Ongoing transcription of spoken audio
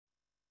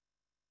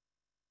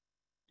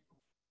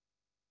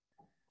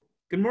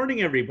Good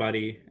morning,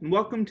 everybody, and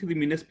welcome to the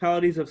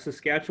Municipalities of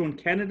Saskatchewan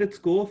Candidate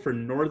School for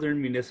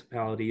Northern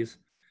Municipalities.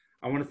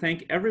 I want to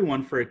thank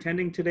everyone for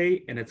attending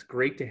today, and it's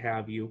great to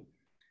have you.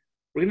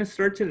 We're going to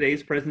start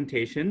today's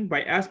presentation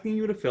by asking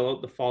you to fill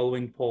out the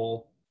following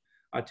poll.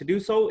 To do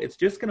so, it's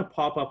just going to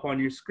pop up on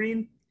your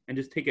screen, and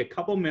just take a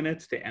couple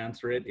minutes to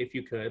answer it if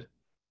you could.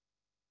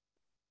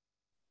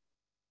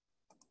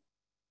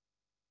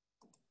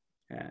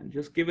 And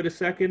just give it a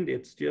second.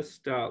 It's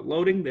just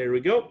loading. There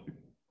we go.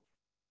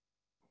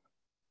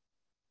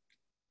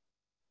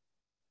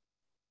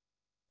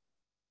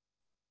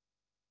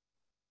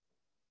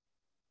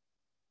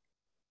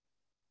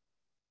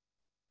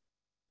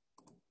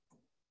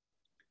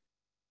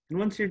 And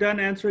once you're done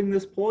answering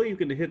this poll, you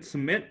can hit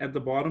submit at the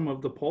bottom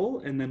of the poll,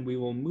 and then we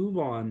will move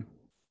on.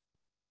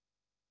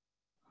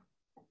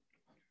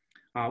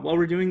 While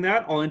we're doing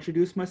that, I'll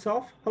introduce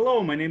myself.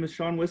 Hello, my name is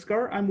Sean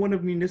Wiscar. I'm one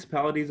of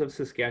Municipalities of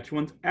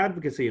Saskatchewan's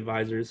advocacy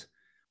advisors.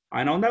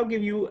 And I'll now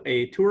give you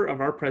a tour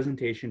of our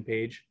presentation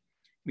page.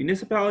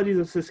 Municipalities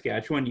of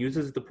Saskatchewan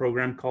uses the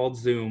program called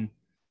Zoom.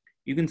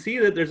 You can see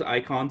that there's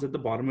icons at the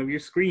bottom of your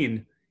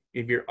screen.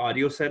 You have your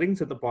audio settings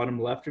at the bottom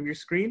left of your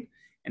screen.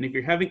 And if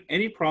you're having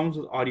any problems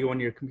with audio on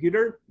your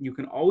computer, you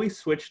can always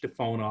switch to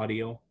phone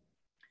audio.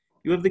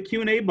 You have the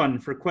Q&A button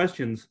for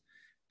questions.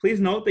 Please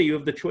note that you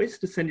have the choice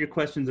to send your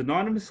questions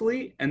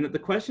anonymously and that the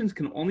questions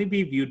can only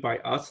be viewed by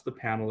us, the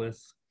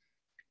panelists.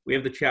 We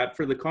have the chat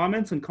for the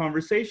comments and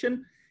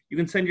conversation. You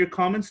can send your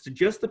comments to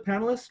just the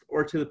panelists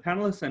or to the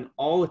panelists and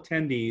all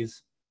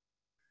attendees.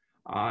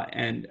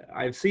 And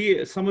I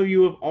see some of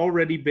you have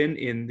already been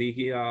in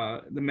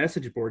the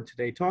message board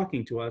today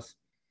talking to us.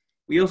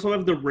 We also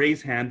have the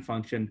raise hand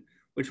function,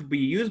 which will be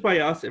used by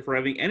us if we're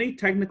having any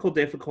technical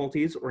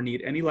difficulties or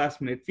need any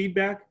last minute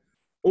feedback,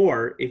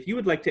 or if you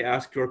would like to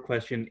ask your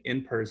question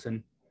in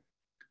person.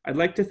 I'd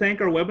like to thank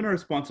our webinar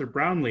sponsor,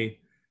 Brownlee.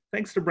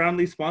 Thanks to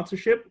Brownlee's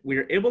sponsorship, we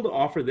are able to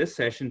offer this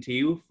session to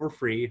you for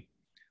free.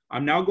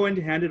 I'm now going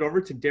to hand it over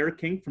to Derek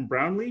King from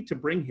Brownlee to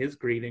bring his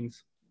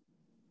greetings.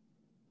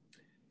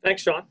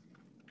 Thanks, Sean.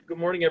 Good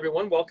morning,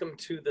 everyone. Welcome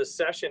to the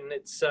session.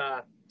 It's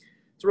a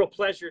real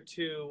pleasure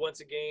to once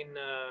again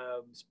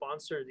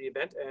sponsor the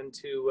event and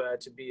to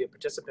be a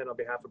participant on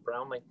behalf of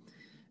Brownlee.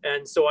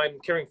 And so I'm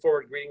carrying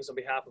forward greetings on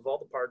behalf of all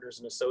the partners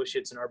and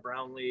associates in our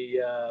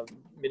Brownlee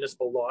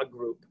Municipal Law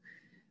Group.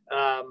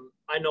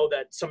 I know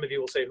that some of you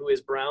will say, who is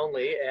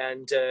Brownlee?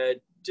 And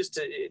just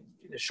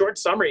in a short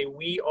summary,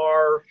 we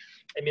are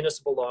a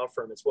municipal law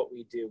firm. It's what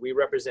we do. We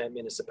represent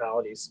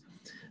municipalities.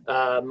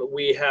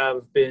 We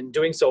have been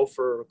doing so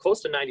for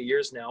close to 90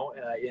 years now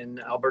in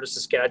Alberta,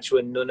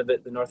 Saskatchewan,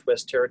 Nunavut, the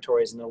Northwest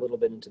Territories, and a little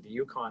bit into the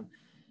Yukon.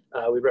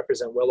 We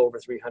represent well over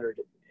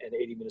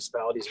 380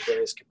 municipalities in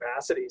various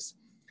capacities.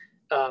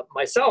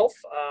 Myself,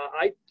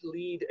 I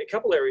lead a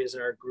couple areas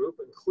in our group,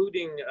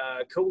 including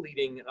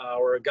co-leading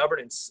our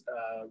governance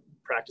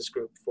practice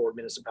group for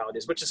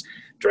municipalities, which is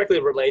directly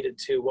related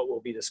to what we'll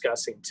be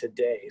discussing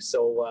today.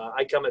 So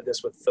I come at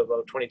this with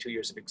about 22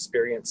 years of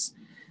experience.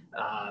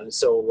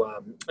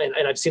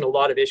 And I've seen a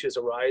lot of issues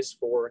arise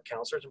for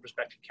counselors and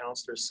prospective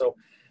counselors. So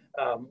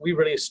we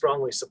really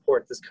strongly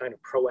support this kind of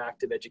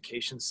proactive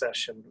education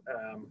session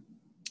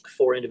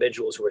for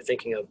individuals who are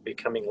thinking of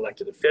becoming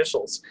elected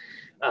officials.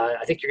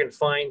 I think you're going to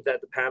find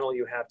that the panel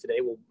you have today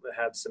will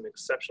have some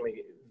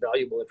exceptionally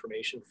valuable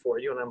information for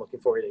you, and I'm looking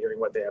forward to hearing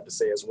what they have to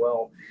say as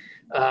well.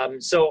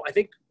 So I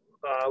think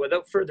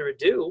without further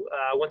ado,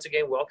 once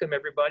again, welcome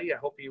everybody. I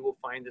hope you will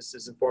find this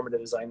as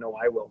informative as I know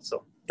I will.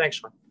 So thanks,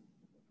 Sean.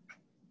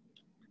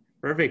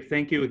 Perfect.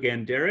 Thank you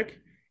again, Derek.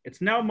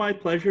 It's now my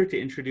pleasure to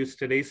introduce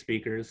today's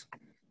speakers.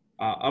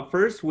 Up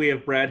first, we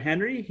have Brad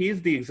Henry.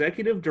 He's the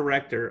Executive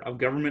Director of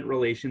Government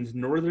Relations,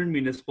 Northern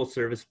Municipal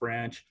Service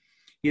Branch.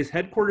 He is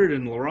headquartered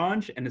in La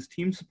Ronge, and his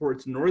team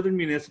supports northern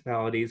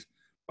municipalities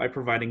by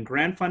providing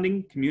grant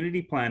funding,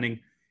 community planning,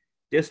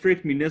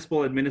 district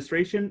municipal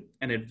administration,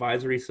 and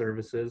advisory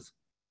services.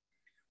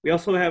 We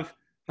also have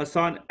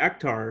Hassan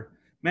Akhtar,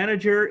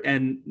 Manager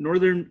of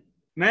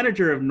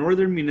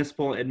Northern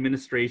Municipal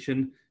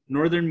Administration,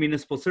 Northern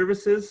Municipal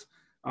Services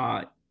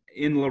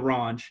in La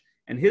Ronge,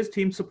 and his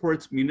team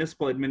supports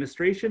municipal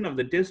administration of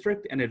the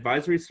district and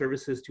advisory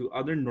services to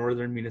other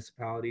northern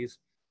municipalities.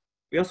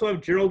 We also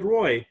have Gerald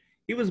Roy.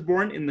 He was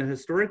born in the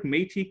historic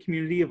Métis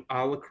community of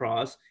Isle La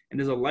Crosse and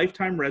is a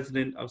lifetime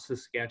resident of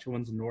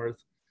Saskatchewan's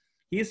north.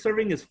 He is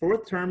serving his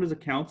fourth term as a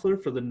councillor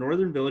for the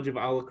northern village of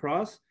Isle La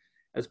Crosse.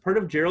 As part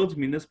of Gerald's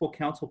municipal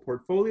council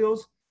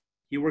portfolios,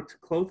 he works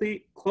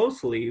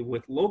closely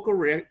with local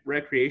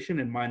recreation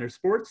and minor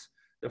sports,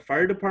 the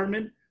fire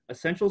department,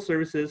 essential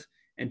services,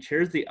 and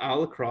chairs the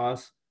Isle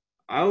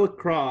La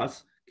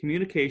Crosse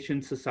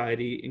Communication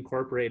Society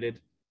Incorporated.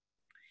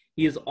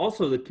 He is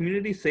also the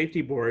Community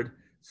Safety Board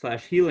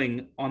 /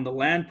 Healing on the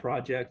Land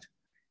project,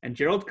 and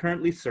Gerald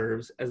currently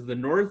serves as the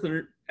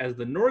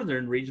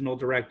Northern Regional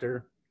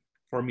Director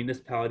for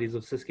Municipalities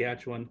of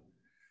Saskatchewan.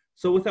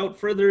 So without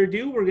further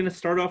ado, we're going to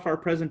start off our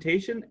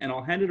presentation, and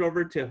I'll hand it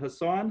over to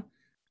Hassan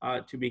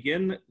to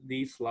begin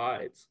the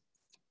slides.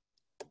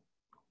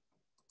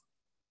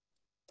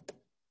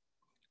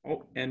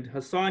 Oh, and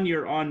Hassan,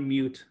 you're on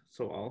mute,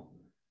 so I'll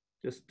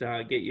just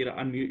get you to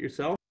unmute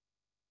yourself.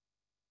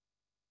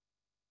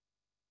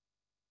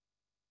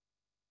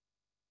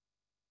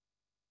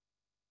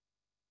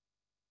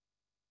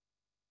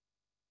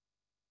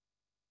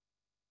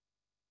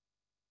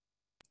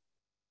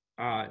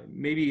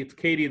 Maybe it's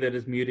Katie that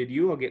has muted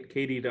you. I'll get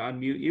Katie to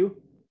unmute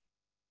you.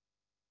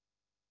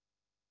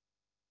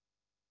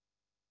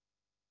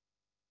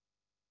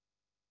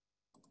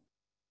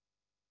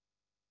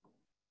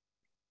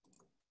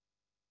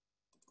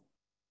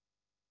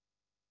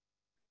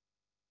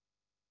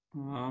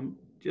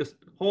 Just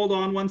hold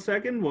on one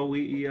second while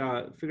we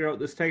figure out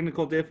this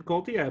technical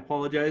difficulty. I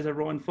apologize,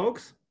 everyone,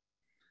 folks.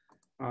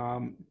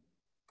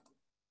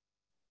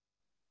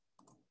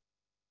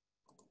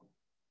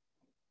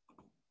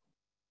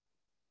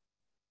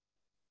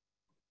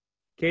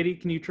 Katie,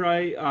 can you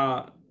try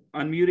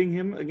unmuting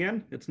him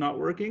again? It's not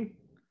working.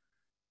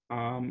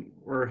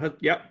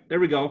 Yep, there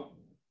we go.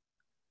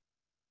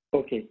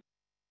 Okay.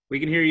 We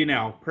can hear you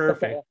now.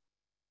 Perfect.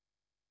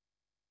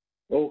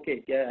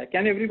 Okay.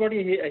 Can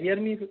everybody hear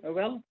me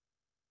well?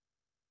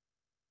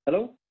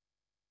 Hello?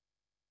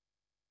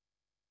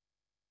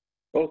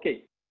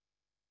 Okay.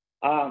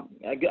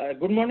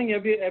 Good morning,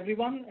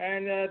 everyone.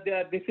 And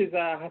this is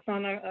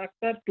Hassan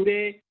Akhtar.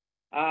 Today,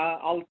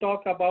 I'll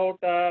talk about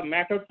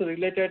matters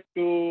related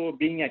to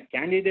being a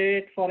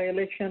candidate for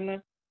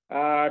election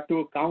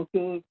to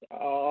councils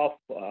of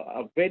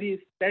a very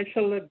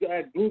special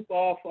group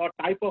of or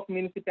type of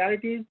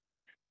municipalities,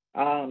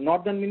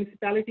 northern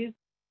municipalities.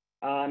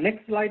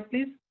 Next slide,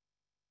 please.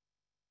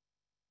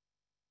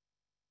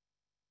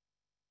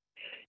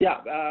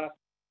 Yeah,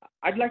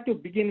 I'd like to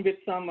begin with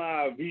some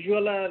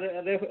visual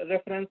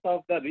reference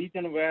of the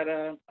region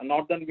where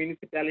northern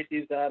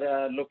municipalities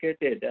are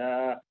located.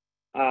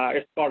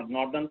 It's called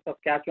Northern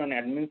Saskatchewan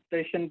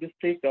Administration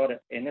District, or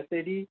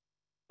NSAD.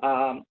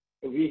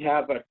 We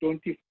have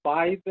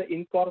 25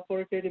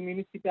 incorporated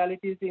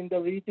municipalities in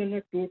the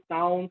region, 2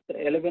 towns,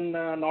 11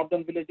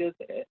 northern villages,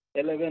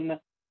 11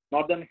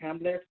 northern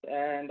hamlets,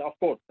 and of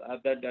course,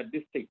 the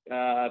district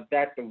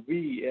that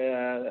we,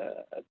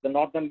 the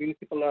Northern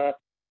Municipal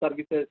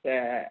Services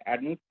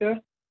administer.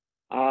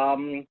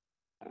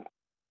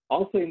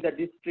 Also in the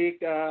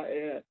district,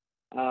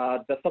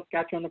 the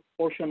Saskatchewan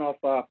portion of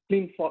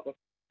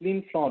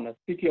Flin-Flon,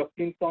 city of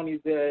Flin-Flon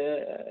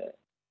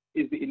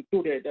is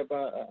included,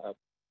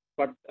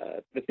 but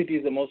the city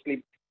is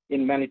mostly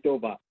in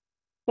Manitoba.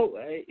 So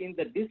in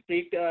the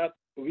district,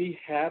 we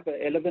have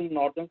 11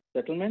 northern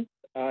settlements,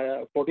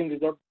 14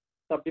 resort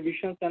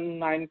subdivisions, and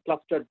 9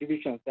 cluster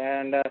divisions,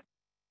 and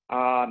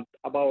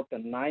about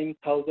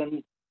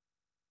 9,000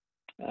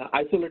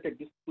 isolated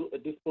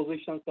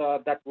dispositions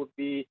that would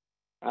be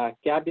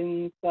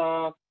cabins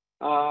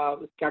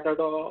scattered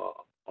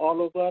all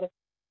over.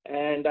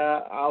 And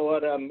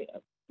our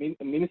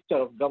Minister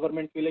of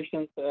Government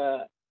Relations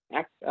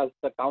acts as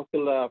the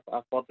council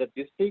for the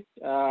district.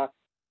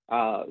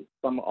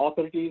 Some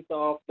authorities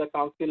of the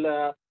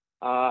council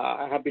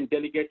have been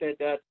delegated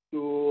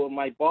to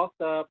my boss,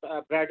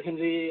 Brad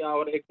Henry,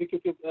 our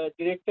executive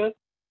director.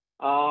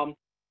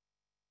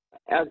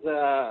 As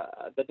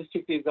the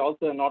district is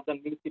also northern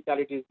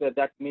municipalities,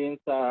 that means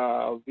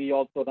we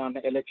also run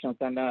elections,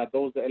 and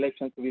those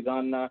elections we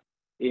run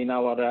in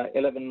our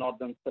 11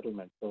 northern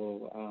settlements.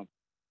 So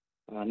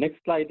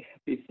next slide,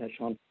 please,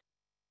 Sean.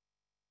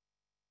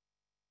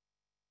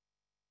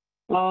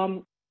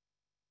 The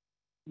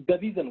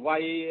reason why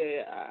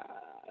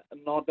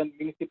northern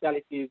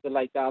municipalities,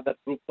 like other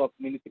groups of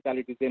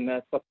municipalities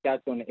in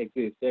Saskatchewan,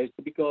 exist is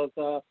because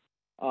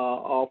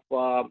of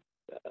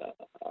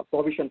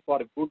provision for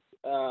good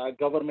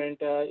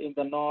government in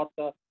the north,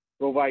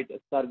 provide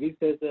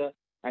services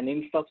and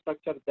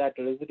infrastructure that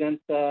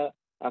residents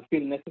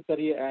feel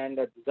necessary and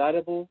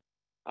desirable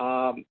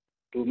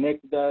to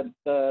make the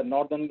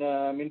northern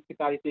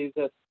municipalities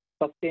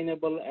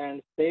sustainable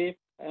and safe,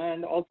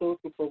 and also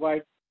to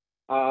provide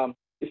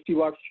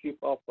stewardship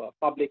of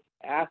public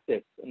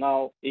assets.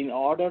 Now, in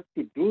order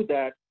to do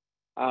that,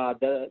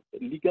 the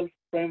legal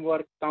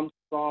framework comes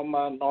from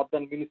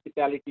Northern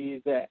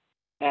Municipalities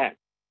Act.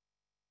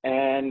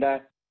 And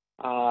the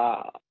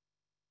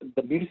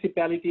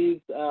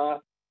municipalities are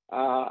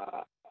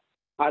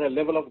a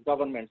level of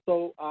government.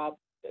 So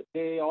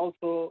they're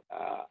also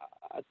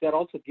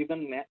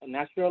given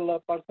natural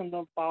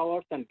personal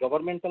powers and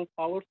governmental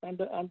powers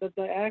under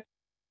the Act.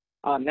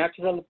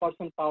 Natural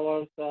person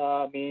powers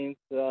means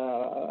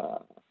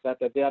that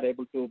they are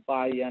able to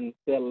buy and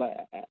sell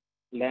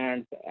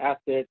land,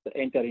 assets,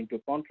 enter into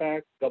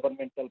contracts.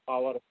 Governmental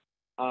power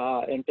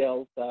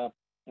entails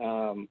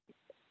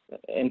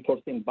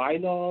enforcing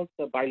bylaws.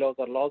 The bylaws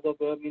are laws of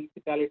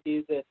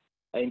municipalities,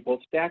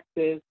 impose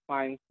taxes,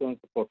 fines, so on and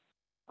so forth.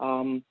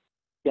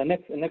 Yeah,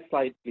 next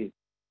slide, please.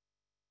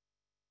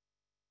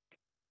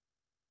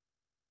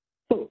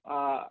 So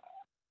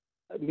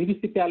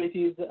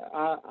municipalities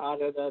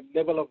are at a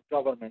level of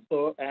government.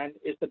 So, and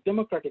it's a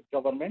democratic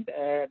government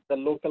at the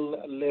local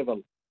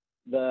level.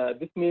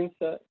 This means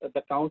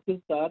the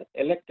councils are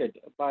elected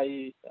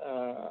by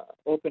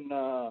open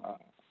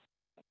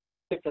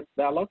secret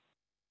ballot.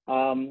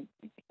 And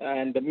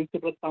the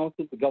municipal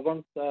council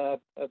governs the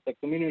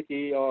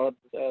community or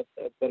the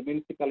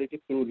municipality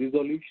through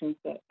resolutions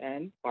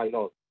and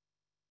bylaws.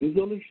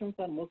 Resolutions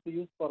are mostly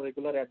used for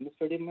regular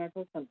administrative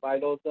matters, and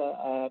bylaws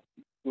are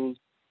used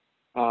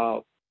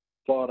for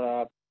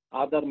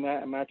other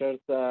matters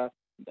that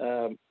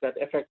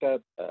affect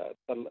the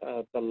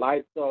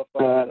lives of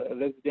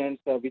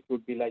residents, which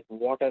would be like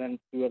water and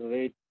sewer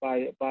rate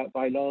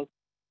bylaws.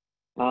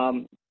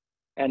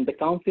 And the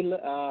council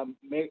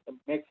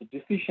makes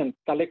decisions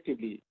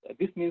collectively.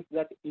 This means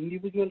that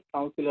individual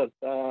councillors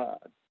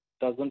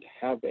doesn't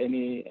have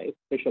any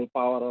special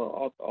power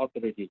or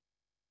authority.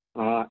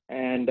 Of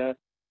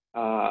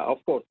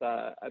course,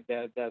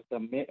 there's a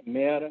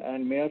mayor,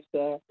 and mayor's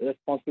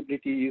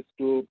responsibility is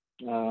to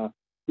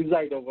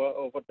preside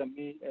over the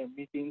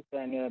meetings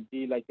and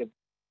be like a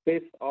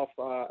face of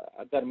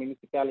their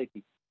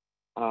municipality.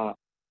 Now,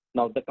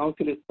 the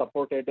council is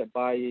supported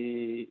by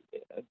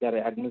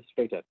their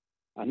administrator.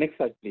 Next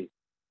slide, please.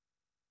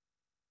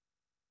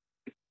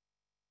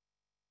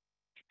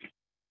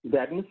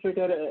 The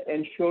administrator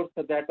ensures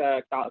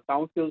that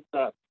council's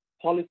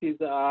policies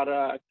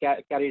are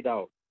carried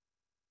out.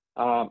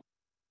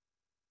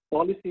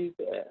 Policies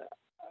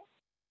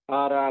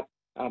are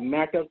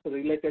matters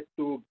related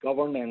to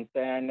governance,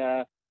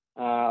 and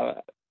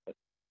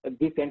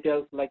this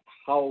entails like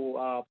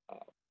how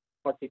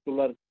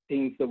particular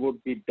things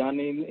would be done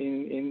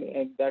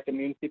in that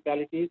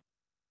municipality.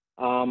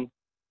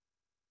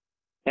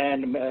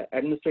 And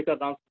administrator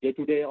runs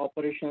day-to-day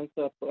operations,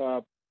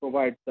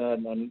 provides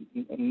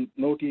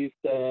notice,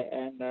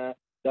 and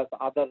does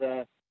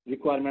other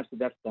requirements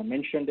that's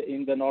mentioned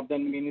in the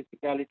Northern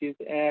Municipalities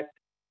Act.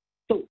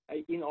 So,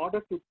 in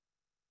order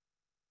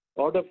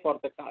for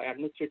the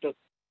administrators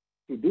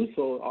to do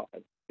so,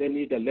 they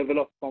need a level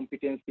of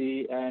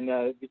competency, and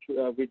which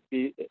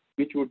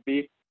would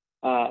be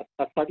a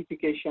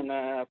certification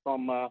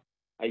from a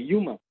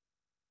human.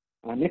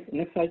 Next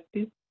slide,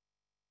 please.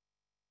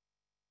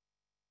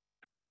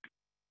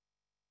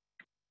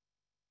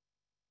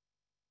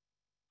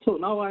 So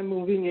now I'm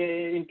moving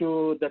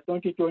into the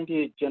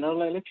 2020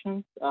 general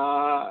elections.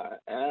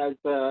 As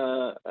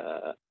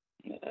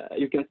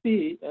you can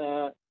see,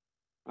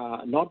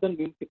 northern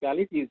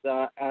municipalities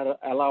are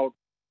allowed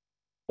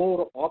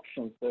 4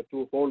 options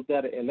to hold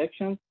their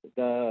elections.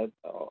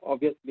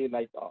 Obviously,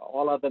 like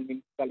all other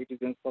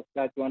municipalities in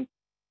Saskatchewan,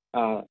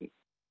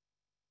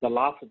 the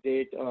last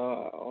date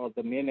or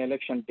the main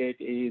election date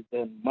is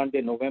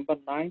Monday, November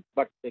 9th,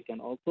 but they can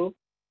also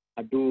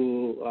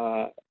do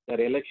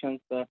their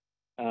elections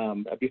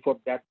before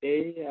that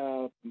day,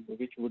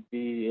 which would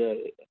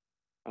be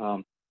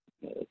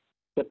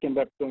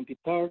September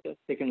 23rd,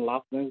 second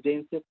last Wednesday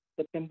in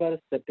September,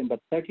 September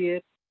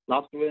 30th,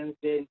 last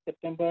Wednesday in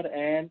September,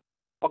 and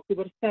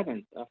October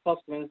 7th,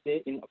 first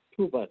Wednesday in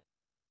October.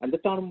 And the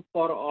term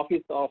for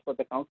office of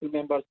the council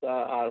members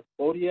are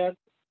 4 years.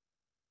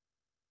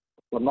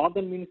 For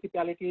northern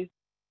municipalities,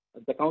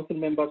 the council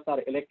members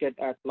are elected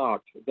at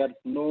large. There's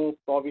no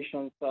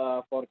provisions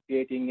for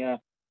creating a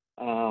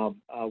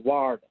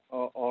ward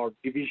or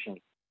division.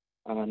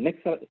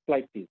 Next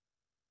slide, please.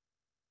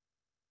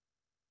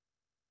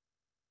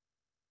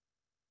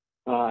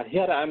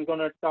 Here I'm going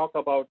to talk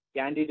about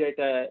candidate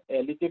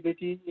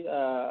eligibility.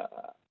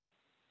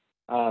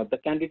 The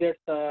candidates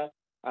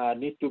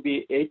need to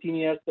be 18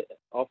 years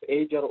of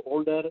age or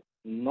older,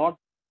 not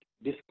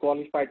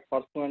disqualified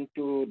pursuant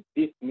to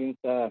this means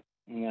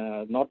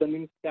Northern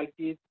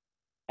Municipalities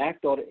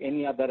Act or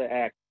any other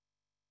act.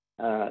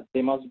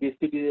 They must be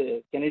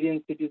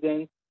Canadian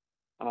citizens,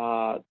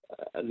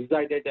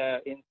 resided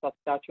in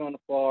Saskatchewan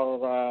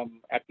for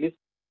at least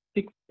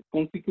 6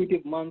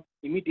 consecutive months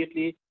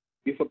immediately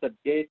before the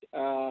date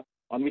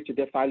on which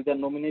they filed their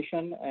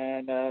nomination,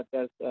 and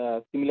there's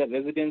a similar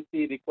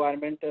residency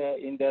requirement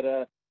in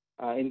the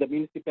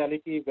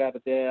municipality where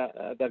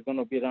they're going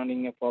to be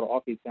running for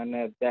office,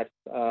 and that's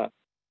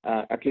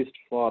at least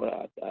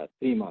for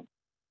 3 months.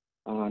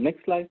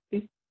 Next slide,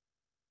 please.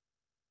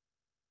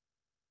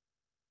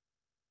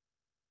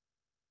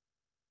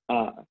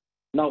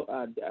 Now,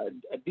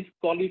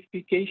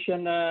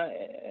 disqualification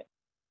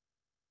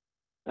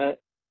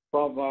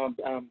from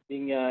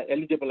being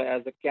eligible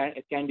as a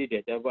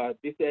candidate.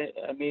 This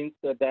means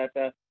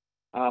that,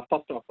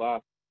 first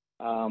off,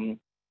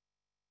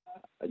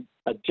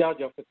 a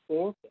judge of a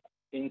court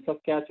in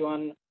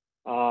Saskatchewan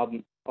or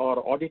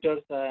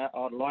auditors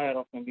or lawyer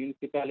of a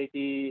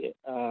municipality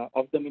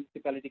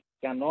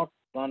cannot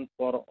run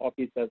for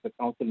office as a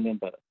council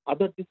member.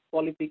 Other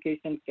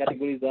disqualification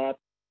categories are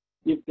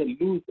if they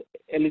lose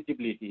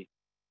eligibility,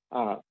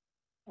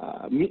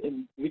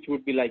 which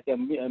would be like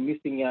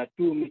missing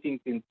 2 meetings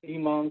in 3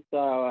 months.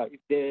 If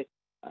they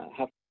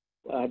have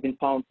been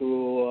found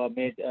to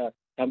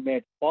have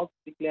made false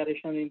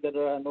declaration in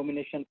their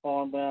nomination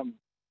form,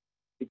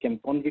 become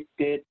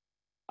convicted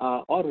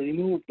or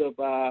removed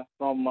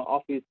from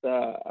office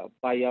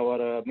by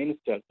our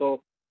minister.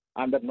 So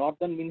under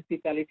Northern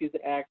Municipalities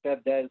Act,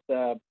 there's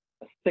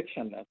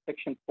section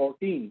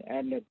 14,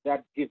 and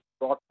that gives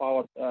broad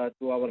power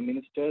to our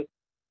ministers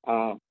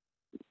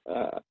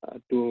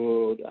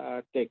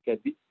take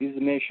these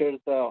measures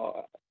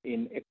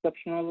in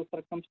exceptional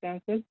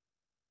circumstances.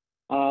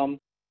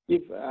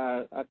 If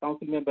a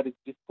council member is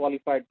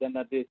disqualified, then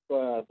the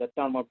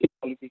term of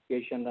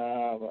disqualification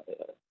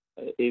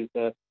is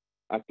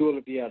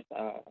 12 years,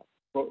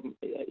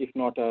 if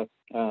not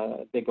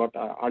they got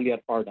earlier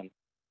pardon.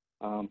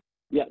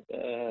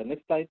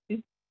 Next slide,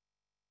 please.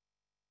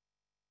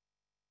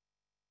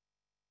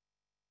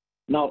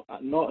 Now,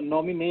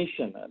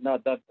 nomination. Now,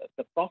 the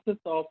process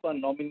of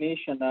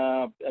nomination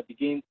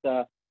begins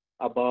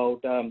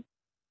about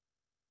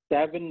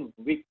 7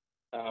 weeks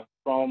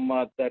from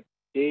the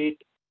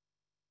date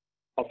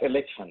of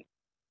election.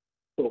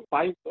 So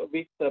 5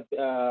 weeks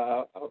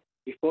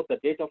before the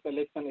date of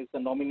election is the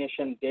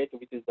nomination date,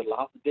 which is the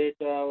last date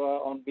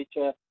on which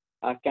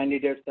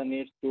candidates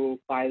need to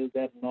file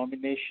their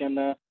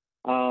nomination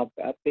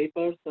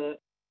papers,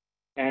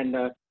 and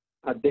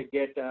they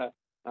get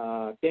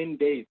 10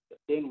 days,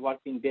 10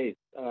 working days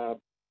to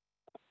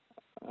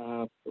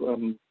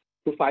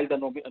file the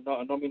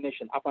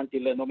nomination up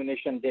until the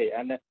nomination day.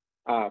 And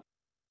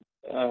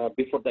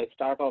before the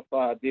start of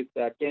these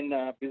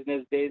 10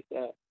 business days,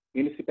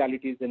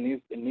 municipalities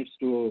needs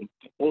to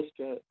post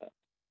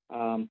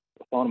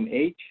Form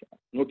H,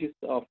 notice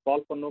of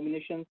call for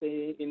nominations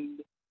in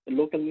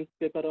local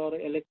newspaper or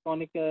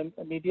electronic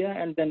media,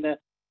 and then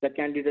the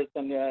candidates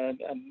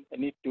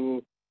need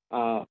to,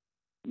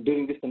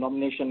 during this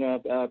nomination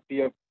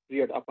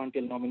period up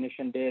until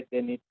nomination day,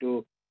 they need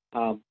to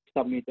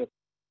submit a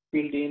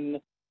filled-in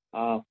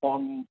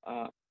Form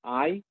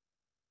I,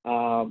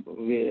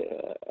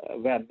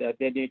 where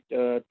they need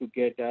to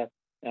get a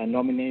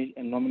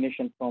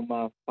nomination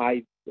from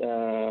 5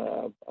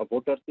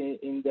 voters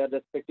in their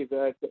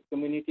respective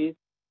communities.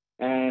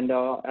 And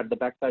at the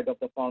back side of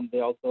the form,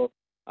 they also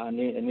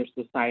needs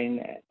to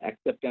sign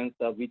acceptance,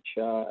 which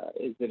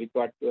is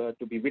required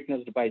to be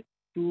witnessed by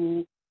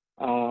 2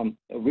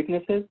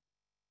 witnesses.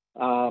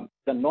 The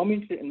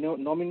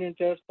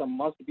nominators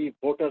must be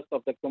voters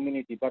of the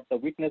community, but the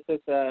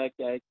witnesses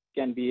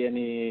can be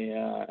any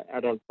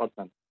adult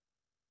person.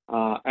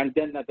 And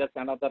then there's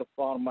another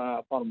form,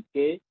 Form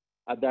K,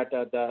 that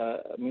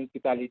the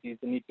municipalities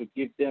need to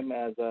give them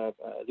as a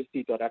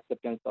receipt or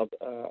acceptance of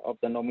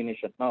the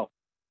nomination. Now,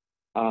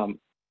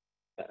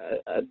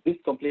 this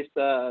completes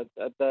the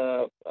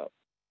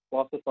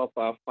process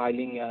of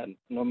filing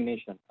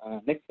nomination.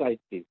 Next slide,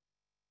 please.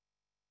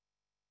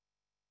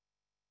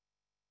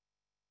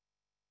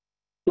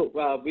 So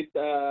with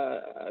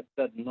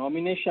the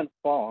nomination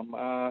form,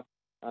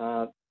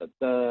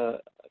 the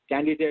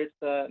candidates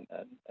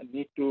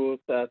need to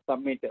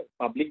submit a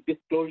public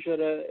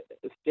disclosure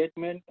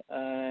statement,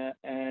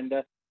 and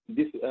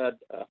this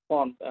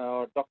form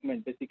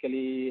document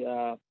basically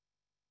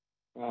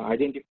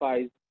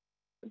identifies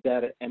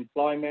their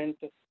employment,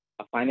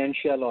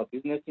 financial or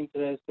business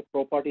interest,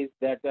 properties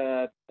that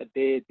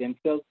they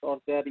themselves or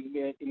their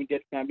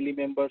immediate family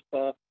members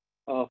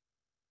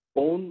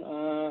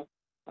own.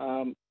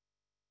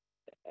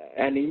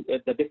 And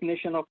the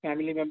definition of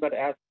family member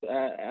as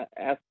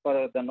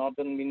per the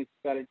Northern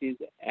Municipalities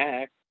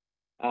Act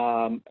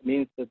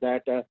means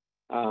that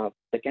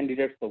the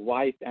candidate's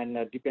wife and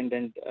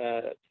dependent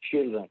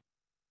children.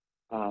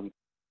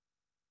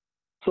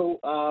 So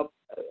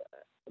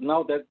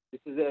now that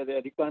this is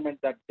a requirement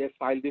that they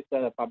file this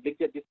public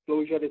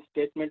disclosure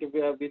statement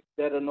with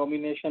their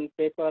nomination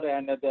paper,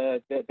 and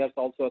there's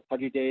also a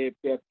 30-day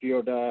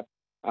period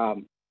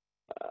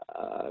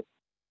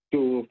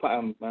to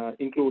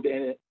include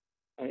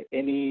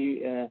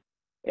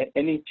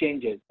any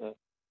changes.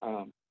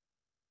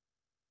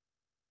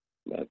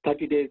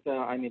 30 days,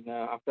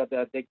 after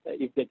that,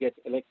 if they get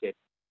elected.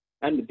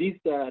 And this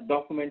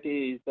document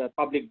is a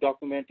public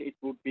document. It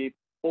would be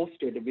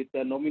posted with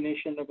the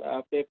nomination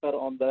paper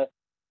on the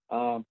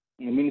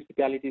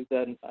municipalities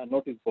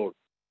notice board.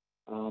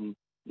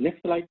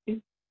 Next slide,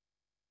 please.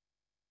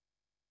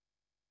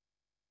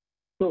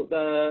 So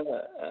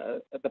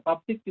the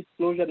public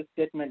disclosure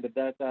statement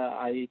that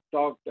I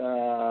talked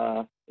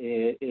about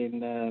in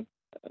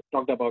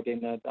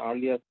the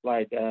earlier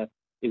slide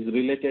is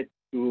related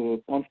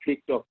to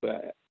conflict of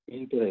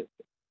interest.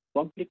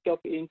 Conflict of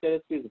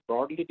interest is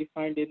broadly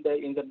defined in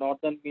the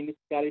Northern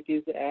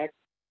Municipalities Act.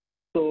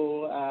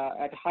 So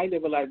at high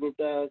level, I would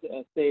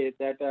say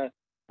that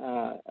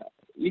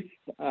if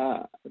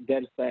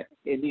there's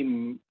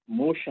any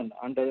motion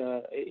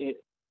under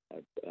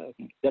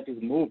that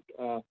is moved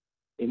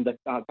in the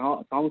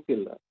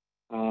council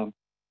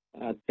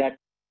that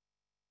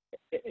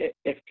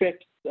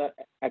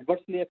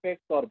adversely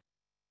affects or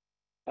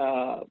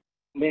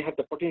may have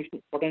the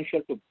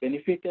potential to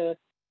benefit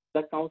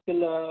the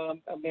council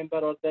member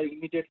or their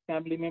immediate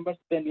family members,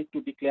 they need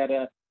to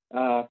declare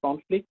a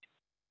conflict.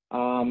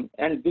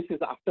 And this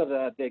is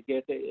after they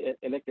get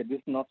elected. This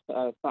is not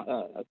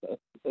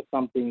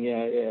something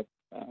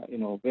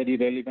very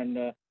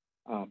relevant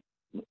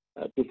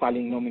to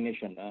filing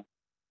nomination.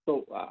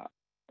 So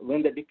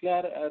when they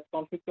declare a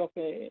conflict of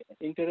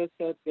interest,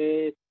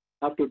 they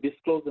have to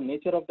disclose the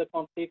nature of the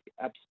conflict,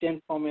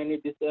 abstain from any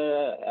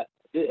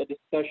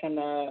discussion,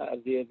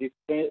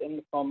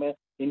 refrain from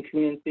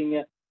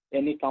influencing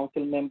any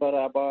council member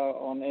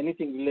on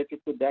anything related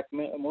to that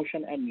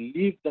motion, and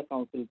leave the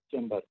council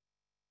chamber.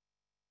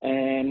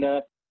 And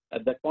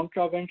the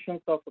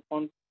contraventions of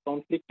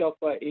conflict of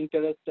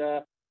interest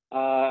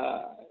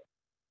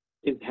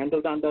is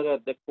handled under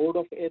the Code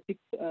of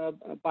Ethics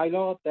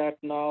bylaw that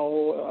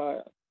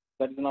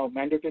is now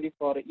mandatory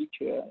for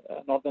each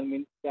northern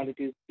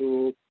municipalities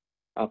to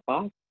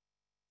pass.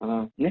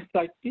 Next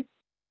slide, please.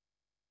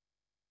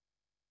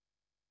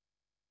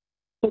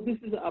 So this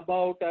is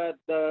about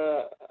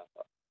the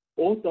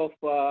oath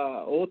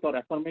or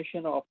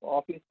affirmation of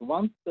office.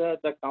 Once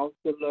the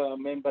council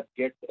member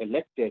gets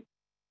elected,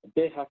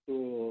 they have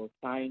to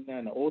sign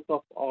an oath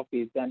of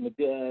office, and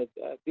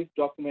this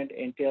document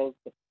entails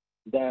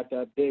that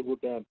they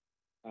would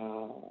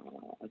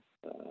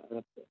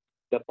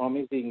the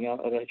promising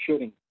or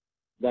assuring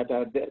that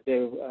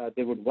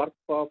they would work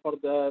for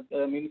the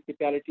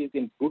municipalities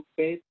in good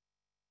faith.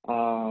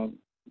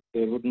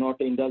 They would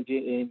not indulge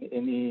in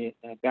any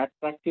bad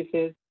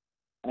practices,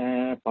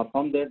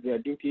 perform their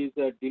duties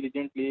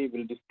diligently,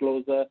 will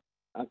disclose a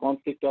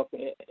conflict of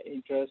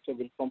interest,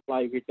 will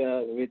comply with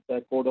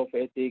the Code of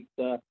Ethics,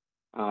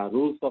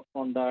 rules of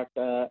conduct,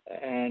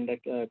 and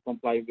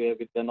comply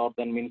with the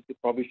Northern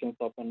provisions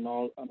of the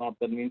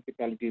Northern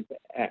Municipalities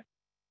Act.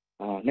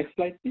 Next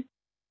slide, please.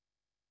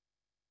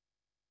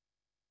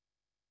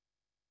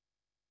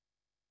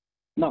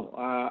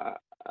 Now,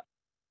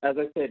 as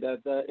I said,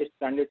 it's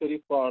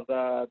mandatory for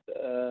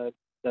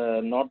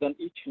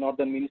each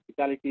northern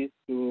municipalities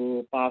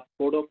to pass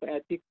Code of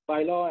Ethics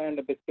bylaw,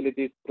 and basically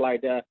this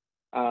slide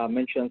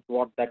mentions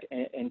what that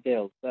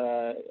entails.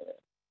 The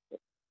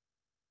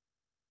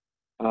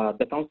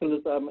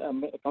council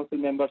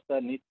members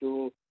need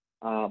to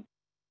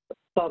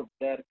serve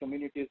their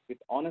communities with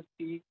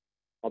honesty,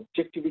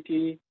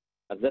 objectivity,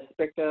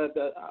 respect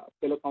the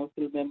fellow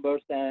council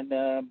members and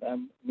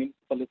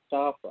municipal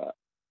staff.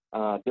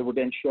 They would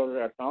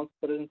ensure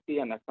transparency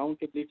and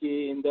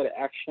accountability in their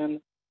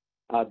action.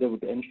 They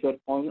would ensure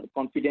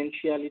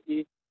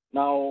confidentiality.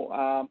 Now,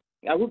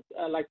 I would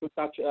like to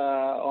touch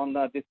on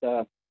this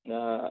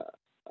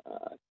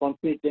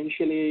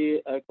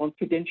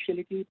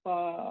confidentiality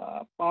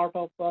part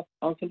of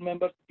council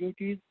members'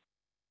 duties.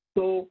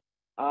 So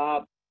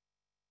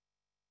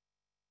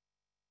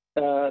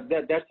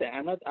that's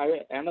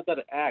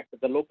another act,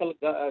 the Local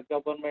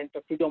Government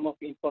Freedom of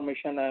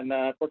Information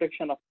and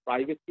Protection of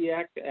Privacy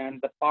Act,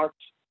 and the Part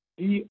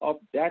 3 of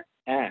that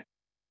act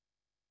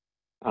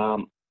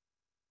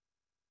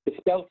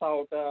spells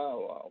out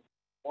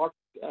what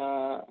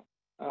are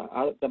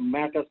the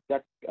matters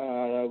that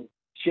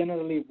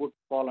generally would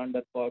fall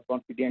under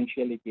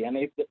confidentiality. And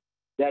if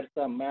there's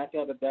a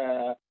matter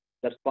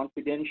that's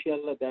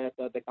confidential that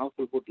the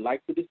council would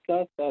like to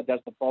discuss,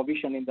 there's a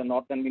provision in the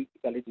Northern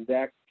Municipalities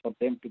Act for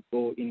them to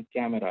go in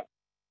camera,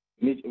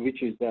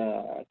 which is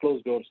a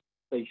closed door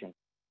session.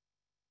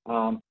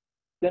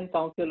 Then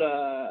council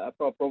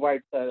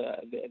provides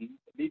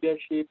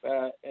leadership,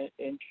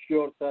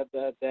 ensures that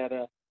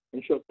the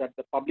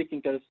public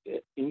interest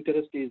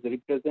is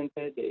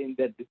represented in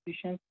their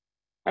decisions,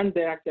 and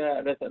they act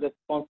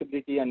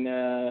responsibility and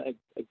a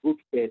good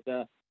faith.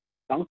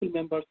 Council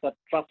members are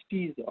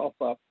trustees of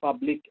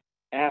public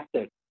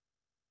assets.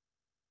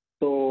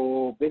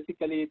 So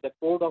basically, the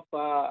Code of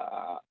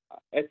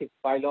Ethics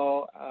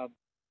bylaw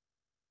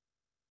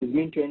is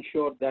meant to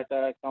ensure that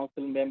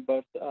council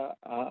members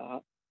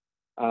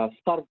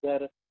serve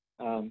their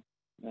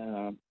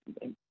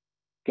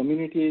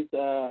communities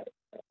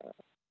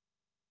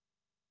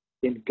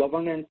in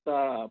governance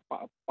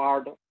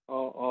part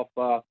of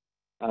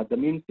the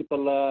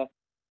municipal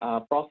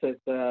process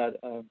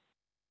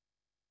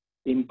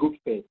in good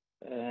faith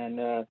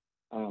and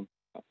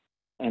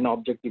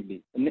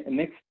objectively.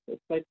 Next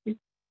slide, please.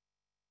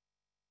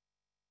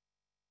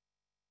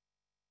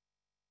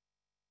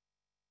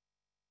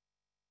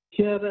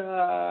 Here,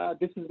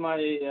 this is my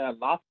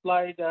last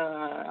slide.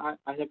 I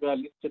have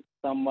listed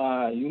some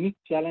unique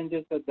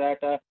challenges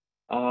that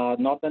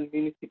northern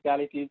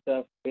municipalities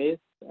face.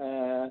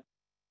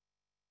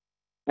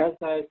 As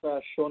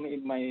I've shown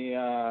in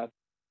my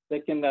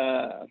second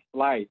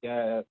slide,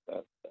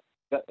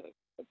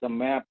 the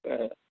map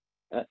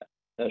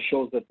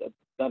shows that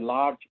the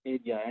large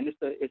area, and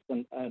it's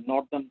a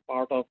northern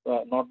part of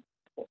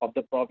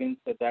the province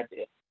that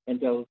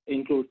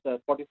includes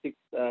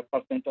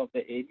 46% of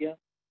the area.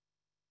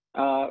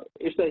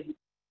 It's a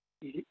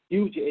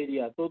huge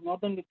area. So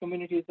northern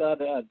communities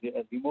are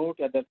remote.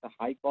 There's a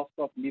high cost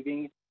of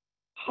living,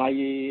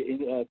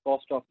 high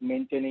cost of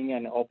maintaining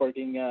and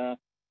operating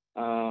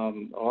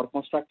or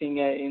constructing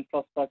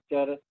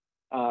infrastructure.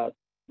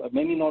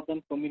 Many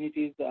northern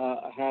communities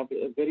have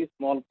a very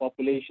small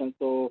population,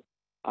 so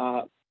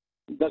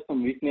there's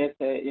some weakness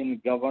in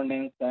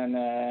governance and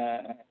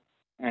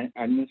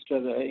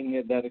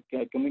administering their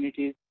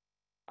communities.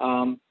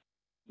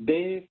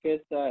 They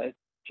face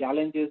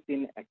challenges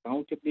in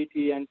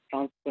accountability and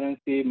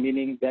transparency,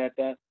 meaning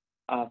that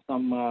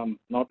some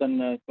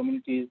northern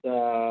communities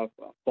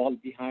fall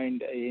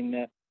behind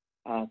in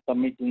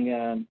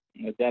submitting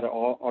their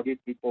audit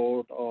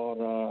report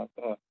or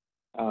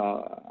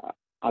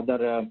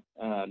other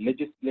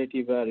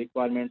legislative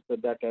requirements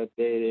that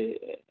they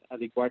are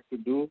required to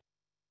do.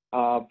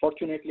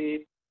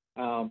 Fortunately,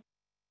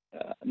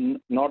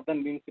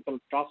 Northern Municipal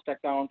Trust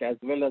Account, as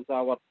well as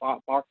our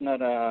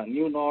partner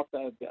New North,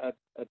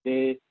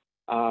 they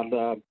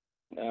are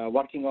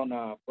working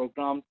on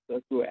programs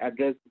to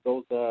address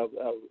those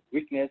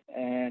weaknesses,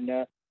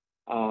 and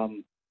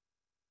hopefully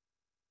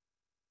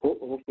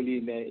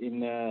in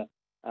the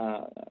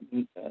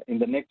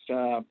next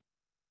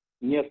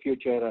near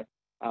future,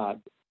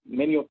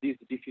 many of these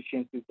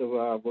deficiencies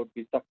would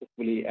be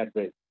successfully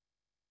addressed.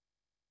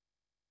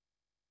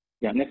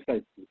 Yeah, next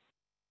slide, please.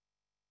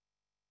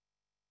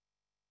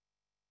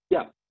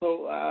 Yeah,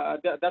 so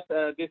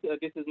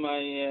this is my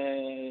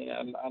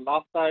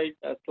last slide,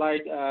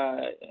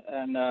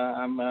 and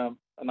I'm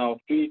now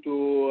free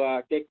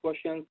to take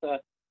questions.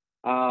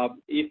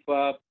 If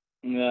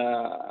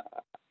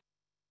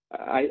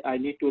I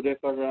need to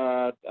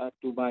refer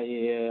to my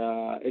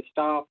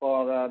staff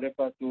or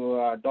refer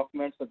to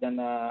documents, so then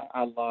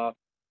I'll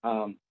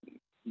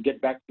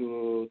get back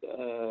to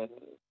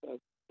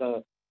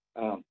the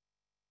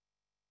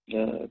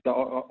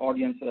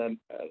audience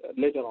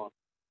later on.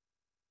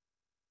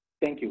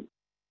 Thank you.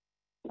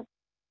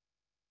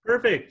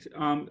 Perfect.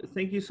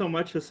 Thank you so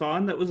much,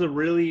 Hassan. That was a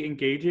really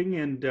engaging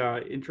and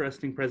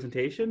interesting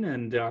presentation,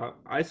 and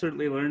I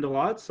certainly learned a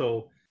lot.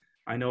 So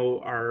I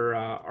know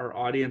our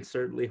audience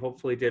certainly,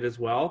 hopefully, did as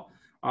well.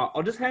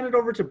 I'll just hand it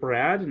over to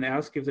Brad and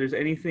ask if there's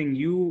anything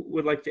you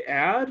would like to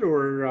add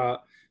or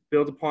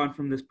build upon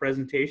from this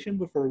presentation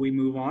before we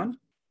move on.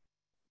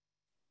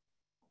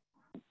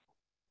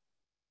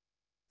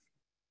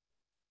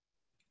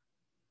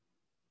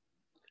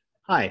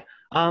 Hi.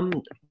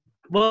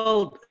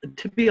 Well,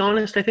 to be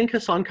honest, I think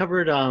Hassan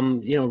covered,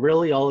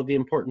 really all of the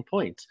important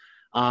points.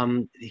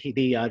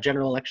 The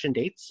general election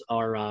dates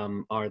are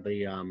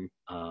the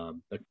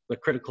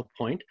critical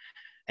point,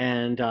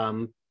 and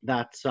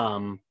that's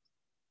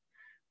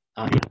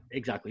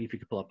exactly. If you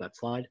could pull up that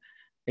slide,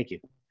 thank you.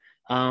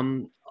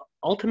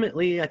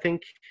 Ultimately, I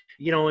think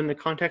in the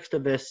context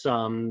of this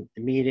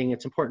meeting,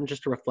 it's important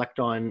just to reflect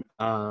on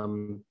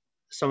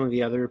some of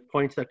the other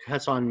points that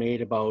Hassan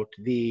made about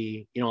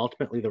the,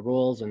 ultimately the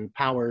roles and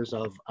powers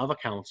of a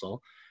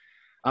council.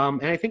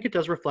 And I think it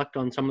does reflect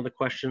on some of the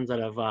questions that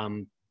have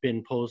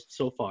been posed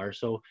so far.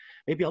 So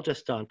maybe I'll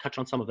just touch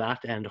on some of that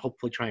and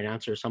hopefully try and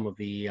answer some of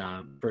the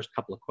first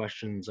couple of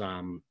questions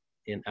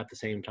at the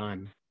same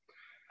time.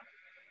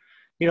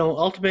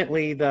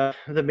 Ultimately,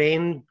 the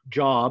main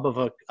job of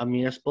a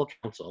municipal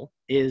council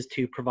is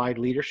to provide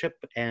leadership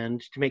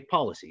and to make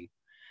policy.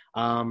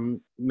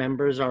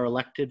 Members are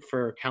elected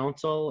for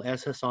council,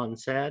 as Hassan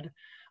said,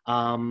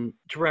 to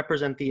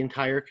represent the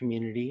entire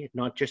community,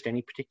 not just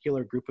any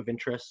particular group of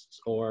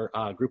interests or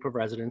group of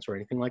residents or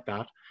anything like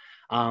that,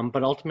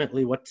 but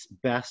ultimately what's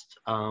best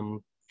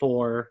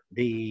for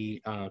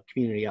the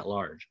community at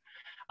large.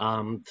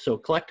 So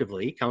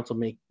collectively, council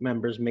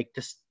members make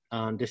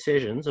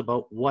decisions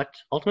about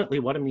ultimately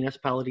what a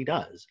municipality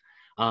does.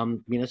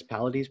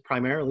 Municipalities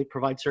primarily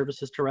provide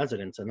services to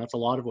residents, and that's a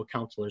lot of what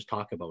councillors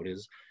talk about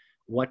is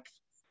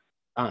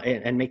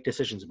and make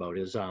decisions about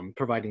is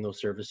providing those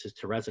services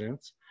to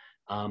residents,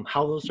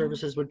 how those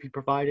services would be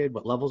provided,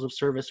 what levels of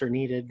service are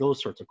needed,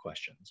 those sorts of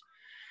questions.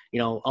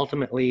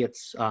 Ultimately,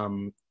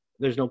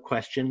 there's no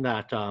question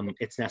that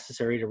it's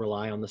necessary to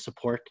rely on the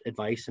support,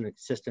 advice, and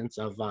assistance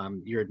of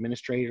your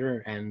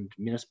administrator and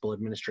municipal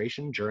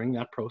administration during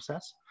that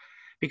process.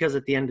 Because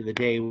at the end of the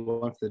day,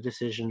 once the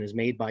decision is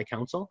made by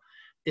council,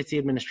 it's the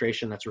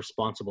administration that's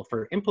responsible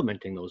for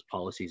implementing those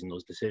policies and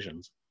those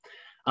decisions.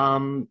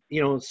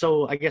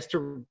 So I guess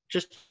to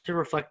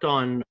reflect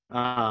on,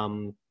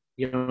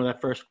 that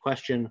first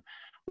question,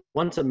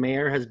 once a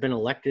mayor has been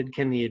elected,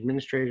 can the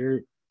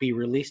administrator be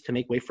released to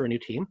make way for a new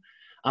team?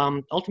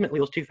 Ultimately,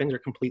 those two things are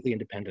completely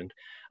independent.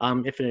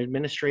 If an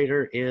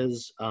administrator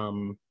is,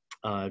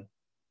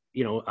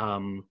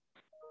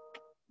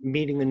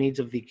 meeting the needs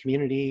of the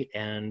community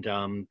and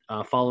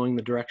following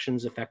the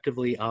directions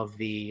effectively of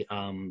the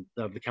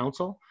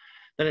council,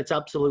 then it's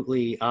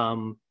absolutely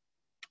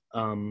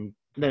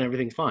then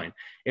everything's fine.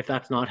 If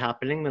that's not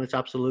happening, then it's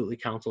absolutely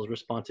council's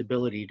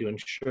responsibility to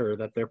ensure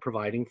that they're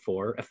providing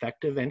for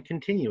effective and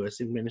continuous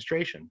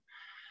administration.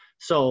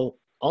 So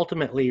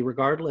ultimately,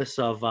 regardless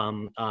of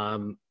an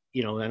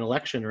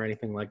election or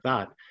anything like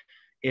that,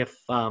 if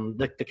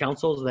the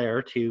council is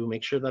there to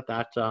make sure that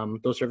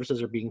those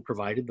services are being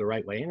provided the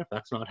right way, and if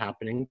that's not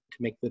happening, to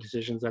make the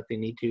decisions that they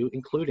need to,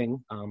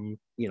 including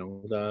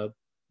the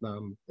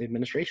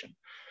administration.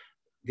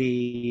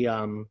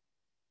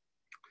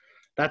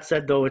 That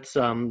said, though, it's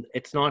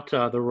not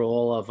the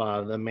role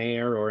of the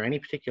mayor or any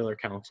particular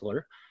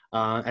councillor.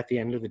 At the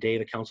end of the day,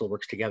 the council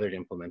works together to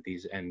implement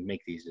these and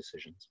make these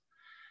decisions.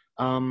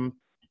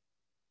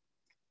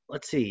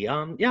 Let's see.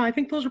 Yeah, I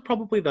think those are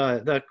probably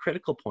the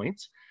critical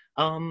points.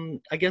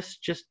 I guess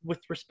just with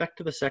respect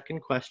to the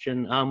second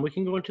question, we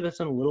can go into this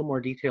in a little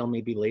more detail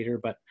maybe later,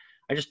 but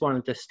I just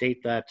wanted to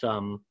state that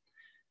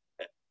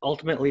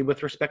ultimately,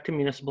 with respect to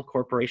municipal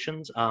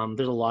corporations,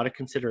 there's a lot of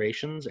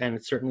considerations, and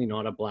it's certainly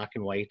not a black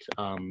and white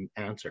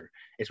answer.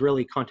 It's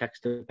really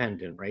context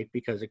dependent, right?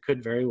 Because it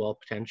could very well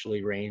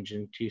potentially range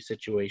into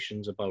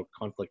situations about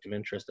conflict of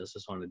interest, as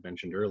Hassan had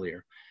mentioned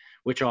earlier,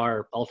 which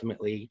are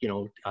ultimately,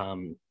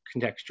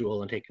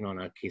 contextual and taken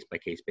on a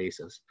case-by-case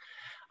basis.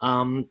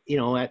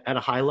 At a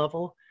high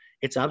level,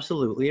 it's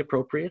absolutely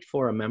appropriate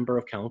for a member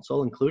of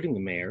council, including the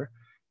mayor,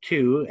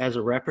 to, as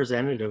a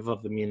representative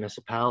of the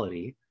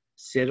municipality,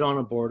 sit on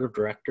a board of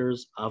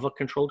directors of a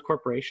controlled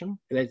corporation.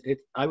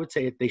 I would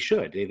say they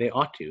should, they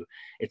ought to.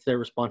 It's their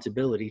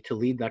responsibility to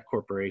lead that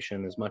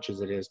corporation as much as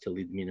it is to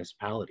lead the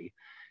municipality.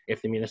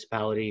 If the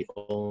municipality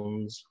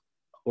owns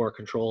or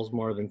controls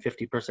more than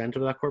 50%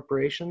 of that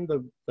corporation,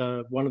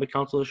 one of the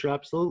councilors should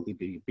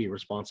absolutely be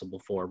responsible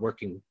for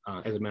working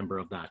as a member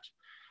of that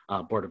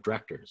board of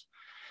directors.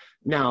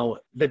 Now,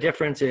 the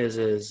difference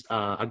is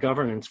a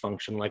governance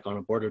function, like on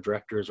a board of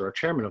directors or a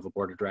chairman of a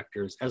board of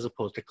directors, as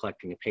opposed to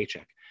collecting a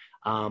paycheck.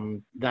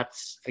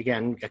 That's,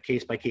 again, a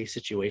case-by-case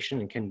situation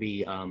and can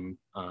be,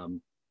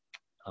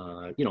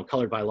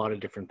 colored by a lot of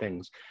different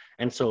things.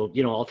 And so,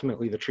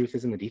 ultimately the truth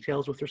is in the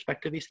details with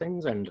respect to these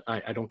things. And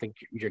I don't think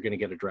you're going to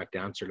get a direct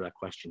answer to that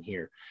question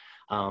here.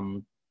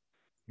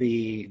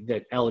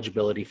 The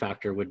eligibility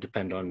factor would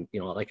depend on,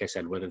 like I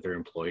said, whether they're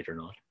employed or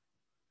not.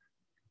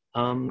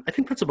 I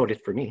think that's about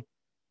it for me.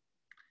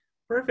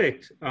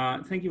 Perfect.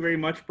 Thank you very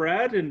much,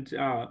 Brad. And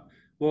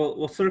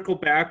we'll circle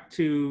back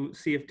to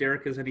see if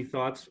Derek has any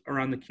thoughts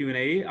around the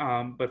Q&A.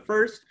 But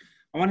first,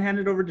 I want to hand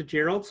it over to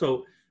Gerald.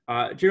 So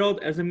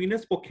Gerald, as a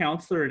municipal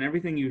councillor and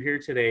everything you hear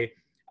today,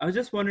 I was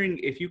just wondering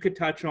if you could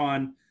touch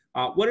on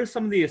what are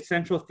some of the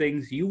essential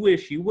things you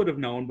wish you would have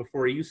known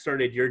before you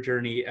started your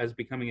journey as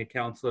becoming a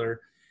councillor,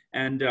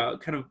 and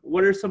kind of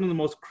what are some of the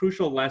most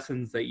crucial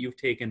lessons that you've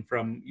taken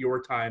from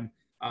your time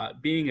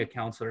being a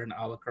councillor in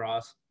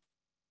Alla-Crosse?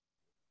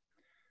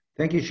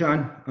 Thank you,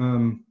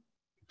 Sean.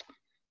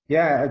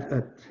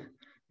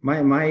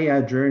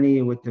 My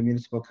journey with the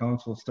municipal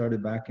council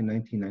started back in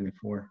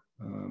 1994.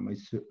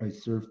 I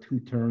served 2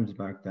 terms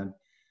back then.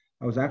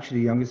 I was actually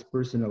the youngest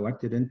person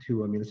elected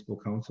into a municipal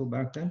council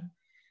back then.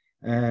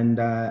 And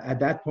at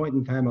that point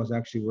in time, I was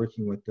actually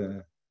working with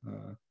the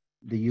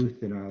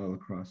youth in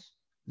Alla-Crosse.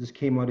 Just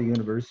came out of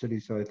university,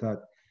 so I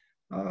thought,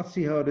 I'll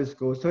see how this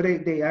goes. So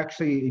they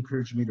actually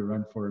encouraged me to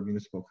run for a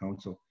municipal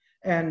council,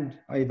 and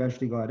I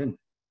eventually got in.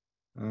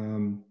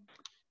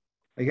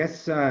 I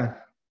guess I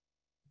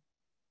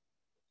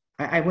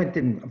went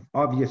in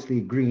obviously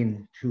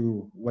agreeing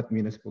to what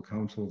municipal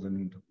councils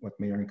and what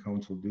mayor and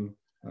council do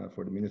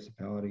for the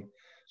municipality.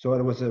 So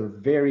it was a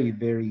very,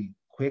 very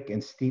quick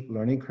and steep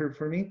learning curve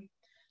for me.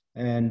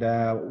 And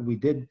we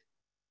did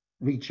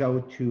reach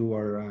out to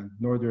our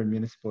Northern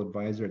Municipal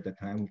Advisor at the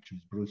time, which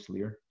was Bruce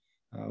Lear,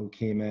 who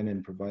came in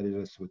and provided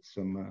us with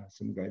some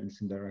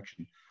guidance and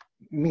direction.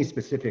 Me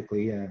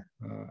specifically,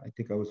 I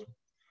think I was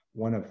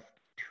one of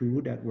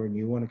 2 that were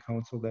new on the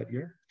council that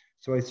year.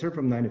 So I served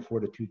from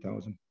 94 to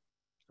 2000.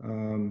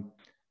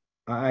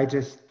 I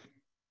just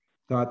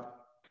thought,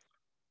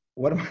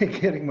 what am I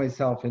getting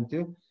myself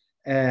into?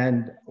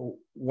 And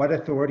what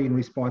authority and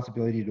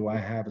responsibility do I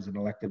have as an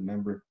elected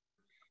member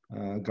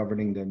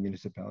governing the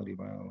municipality of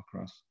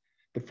Alla-Crosse?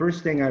 The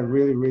first thing I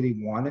really, really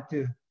wanted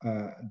to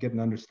get an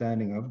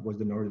understanding of was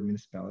the Northern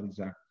Municipalities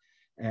Act.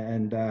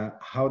 And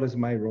how does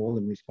my role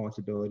and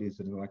responsibility as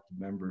an elected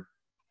member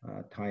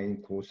tie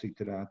in closely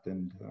to that,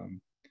 and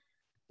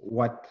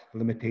what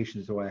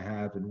limitations do I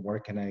have, and where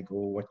can I go,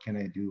 what can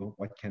I do,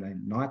 what can I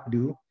not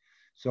do?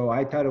 So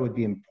I thought it would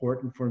be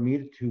important for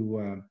me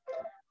to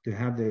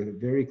have the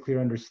very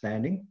clear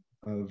understanding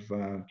of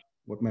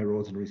what my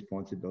roles and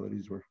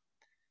responsibilities were.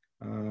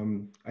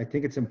 I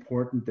think it's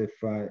important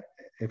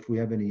if we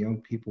have any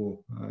young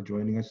people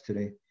joining us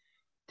today,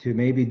 to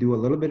maybe do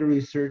a little bit of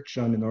research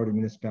on the Northern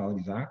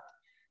Municipalities Act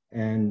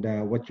and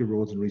what your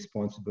roles and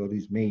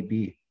responsibilities may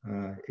be.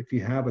 If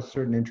you have a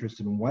certain interest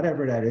in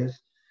whatever that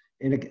is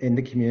in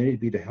the community,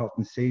 be it health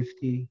and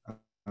safety,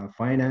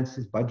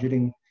 finances,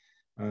 budgeting,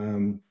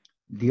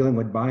 dealing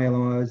with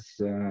bylaws,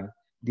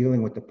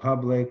 dealing with the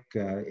public,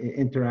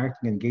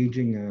 interacting,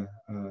 engaging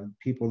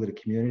people of the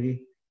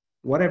community,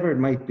 whatever it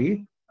might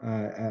be,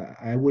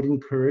 I would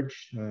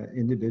encourage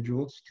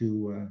individuals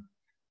to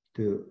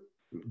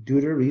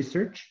do their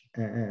research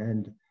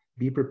and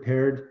be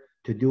prepared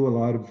to do a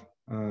lot of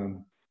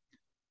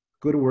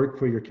good work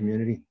for your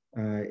community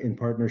in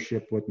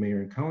partnership with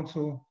mayor and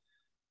council,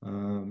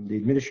 the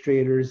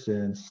administrators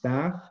and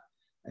staff,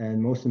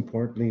 and most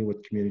importantly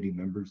with community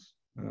members.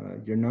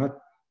 You're not,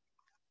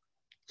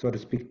 so to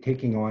speak,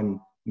 taking on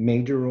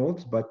major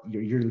roles, but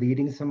you're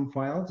leading some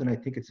files, and I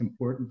think it's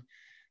important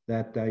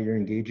that you're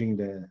engaging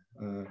the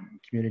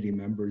community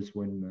members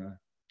when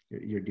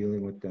you're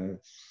dealing with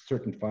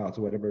certain files,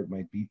 whatever it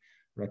might be,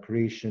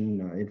 recreation,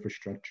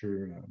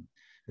 infrastructure,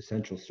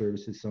 essential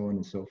services, so on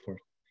and so forth.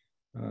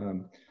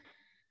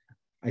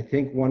 I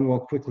think one will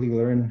quickly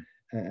learn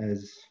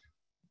as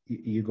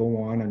you go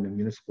on the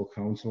municipal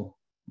council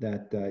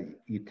that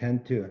you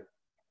tend to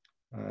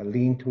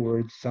lean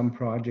towards some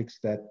projects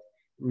that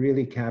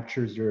really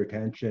captures your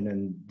attention,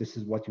 and this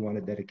is what you want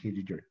to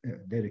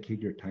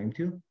dedicate your time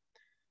to.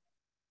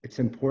 It's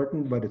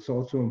important, but it's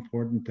also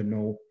important to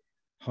know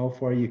how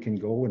far you can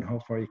go and how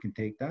far you can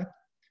take that,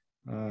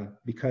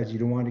 because you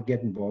don't want to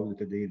get involved with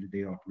the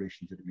day-to-day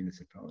operations of the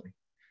municipality.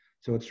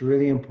 So it's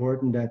really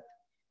important that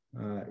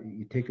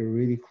you take a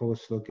really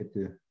close look at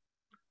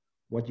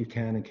what you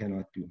can and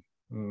cannot do.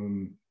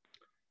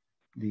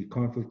 The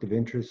conflict of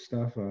interest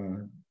stuff,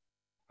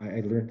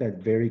 I learned that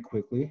very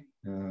quickly.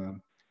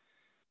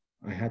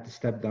 I had to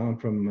step down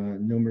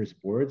from numerous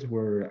boards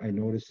where I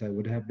noticed I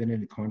would have been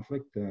in a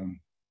conflict.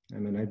 I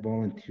mean, I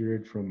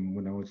volunteered from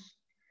when I was,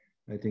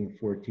 I think,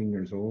 14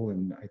 years old,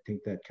 and I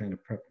think that kind of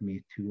prepped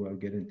me to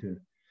get into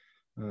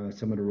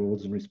some of the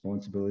roles and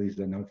responsibilities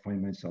that I now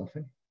find myself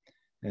in.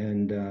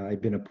 And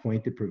I've been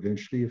appointed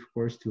provincially, of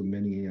course, to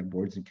many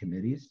boards and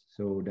committees,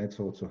 so that's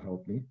also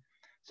helped me.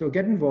 So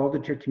get involved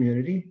with your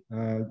community,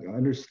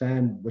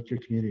 understand what your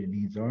community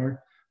needs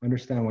are,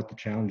 understand what the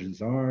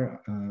challenges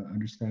are,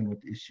 understand what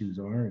the issues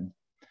are, and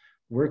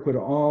work with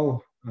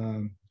all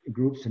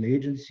groups and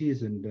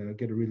agencies and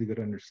get a really good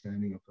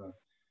understanding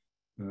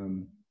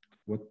of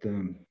what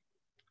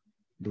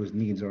those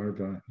needs are of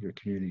your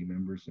community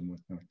members and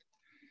whatnot.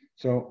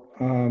 So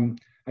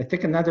I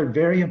think another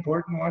very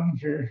important one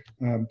here,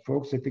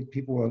 folks, I think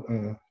people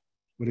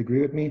would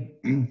agree with me,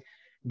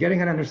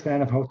 getting an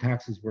understanding of how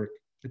taxes work,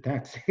 the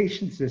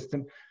taxation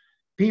system.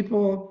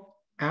 People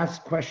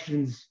ask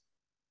questions.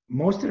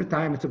 Most of the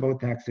time it's about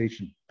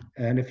taxation.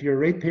 And if you're a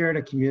ratepayer in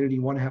a community,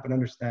 you want to have an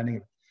understanding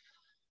of,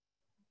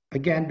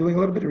 again, doing a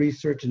little bit of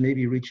research and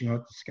maybe reaching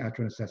out to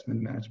Saskatchewan Assessment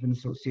Management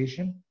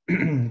Association,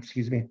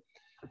 excuse me,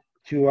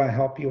 to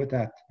help you with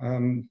that.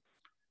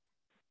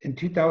 In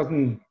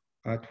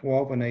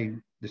 2012, when I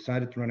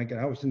decided to run again,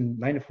 I was in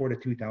 94 to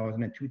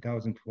 2000, and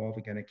 2012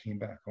 again, I came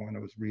back on, I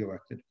was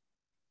reelected.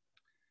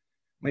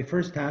 My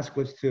first task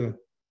was to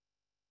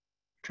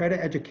try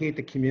to educate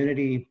the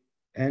community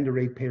and the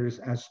ratepayers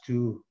as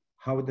to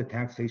how the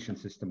taxation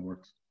system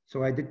works.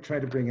 So I did try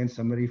to bring in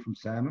somebody from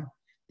SAMA.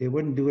 They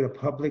wouldn't do it a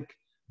public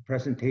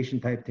presentation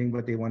type thing,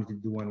 but they wanted to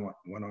do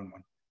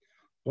one-on-one.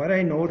 What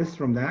I noticed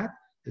from that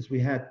is we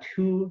had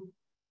two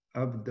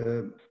of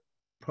the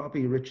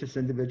probably richest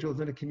individuals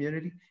in the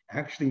community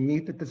actually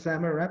meet at the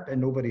SAMA rep and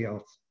nobody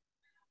else.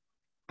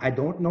 I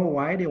don't know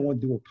why they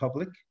won't do a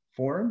public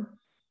forum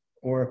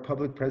or a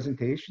public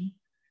presentation.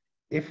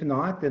 If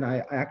not, then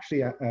I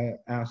actually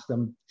asked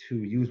them to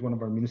use one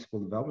of our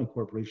municipal development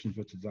corporations,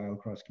 which is Isle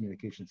Cross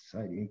Communication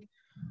Society, Inc.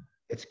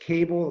 It's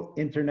cable,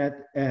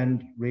 internet,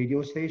 and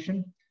radio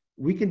station.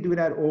 We can do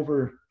that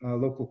over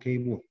local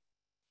cable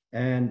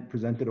and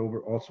present it over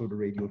also the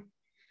radio.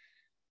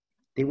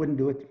 They wouldn't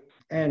do it.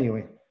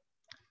 Anyway,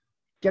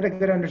 get a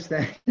good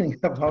understanding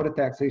of how the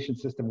taxation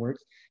system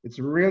works. It's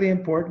really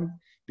important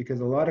because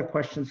a lot of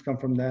questions come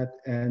from that,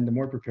 and the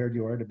more prepared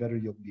you are, the better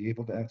you'll be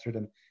able to answer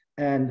them.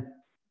 And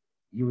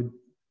you would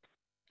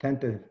tend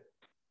to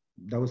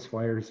douse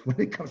fires when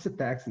it comes to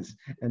taxes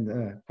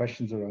and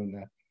questions around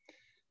that.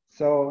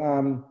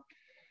 So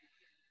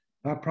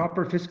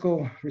proper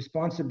fiscal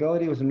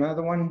responsibility was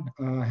another one.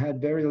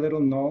 Had very little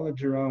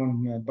knowledge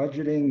around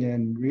budgeting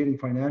and reading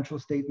financial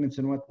statements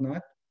and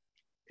whatnot.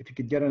 If you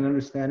could get an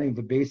understanding of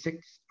the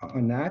basics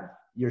on that,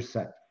 you're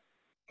set.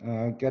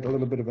 Get a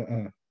little bit of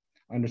an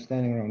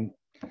understanding around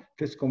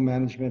fiscal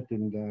management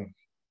and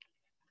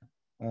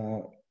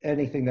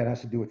anything that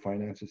has to do with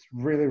finances.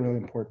 Really, really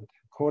important.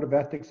 Code of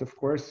ethics, of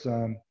course.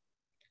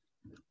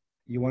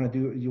 You want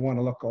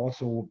to look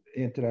also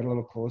into that a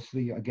little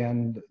closely.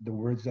 Again, the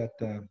words that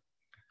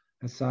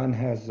Hassan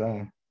has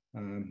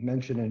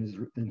mentioned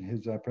in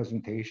his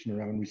presentation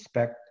around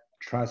respect,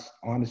 trust,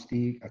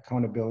 honesty,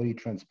 accountability,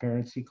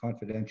 transparency,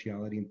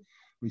 confidentiality, and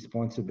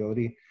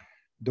responsibility.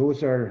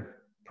 Those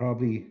are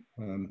probably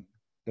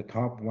the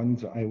top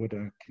ones I would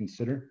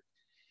consider.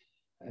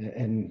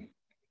 And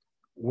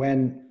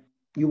when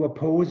you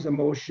oppose a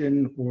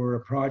motion or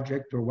a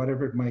project or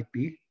whatever it might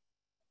be,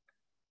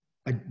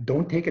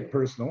 don't take it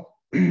personal.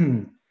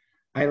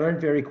 I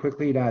learned very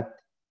quickly that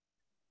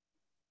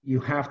you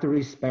have to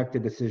respect the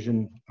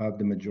decision of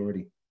the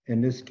majority.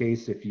 In this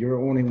case, if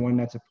you're only one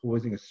that's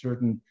opposing a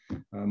certain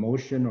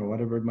motion or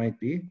whatever it might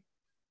be,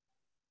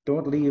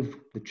 don't leave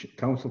the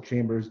council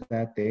chambers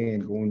that day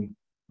and go and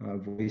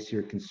voice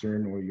your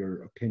concern or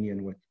your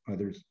opinion with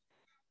others.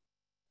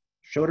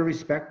 Show the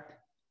respect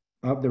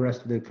of the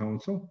rest of the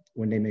council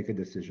when they make a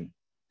decision.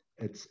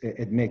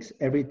 It makes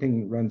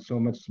everything run so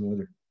much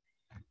smoother.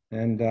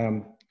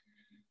 And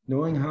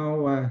knowing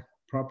how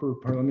proper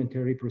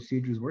parliamentary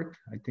procedures work,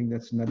 I think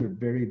that's another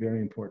very, very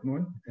important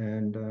one.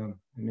 And I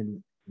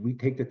mean, we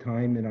take the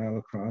time in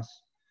Isle Cross,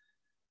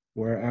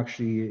 where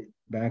actually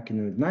back in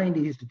the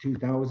 90s to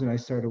 2000, I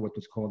started what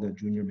was called a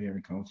junior mayor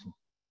and council.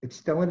 It's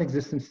still in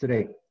existence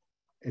today.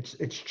 It's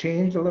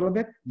changed a little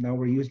bit. Now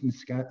we're using the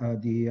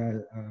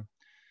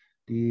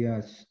the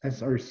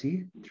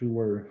SRC through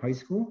our high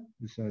school,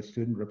 this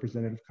Student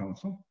Representative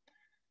Council.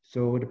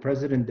 So the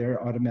president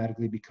there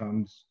automatically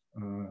becomes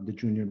the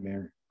junior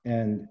mayor,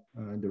 and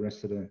the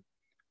rest of the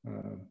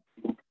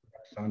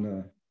on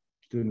the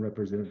Student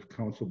Representative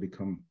Council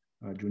become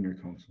junior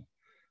council.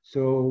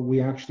 So we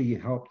actually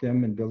help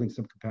them in building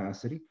some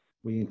capacity.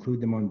 We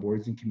include them on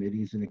boards and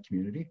committees in the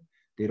community.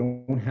 They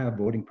don't have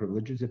voting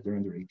privileges if they're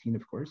under 18,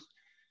 of course.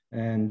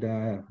 And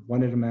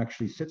one of them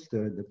actually sits,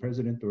 the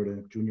president or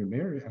the junior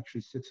mayor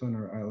actually sits on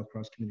our Isle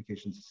Across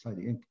Communication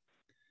Society Inc.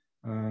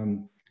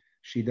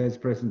 She does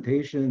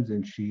presentations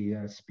and she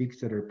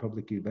speaks at our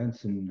public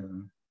events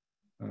and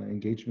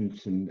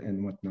engagements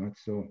and whatnot.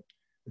 So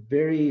a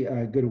very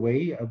good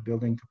way of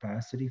building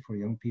capacity for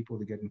young people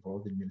to get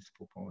involved in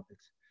municipal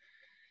politics.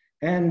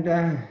 And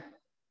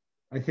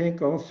I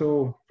think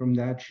also from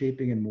that,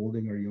 shaping and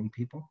molding our young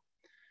people.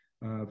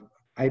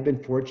 I've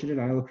been fortunate,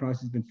 Isle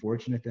Across has been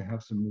fortunate to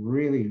have some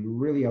really,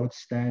 really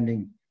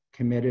outstanding,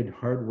 committed,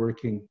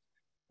 hardworking,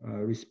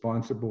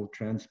 responsible,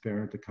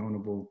 transparent,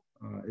 accountable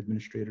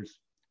administrators.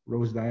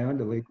 Rose Dion,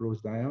 the late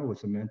Rose Dion,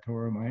 was a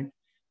mentor of mine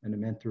and a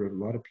mentor of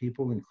a lot of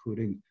people,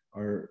 including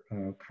our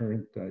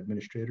current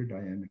administrator,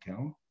 Diane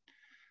McCallum.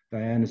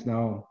 Diane is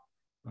now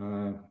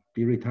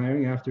be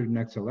retiring after the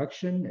next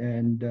election,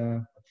 and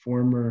a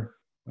former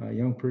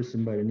young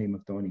person by the name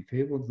of Donnie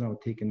Fable has now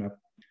taken up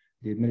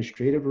the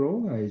administrative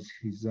role.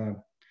 He's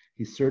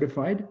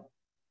certified.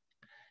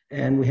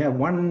 And we have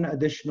one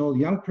additional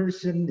young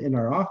person in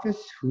our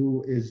office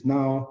who is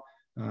now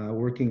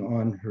working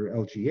on her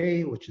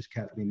LGA, which is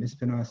Kathleen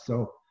Mispinas.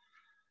 So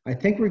I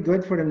think we're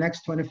good for the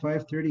next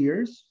 25, 30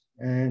 years,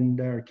 and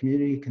our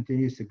community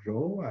continues to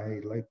grow. I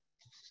like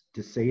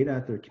to say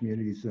that our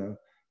community is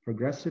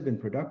progressive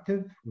and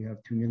productive. We have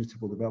three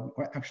municipal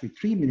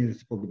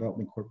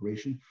development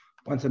corporations.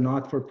 One's a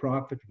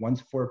not-for-profit,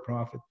 one's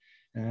for-profit,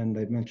 and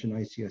I've mentioned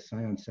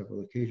ICSI on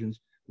several occasions,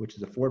 which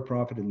is a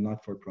for-profit and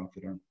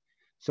not-for-profit arm.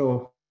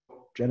 So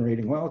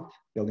generating wealth,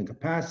 building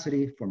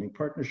capacity, forming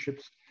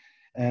partnerships,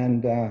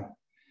 and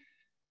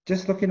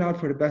just looking out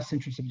for the best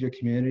interests of your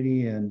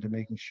community and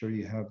making sure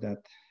you have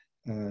that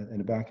in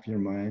the back of your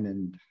mind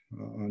and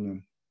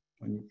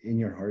in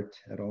your heart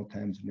at all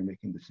times when you're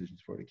making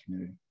decisions for the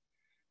community.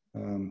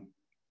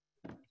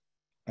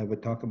 I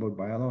would talk about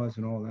bylaws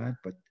and all that,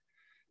 but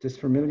just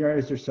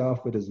familiarize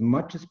yourself with as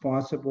much as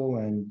possible,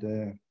 and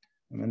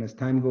as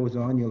time goes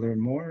on, you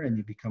learn more and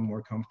you become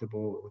more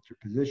comfortable with your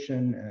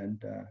position and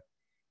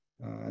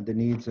the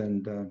needs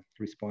and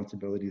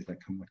responsibilities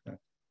that come with that.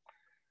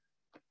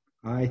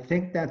 I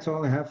think that's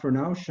all I have for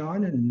now,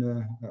 Sean,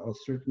 and I'll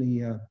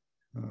certainly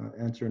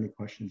answer any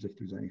questions if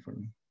there's any for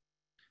me.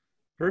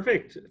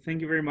 Perfect.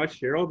 Thank you very much,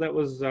 Gerald. That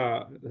was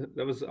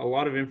a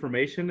lot of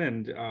information,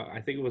 and I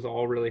think it was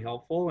all really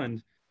helpful.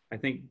 And I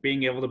think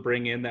being able to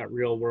bring in that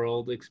real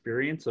world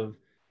experience of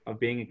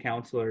being a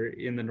councillor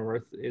in the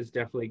North is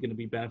definitely going to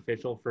be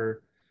beneficial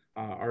for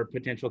our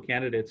potential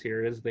candidates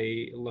here as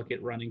they look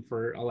at running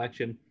for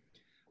election.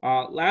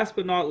 Last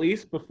but not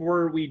least,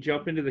 before we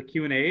jump into the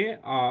Q&A,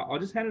 I'll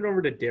just hand it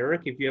over to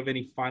Derek if you have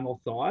any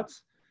final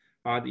thoughts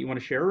that you want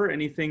to share, or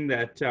anything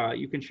that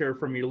you can share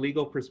from your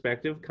legal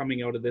perspective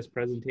coming out of this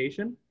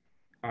presentation,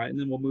 and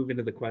then we'll move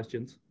into the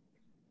questions.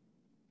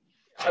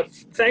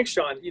 Thanks,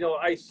 Sean.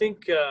 I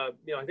think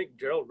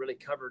Gerald really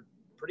covered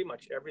pretty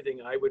much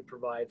everything I would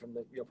provide from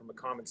from a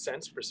common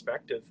sense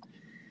perspective.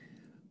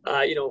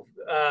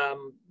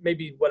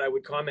 Maybe what I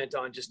would comment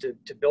on, just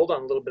to build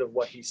on a little bit of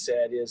what he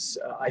said, is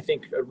I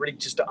think really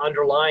just to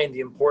underline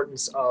the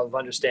importance of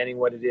understanding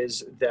what it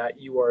is that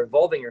you are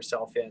involving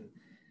yourself in.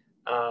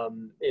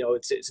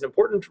 It's an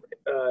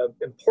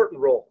important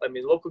role. I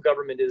mean, local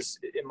government is,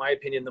 in my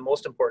opinion, the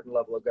most important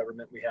level of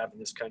government we have in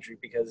this country,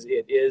 because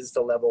it is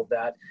the level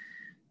that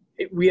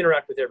we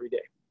interact with every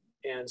day.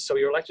 And so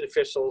your elected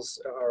officials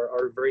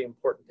are a very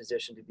important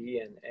position to be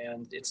in,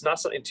 and it's not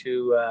something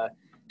to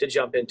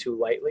jump into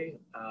lightly.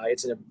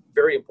 It's a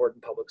very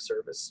important public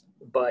service,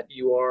 but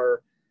you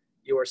are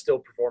still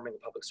performing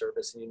a public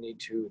service, and you need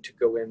to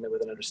go in there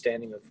with an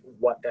understanding of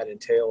what that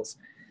entails.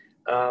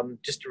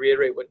 Just to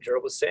reiterate what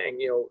Gerald was saying,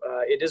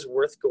 it is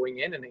worth going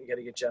in and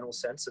getting a general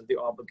sense of the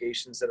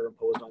obligations that are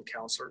imposed on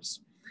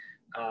councillors,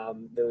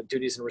 the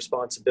duties and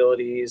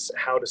responsibilities,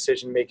 how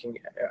decision-making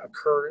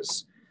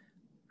occurs,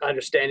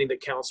 understanding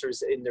that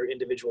councillors in their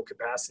individual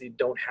capacity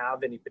don't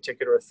have any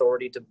particular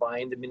authority to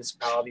bind the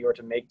municipality or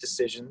to make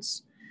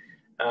decisions.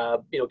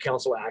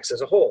 Council acts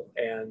as a whole,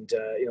 and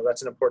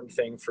that's an important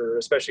thing for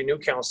especially new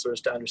councillors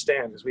to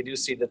understand, because we do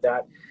see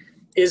that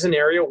is an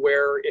area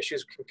where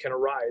issues can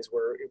arise,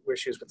 where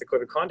issues with the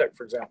code of conduct,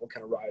 for example,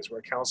 can arise, where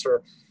a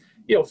councillor,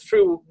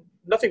 through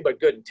nothing but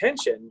good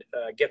intention,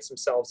 gets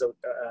themselves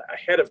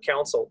ahead of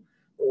council,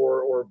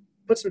 or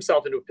puts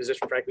himself into a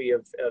position, frankly,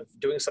 of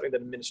doing something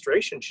that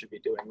administration should be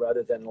doing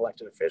rather than an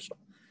elected official.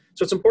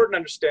 So it's important to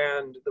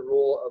understand the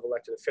role of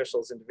elected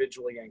officials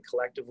individually and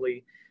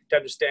collectively, to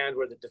understand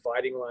where the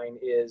dividing line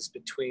is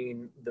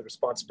between the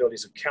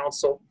responsibilities of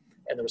council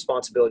and the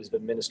responsibilities of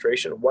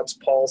administration, what's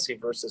policy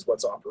versus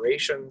what's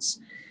operations,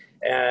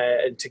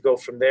 and to go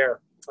from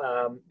there.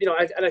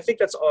 And I think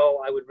that's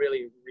all I would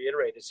really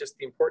reiterate. It's just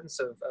the importance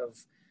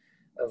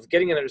of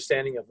getting an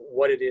understanding of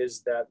what it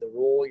is that the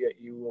role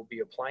that you will be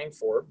applying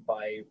for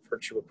by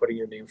virtue of putting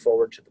your name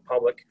forward to the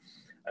public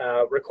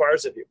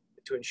requires of you,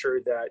 to ensure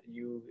that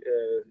you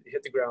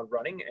hit the ground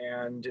running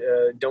and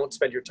don't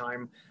spend your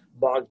time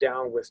bogged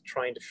down with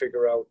trying to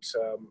figure out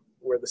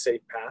where the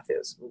safe path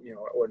is.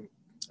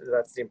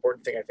 That's the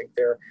important thing, I think,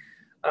 there.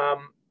 I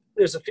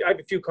have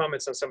a few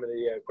comments on some of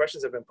the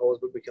questions that have been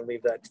posed, but we can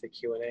leave that to the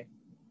Q&A.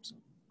 So,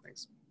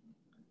 thanks.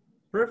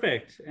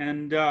 Perfect.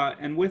 And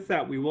with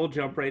that, we will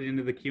jump right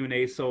into the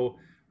Q&A. So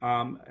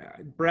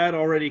Brad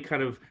already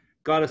kind of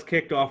got us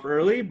kicked off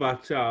early,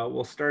 but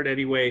we'll start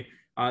anyway.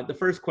 The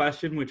first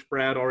question, which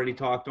Brad already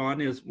talked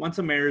on, is once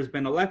a mayor has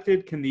been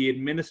elected, can the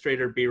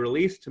administrator be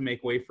released to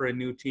make way for a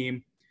new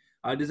team?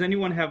 Does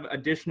anyone have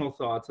additional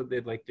thoughts that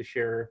they'd like to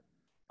share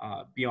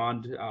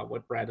beyond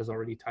what Brad has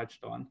already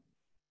touched on?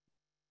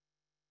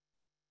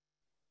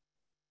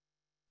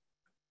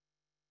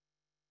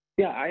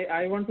 Yeah,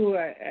 I want to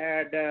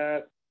add,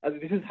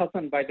 this is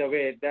Hassan, by the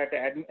way, that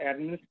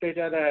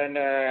administrator and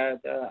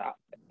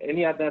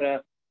any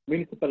other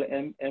municipal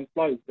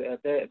employees,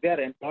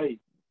 they're employees.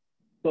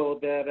 So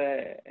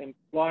their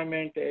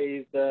employment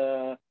is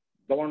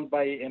governed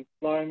by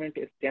Employment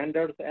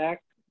Standards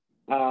Act.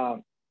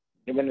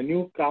 When a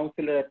new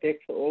councillor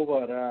takes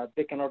over,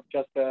 they cannot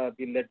just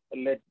be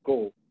let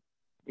go.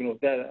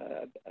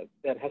 There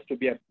has to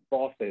be a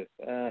process.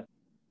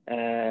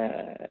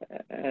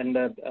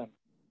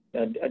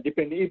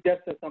 Depending if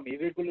there's some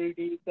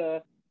irregularities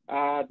that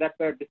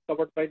were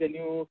discovered by the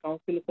new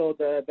council, so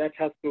that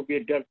has to be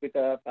dealt with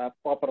a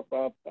proper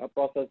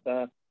process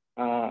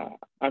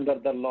under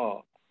the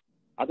law.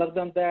 Other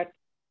than that,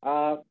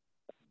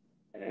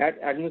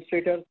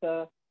 administrators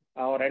or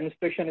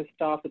administration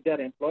staff,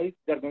 their employees,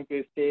 they're going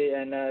to stay,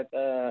 and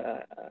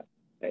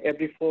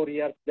every 4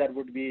 years there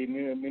would be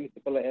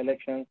municipal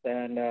elections,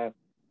 and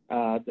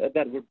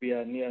there would be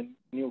a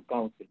new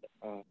council.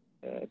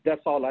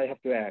 That's all I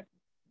have to add.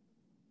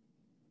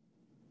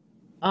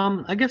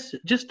 I guess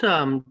just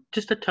to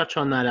touch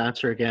on that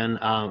answer again,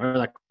 or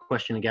that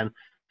question again.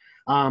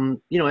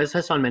 As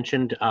Hassan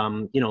mentioned,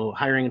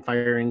 hiring and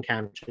firing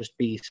can't just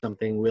be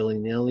something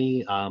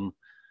willy-nilly,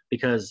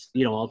 because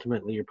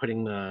ultimately you're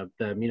putting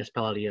the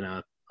municipality in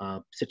a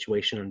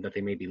situation that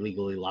they may be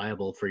legally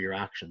liable for your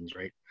actions,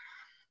 right?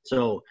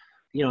 So,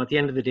 at the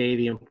end of the day,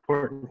 the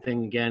important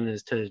thing again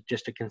is to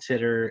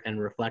consider and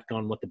reflect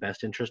on what the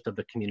best interest of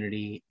the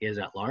community is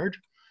at large.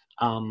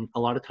 A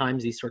lot of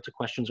times these sorts of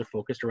questions are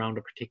focused around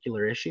a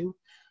particular issue.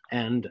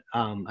 And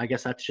I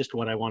guess that's just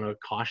what I want to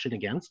caution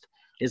against,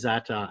 is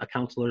that a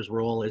councillor's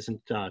role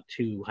isn't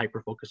to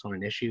hyper-focus on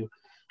an issue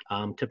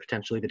to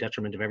potentially the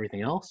detriment of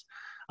everything else.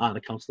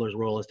 The councillor's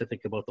role is to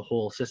think about the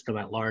whole system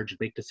at large,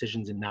 make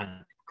decisions in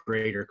that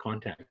greater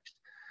context.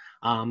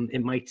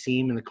 It might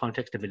seem in the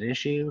context of an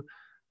issue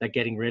that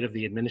getting rid of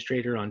the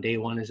administrator on day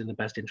one is in the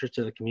best interest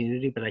of the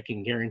community, but I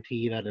can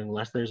guarantee that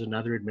unless there's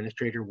another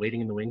administrator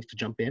waiting in the wings to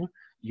jump in,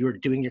 you're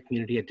doing your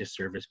community a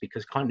disservice,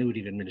 because continuity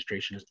of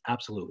administration is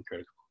absolutely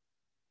critical.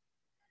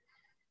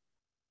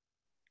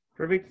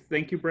 Perfect.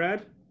 Thank you,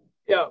 Brad.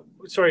 Yeah,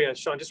 sorry,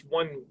 Sean, just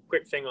one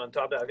quick thing on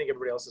top of that. I think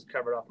everybody else has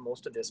covered off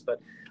most of this, but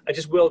I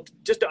just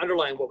to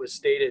underline what was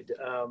stated,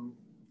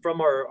 from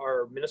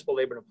our municipal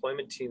labor and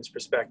employment team's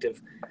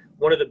perspective,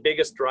 one of the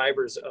biggest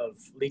drivers of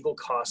legal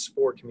costs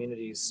for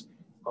communities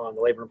on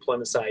the labor and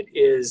employment side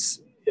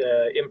is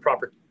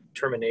improper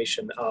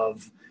termination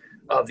of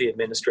the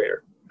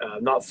administrator,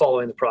 not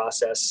following the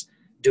process,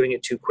 doing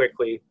it too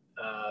quickly.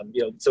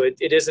 So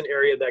it is an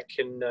area that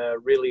can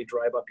really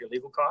drive up your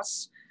legal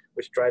costs,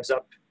 which drives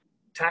up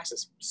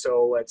taxes.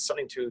 So it's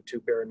something to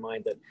bear in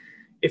mind, that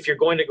if you're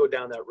going to go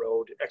down that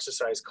road,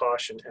 exercise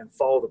caution and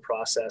follow the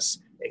process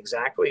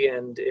exactly.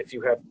 And if you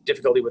have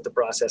difficulty with the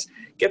process,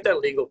 get that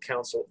legal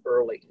counsel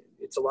early.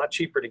 It's a lot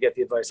cheaper to get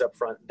the advice up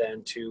front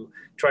than to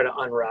try to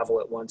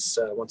unravel it once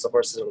the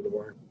horse is out of the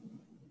barn.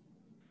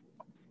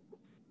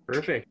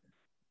 Perfect.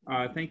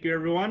 Thank you,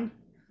 everyone.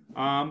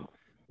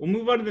 We'll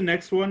move on to the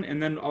next one,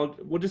 and then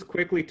we'll just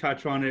quickly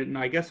touch on it. And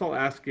I guess I'll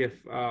ask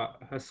if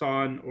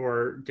Hassan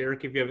or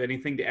Derek, if you have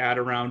anything to add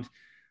around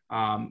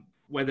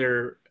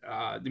whether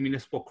the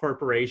municipal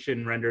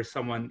corporation renders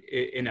someone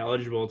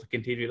ineligible to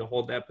continue to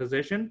hold that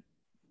position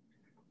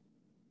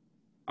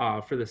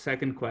for the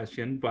second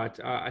question. But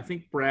I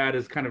think Brad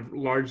has kind of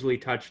largely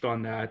touched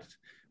on that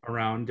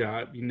around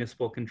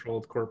municipal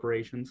controlled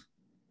corporations.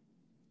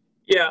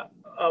 Yeah,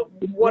 sorry,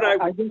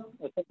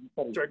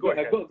 go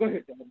ahead. Go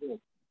ahead.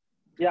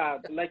 Yeah,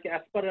 like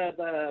as per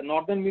the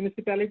Northern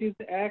Municipalities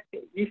Act,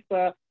 if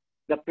the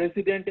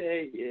president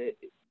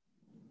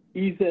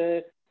is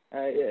a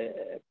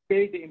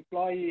paid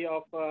employee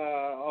of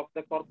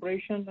the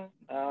corporation,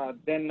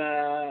 then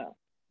that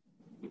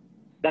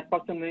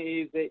person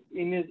is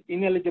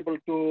ineligible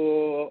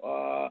to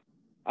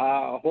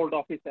hold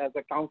office as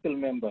a council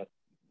member.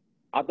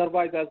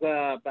 Otherwise, as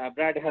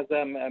Brad has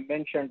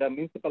mentioned,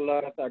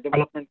 municipal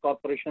development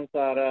corporations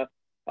are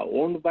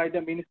owned by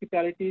the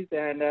municipalities,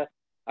 and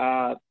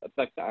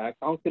the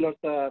councillors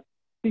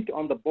sit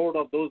on the board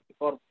of those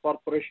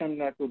corporations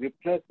to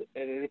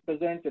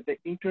represent the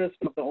interest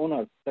of the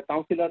owners. The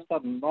councillors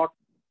are not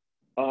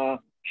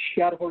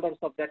shareholders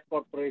of that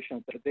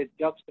corporation. So they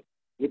just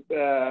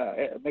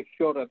make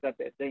sure that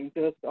the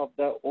interest of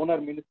the owner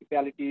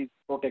municipality is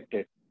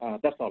protected.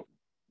 That's all.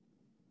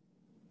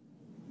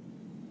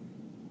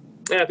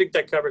 Yeah, I think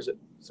that covers it.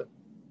 So.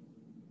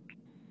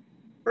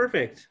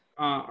 Perfect.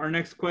 Our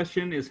next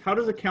question is, how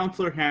does a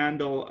councillor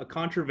handle a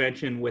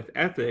contravention with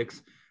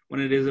ethics when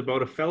it is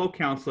about a fellow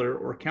councillor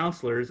or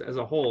councillors as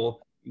a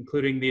whole,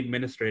 including the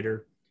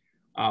administrator?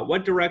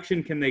 What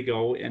direction can they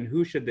go, and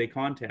who should they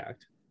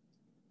contact?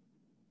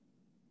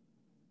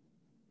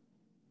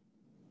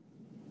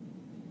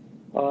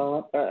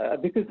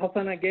 This is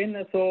Hassan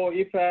again. So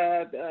if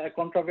a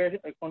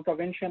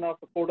contravention of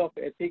the code of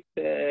ethics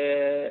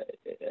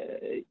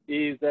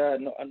is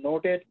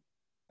noted,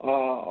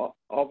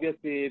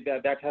 obviously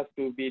that has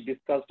to be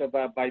discussed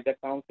by the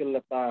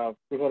council,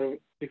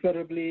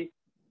 preferably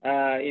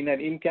in an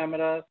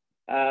in-camera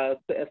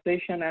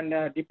session,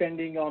 and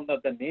depending on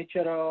the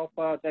nature of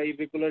the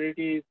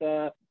irregularities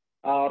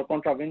or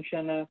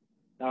contravention,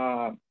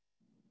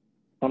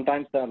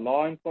 sometimes the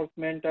law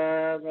enforcement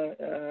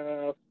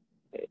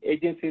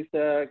agencies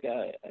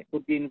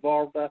could be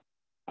involved,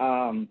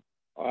 and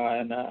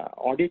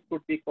audit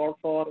could be called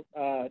for.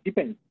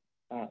 Depends.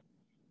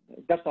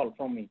 That's all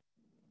from me.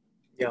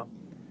 Yeah.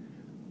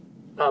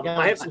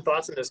 I have some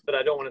thoughts on this, but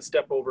I don't want to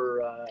step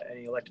over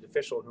any elected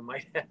official who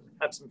might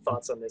have some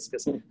thoughts on this,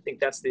 because I think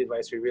that's the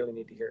advice we really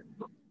need to hear.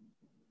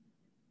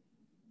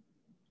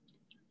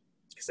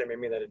 Because I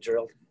made that at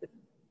Gerald.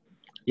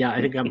 Yeah,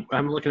 I think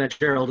I'm looking at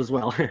Gerald as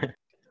well.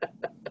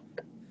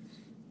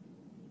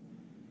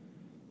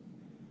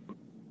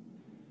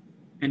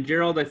 And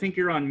Gerald, I think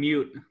you're on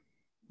mute.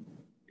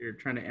 You're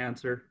trying to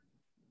answer.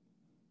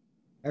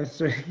 I'm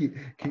sorry.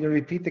 Can you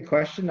repeat the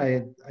question?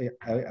 I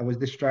was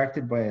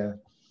distracted by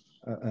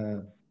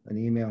an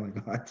email I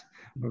got.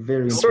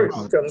 Very sorry,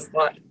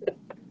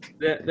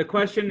 the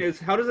question is,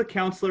 how does a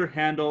councillor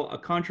handle a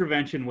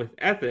contravention with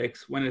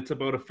ethics when it's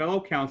about a fellow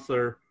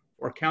councillor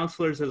or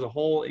councillors as a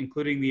whole,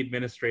 including the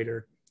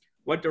administrator?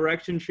 What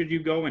direction should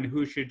you go, and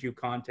who should you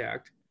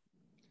contact?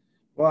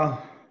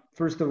 Well,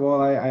 first of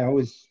all, I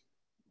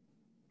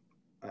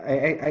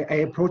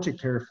approach it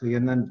carefully,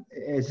 and then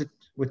is it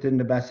within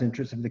the best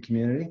interest of the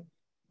community?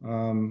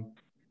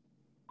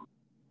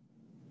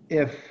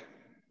 If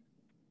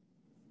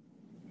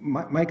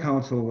my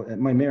council,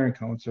 my mayor and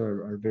council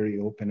are very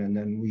open, and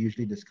then we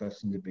usually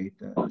discuss and debate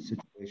the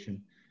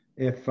situation.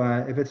 If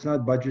it's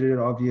not budgeted,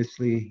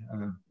 obviously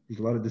there's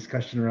a lot of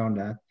discussion around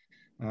that.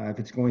 If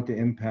it's going to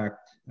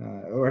impact,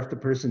 or if the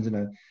person's in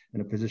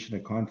a position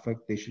of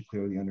conflict, they should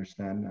clearly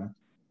understand that.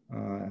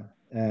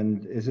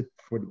 And is it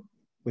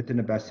within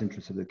the best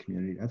interest of the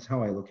community? That's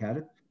how I look at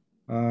it.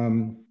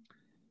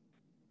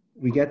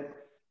 We get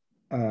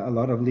a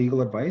lot of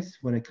legal advice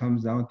when it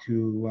comes down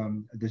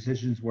to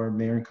decisions where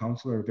mayor and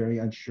council are very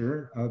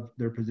unsure of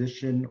their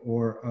position,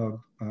 or of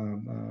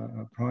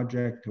a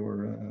project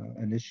or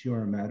an issue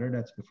or a matter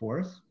that's before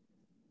us.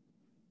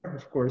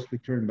 Of course, we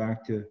turn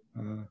back to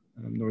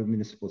Northern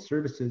Municipal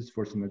Services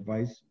for some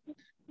advice,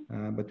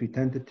 but we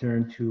tend to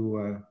turn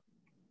to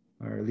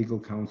our legal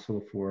counsel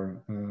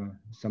for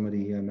some of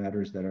the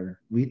matters that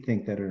we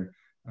think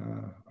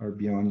are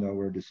beyond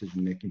our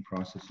decision-making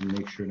process, and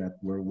make sure that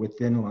we're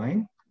within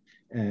line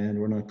and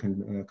we're not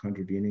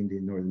contravening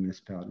the Northern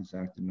Municipalities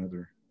Act and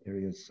other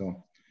areas.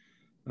 So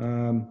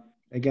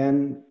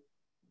again,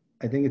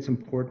 I think it's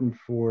important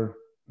for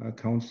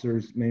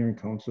councillors, mayor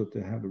and council,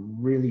 to have a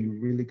really,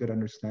 really good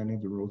understanding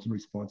of the roles and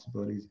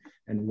responsibilities,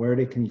 and where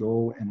they can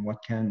go and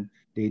what can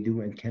they do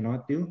and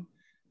cannot do.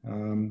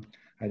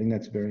 I think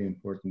that's very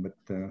important.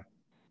 But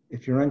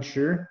if you're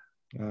unsure,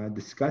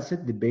 discuss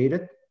it, debate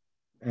it,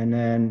 and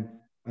then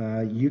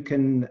you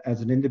can, as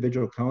an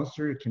individual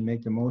councillor, can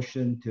make the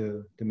motion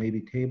to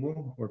maybe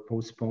table or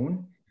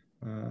postpone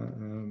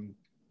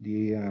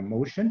the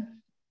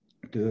motion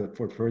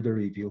for further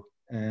review,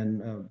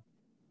 and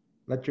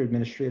let your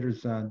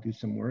administrators do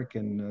some work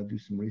and do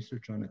some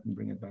research on it and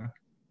bring it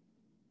back.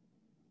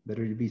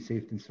 Better to be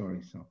safe than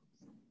sorry. So.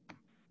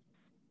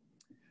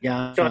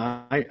 Yeah,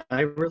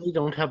 I really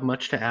don't have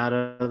much to add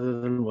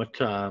other than what,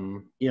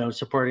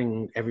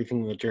 supporting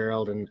everything that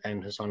Gerald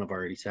and Hassan have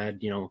already said.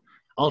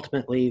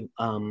 Ultimately,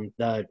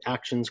 the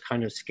actions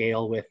kind of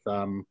scale with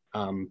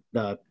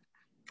the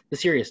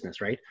seriousness,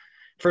 right?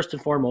 First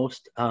and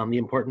foremost, the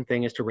important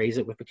thing is to raise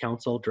it with the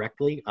council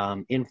directly.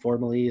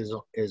 Informally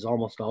is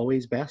almost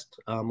always best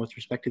with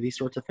respect to these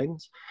sorts of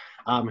things.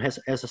 As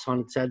Hassan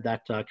had said,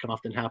 that can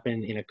often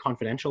happen in a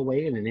confidential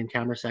way in an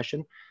in-camera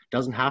session.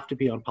 Doesn't have to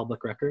be on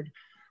public record.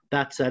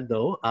 That said,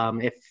 though,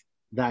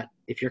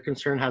 if your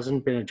concern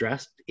hasn't been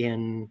addressed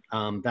in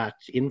that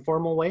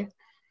informal way,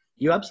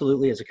 you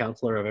absolutely, as a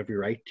councillor, have every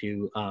right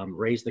to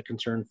raise the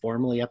concern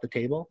formally at the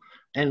table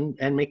and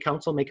make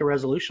council make a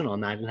resolution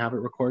on that and have it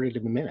recorded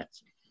in the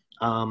minutes.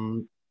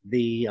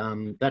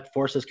 that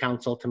forces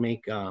council to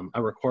make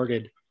a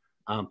recorded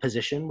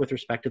position with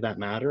respect to that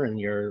matter and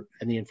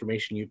the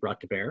information you brought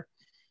to bear.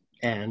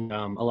 And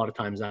a lot of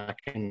times that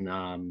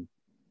can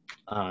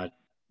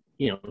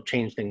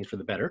change things for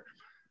the better.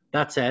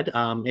 That said,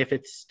 if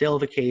it's still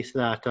the case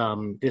that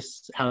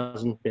this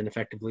hasn't been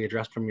effectively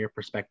addressed from your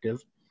perspective,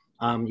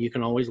 you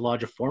can always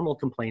lodge a formal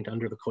complaint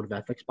under the Code of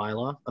Ethics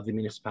bylaw of the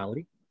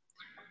municipality.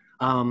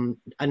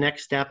 A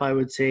next step, I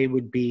would say,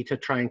 would be to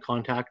try and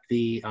contact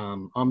the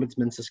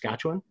Ombudsman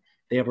Saskatchewan.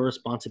 They have a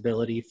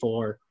responsibility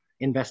for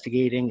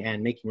investigating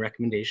and making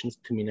recommendations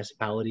to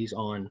municipalities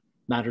on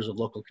matters of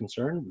local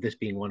concern, this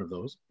being one of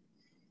those.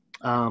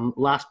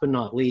 Last but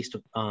not least,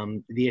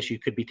 the issue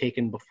could be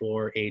taken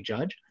before a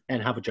judge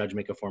and have a judge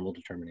make a formal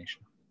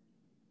determination.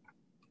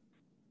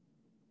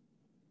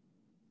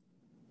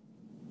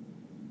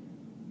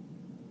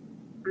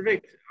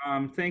 Perfect.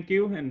 Thank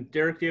you. And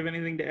Derek, do you have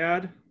anything to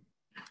add?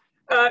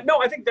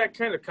 No, I think that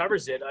kind of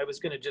covers it. I was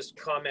going to just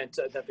comment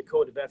that the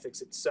Code of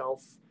Ethics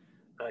itself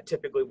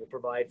typically will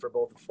provide for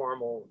both a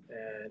formal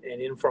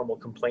and informal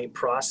complaint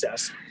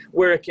process.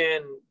 Where it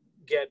can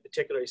get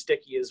particularly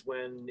sticky is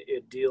when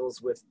it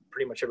deals with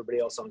pretty much everybody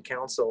else on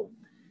council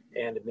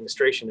and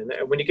administration.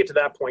 And when you get to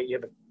that point, you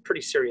have a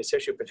pretty serious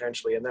issue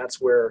potentially. And that's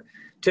where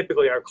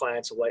typically our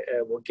clients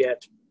will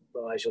get,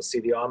 well, as you'll see,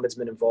 the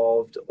ombudsman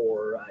involved,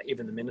 or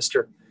even the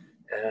minister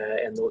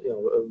and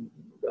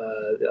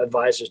the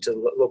advisors to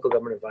local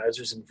government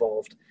advisors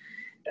involved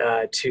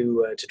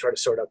to try to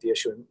sort out the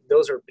issue. And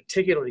those are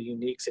particularly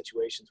unique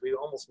situations. We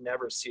almost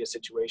never see a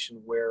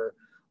situation where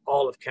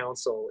all of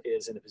council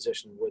is in a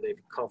position where they're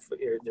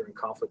in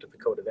conflict with the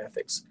Code of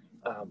Ethics.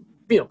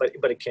 But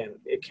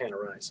it can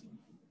arise.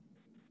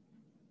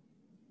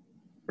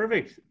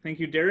 Perfect. Thank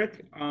you,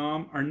 Derek.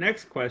 Our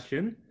next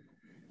question.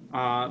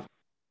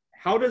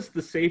 How does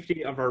the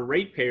safety of our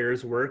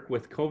ratepayers work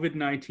with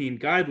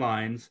COVID-19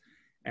 guidelines,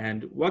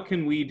 and what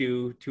can we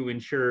do to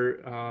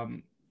ensure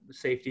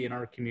safety in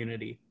our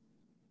community?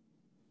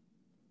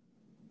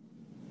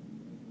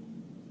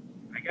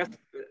 I guess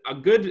a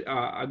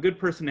good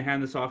person to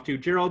hand this off to,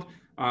 Gerald.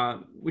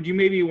 Would you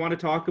maybe want to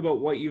talk about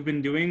what you've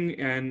been doing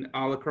in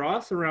La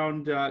Crosse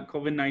around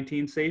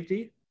COVID-19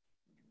 safety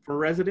for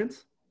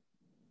residents?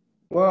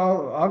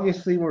 Well,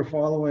 obviously, we're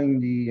following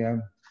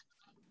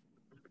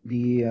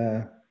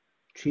the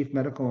chief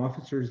medical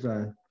officer's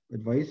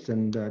advice,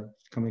 and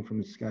coming from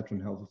the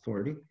Saskatchewan Health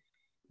Authority.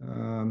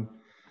 The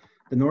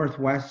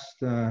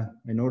Northwest, I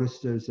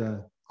noticed there's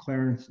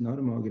Clarence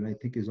Nuttamogan, I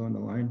think, is on the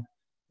line.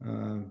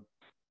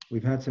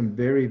 We've had some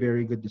very,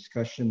 very good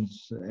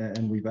discussions,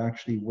 and we've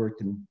actually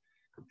worked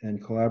in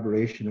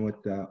collaboration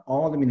with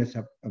all the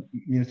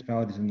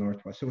municipalities in the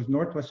Northwest. So it was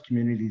Northwest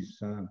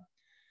Communities,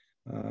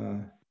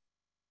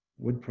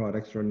 Wood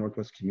Products, or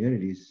Northwest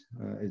Communities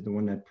is the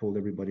one that pulled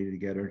everybody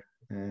together.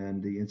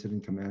 And the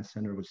Incident Command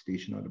Center was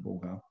stationed out of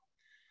Bogal.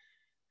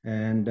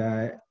 And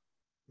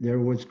there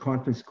was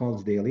conference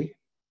calls daily.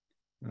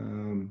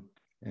 And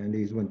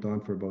these went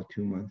on for about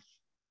 2 months.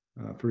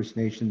 First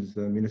Nations,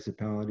 the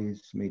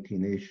municipalities, Métis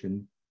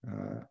Nation,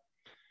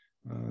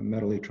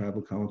 Medley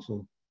Tribal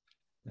Council,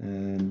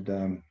 and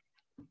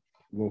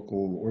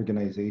local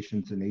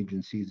organizations and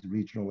agencies,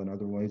 regional and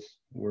otherwise,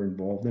 were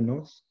involved in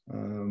those.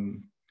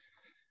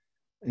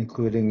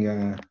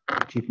 Including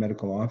Chief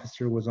Medical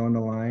Officer was on the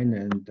line,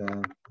 and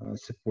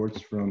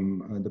supports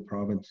from the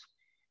province.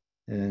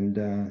 And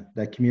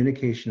that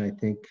communication, I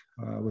think,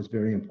 was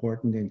very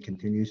important and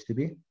continues to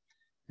be.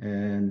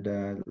 And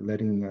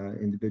letting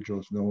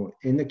individuals know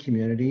in the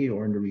community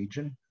or in the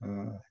region,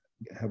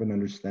 have an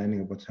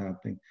understanding of what's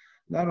happening.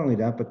 Not only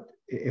that, but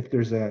if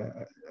there's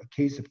a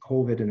case of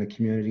COVID in a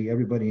community,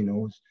 everybody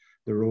knows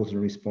the roles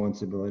and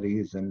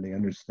responsibilities, and they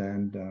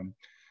understand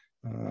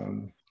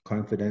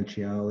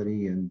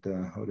confidentiality and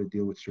how to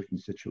deal with certain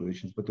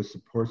situations. But the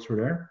supports were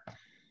there.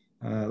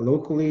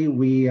 Locally,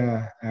 we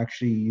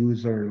actually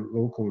use our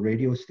local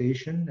radio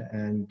station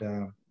and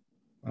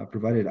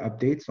provided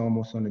updates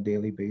almost on a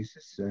daily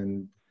basis.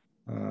 And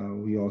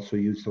we also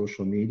use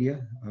social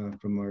media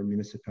from our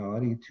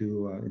municipality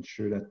to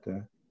ensure that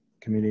the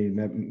community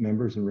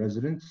members and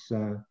residents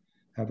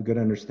have a good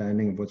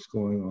understanding of what's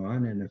going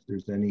on, and if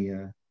there's any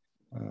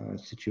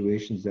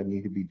situations that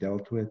need to be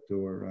dealt with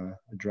or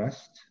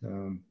addressed,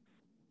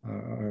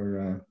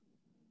 are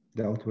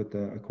dealt with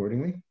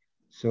accordingly.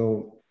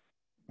 So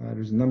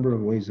there's a number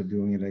of ways of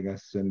doing it, I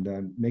guess, and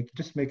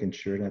just making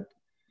sure that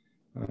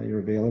you're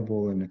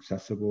available and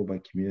accessible by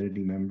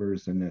community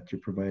members, and that you're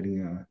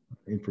providing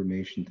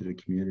information to the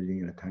community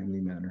in a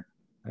timely manner.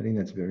 I think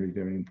that's very,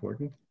 very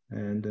important.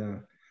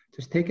 And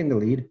just taking the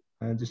lead.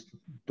 Just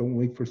don't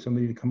wait for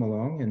somebody to come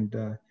along. And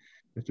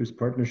if there's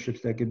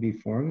partnerships that could be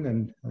formed,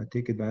 then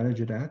take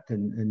advantage of that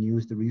and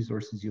use the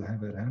resources you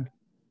have at hand.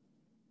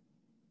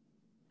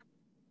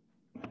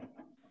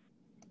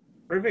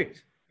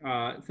 Perfect.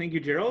 Thank you,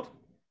 Gerald.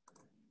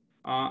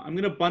 I'm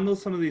going to bundle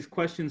some of these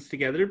questions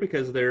together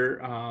because they're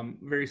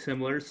very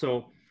similar.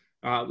 So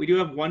we do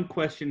have one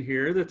question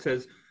here that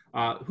says,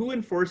 who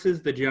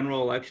enforces the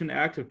General Election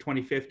Act of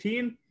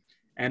 2015?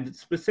 And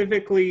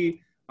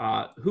specifically,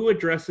 Who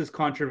addresses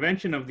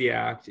contravention of the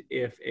act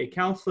if a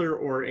councillor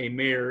or a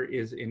mayor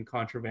is in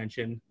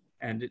contravention,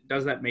 and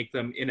does that make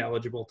them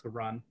ineligible to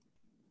run?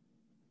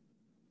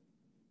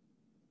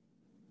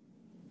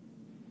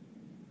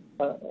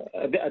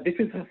 This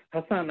is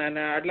Hassan, and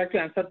I'd like to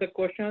answer the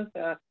questions.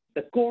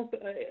 The court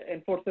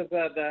enforces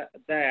the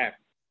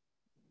act.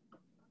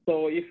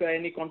 So if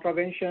any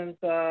contraventions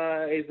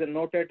is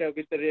noted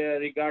with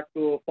regard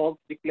to false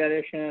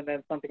declaration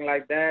and something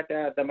like that,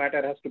 the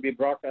matter has to be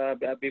brought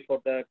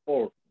before the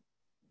court.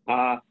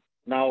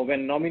 Now,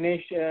 when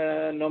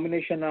nomination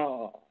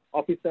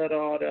officer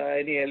or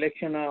any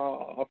election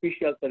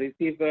officials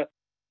receive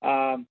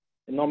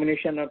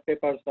nomination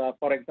papers,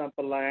 for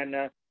example,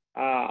 and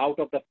out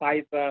of the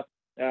 5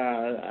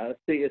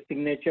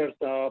 signatures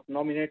of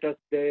nominators,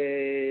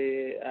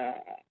 they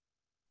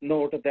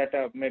note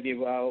that maybe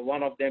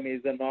one of them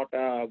is not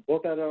a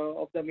voter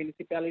of the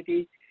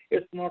municipality.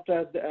 It's not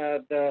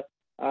the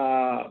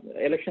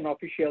election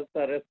officials'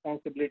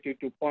 responsibility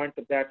to point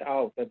that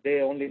out.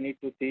 They only need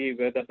to see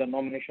whether the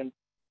nomination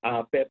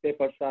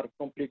papers are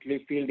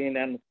completely filled in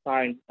and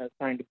signed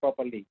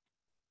properly.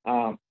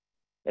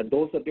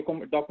 Those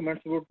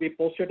documents would be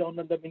posted on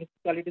the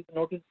municipality's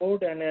notice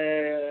board, and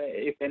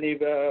if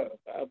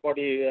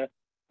anybody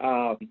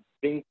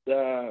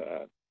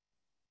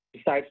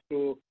decides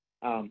to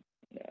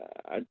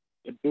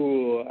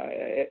do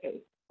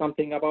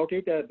something about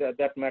it,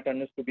 that matter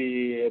needs to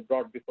be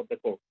brought before the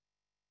court.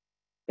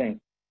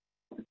 Thanks.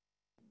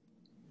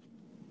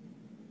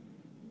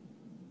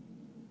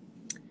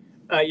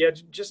 Yeah,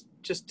 just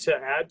to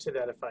add to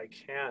that, if I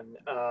can.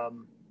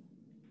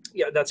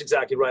 Yeah, that's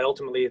exactly right.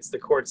 Ultimately, it's the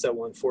courts that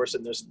will enforce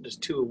it. There's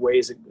 2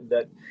 ways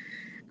that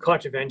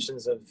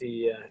contraventions of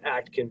the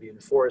act can be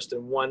enforced,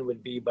 and one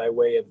would be by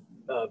way of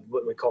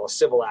what we call a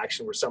civil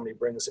action, where somebody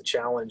brings a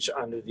challenge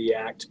under the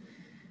act,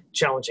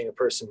 challenging a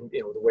person,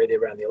 the way they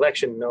ran the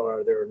election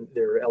or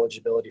their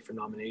eligibility for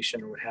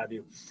nomination or what have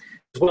you.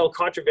 As well,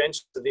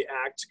 contraventions of the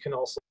act can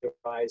also give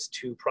rise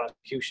to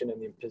prosecution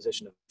and the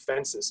imposition of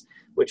offenses,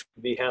 which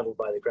would be handled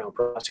by the Crown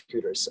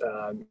prosecutors.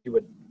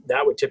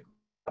 That would typically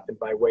happen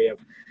by way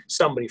of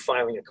somebody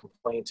filing a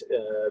complaint,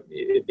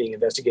 it being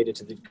investigated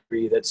to the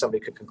degree that somebody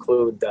could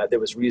conclude that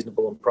there was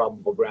reasonable and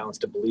probable grounds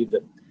to believe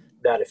that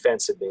that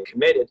offense had been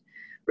committed,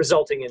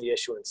 resulting in the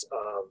issuance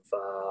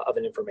of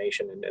an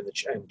information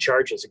and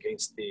charges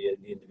against the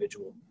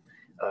individual.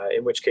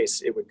 In which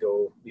case it would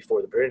go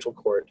before the provincial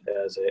court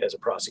as a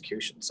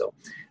prosecution. So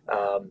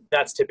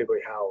that's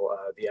typically how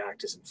the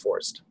act is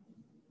enforced.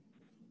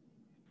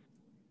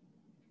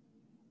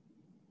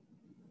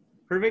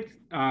 Perfect.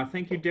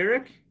 Thank you,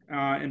 Derek.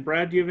 And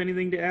Brad, do you have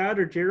anything to add,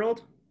 or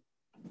Gerald?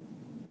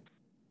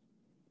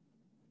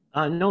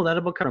 No, that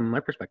about covered my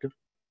perspective.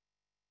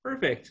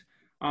 Perfect.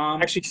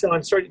 Actually,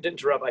 Sean, sorry to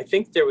interrupt. I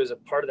think there was a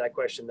part of that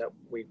question that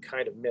we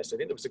kind of missed. I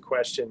think there was a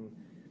question: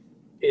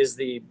 is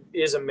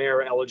a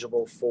mayor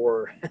eligible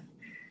for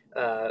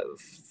I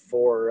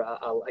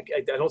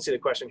don't see the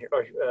question here.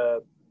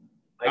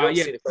 I don't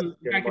see the question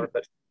here anymore,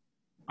 but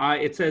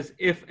it says,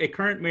 if a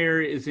current mayor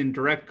is in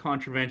direct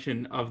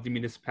contravention of the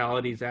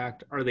Municipalities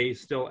Act, are they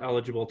still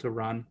eligible to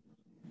run?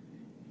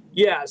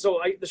 Yeah, so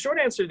the short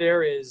answer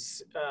there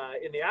is,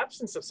 in the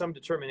absence of some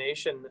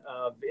determination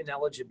of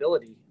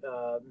ineligibility,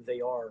 a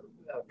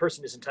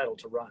person is entitled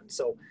to run.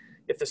 So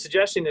if the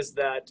suggestion is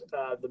that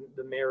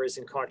the mayor is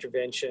in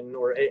contravention,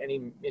 or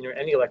any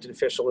elected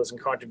official is in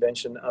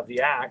contravention of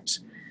the act,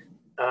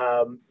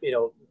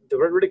 the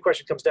really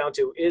question comes down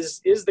to,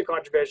 is the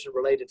contravention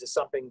related to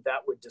something that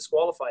would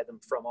disqualify them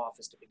from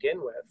office to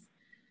begin with?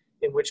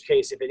 In which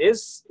case, if it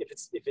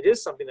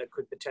is something that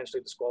could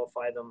potentially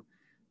disqualify them,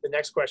 the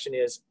next question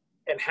is,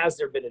 and has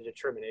there been a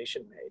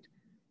determination made?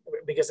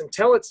 Because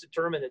until it's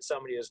determined that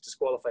somebody is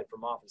disqualified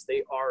from office,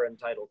 they are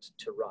entitled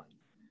to run.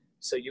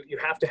 So you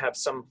have to have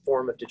some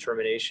form of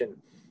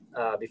determination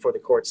before the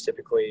courts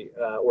typically,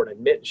 or an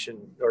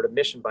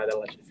admission by the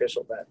elected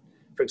official that,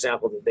 for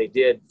example, that they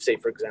did, say,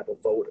 for example,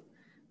 vote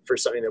for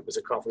something that was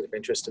a conflict of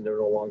interest and they're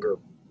no longer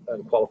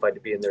qualified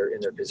to be in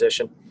their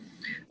position.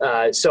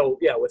 So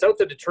yeah, without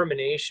the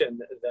determination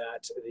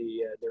that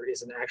there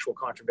is an actual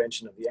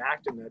contravention of the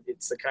act, and that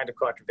it's the kind of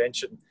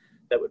contravention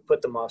that would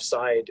put them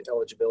offside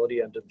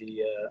eligibility under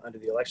the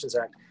Elections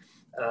Act,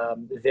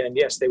 then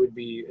yes, they would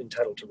be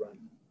entitled to run.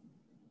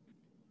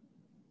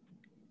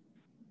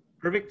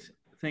 Perfect.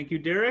 Thank you,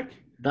 Derek.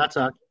 That's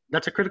a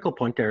critical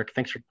point, Derek.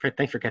 Thanks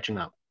for catching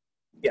up.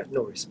 Yeah,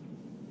 no worries.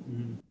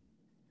 Mm-hmm.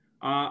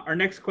 Our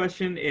next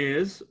question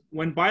is,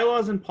 when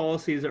bylaws and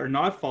policies are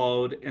not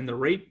followed and the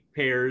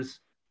ratepayers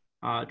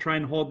try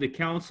and hold the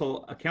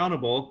council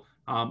accountable,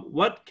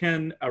 what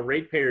can a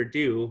ratepayer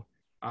do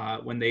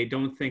when they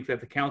don't think that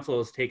the council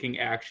is taking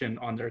action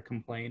on their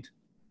complaint?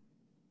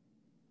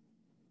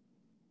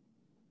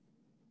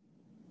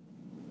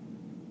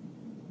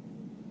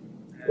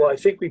 Well, I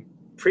think we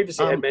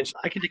previously had mentioned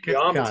the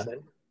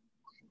ombudsman.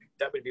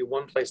 That would be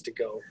one place to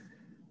go.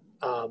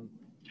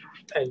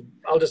 And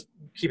I'll just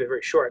keep it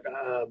very short.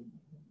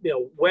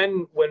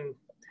 When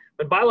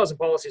bylaws and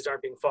policies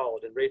aren't being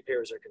followed and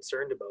ratepayers are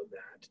concerned about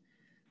that,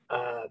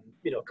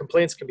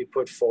 complaints can be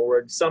put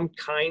forward. Some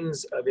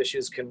kinds of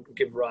issues can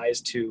give rise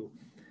to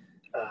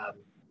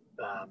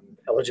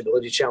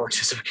eligibility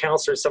challenges of a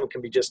counselor. Some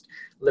can be just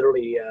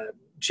literally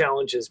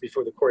challenges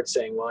before the court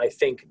saying, well, I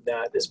think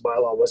that this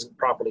bylaw wasn't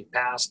properly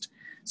passed.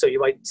 So you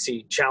might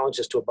see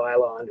challenges to a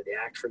bylaw under the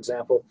Act, for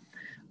example.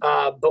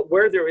 But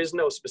where there is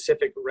no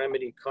specific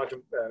remedy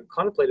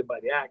contemplated by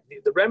the Act,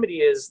 the remedy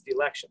is the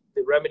election.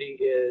 The remedy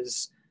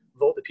is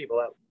vote the people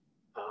out,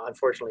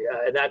 unfortunately.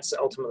 And that's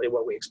ultimately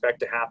what we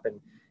expect to happen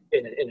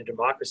in a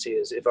democracy,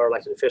 is if our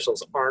elected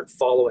officials aren't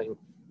following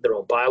their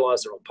own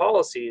bylaws, their own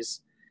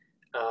policies,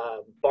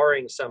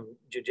 barring some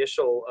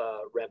judicial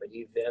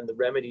remedy, then the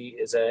remedy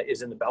is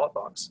in the ballot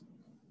box.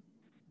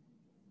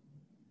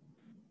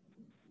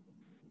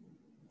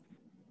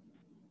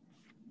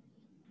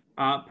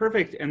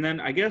 Perfect. And then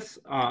I guess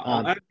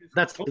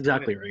that's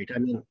exactly right. I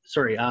mean,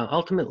 sorry.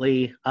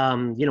 Ultimately,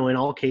 in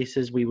all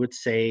cases, we would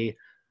say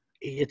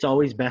it's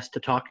always best to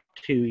talk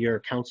to your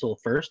council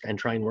first and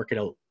try and work it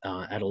out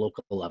at a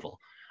local level.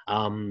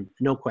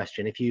 No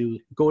question. If you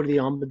go to the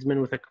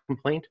ombudsman with a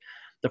complaint,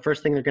 the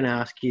first thing they're going to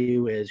ask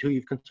you is who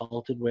you've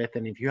consulted with,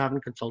 and if you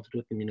haven't consulted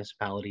with the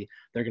municipality,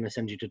 they're going to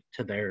send you to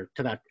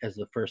that as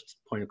the first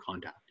point of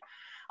contact.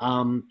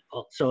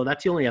 So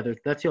that's the only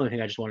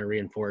thing I just want to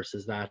reinforce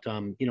is that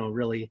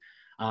really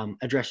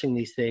addressing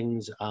these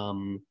things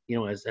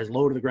as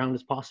low to the ground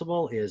as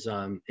possible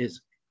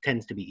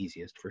tends to be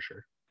easiest for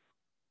sure.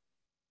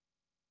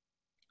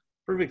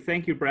 Perfect.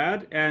 Thank you,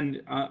 Brad.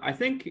 And I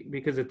think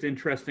because it's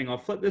interesting, I'll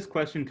flip this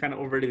question kind of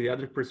over to the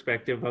other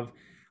perspective of,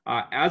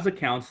 as a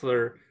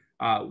counselor,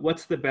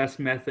 what's the best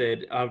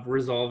method of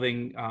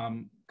resolving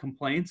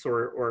complaints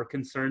or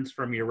concerns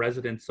from your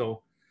residents?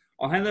 So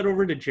I'll hand that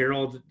over to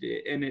Gerald.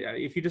 And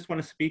if you just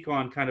want to speak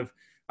on kind of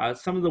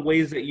some of the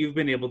ways that you've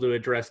been able to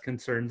address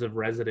concerns of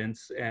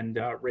residents and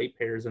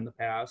ratepayers in the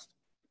past.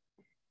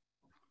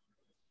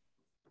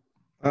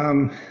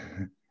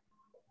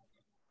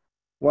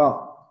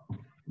 Well,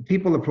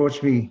 people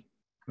approach me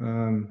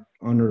on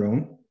their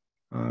own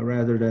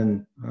rather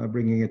than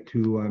bringing it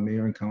to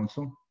mayor and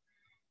council.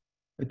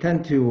 I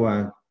tend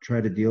to try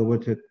to deal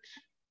with it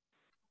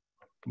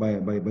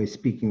by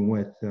speaking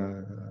with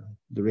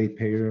the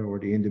ratepayer or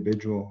the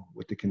individual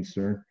with the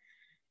concern.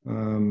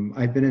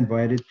 I've been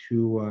invited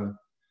to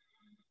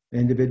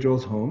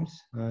individuals' homes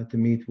to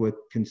meet with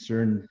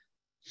concerned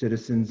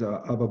citizens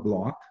of a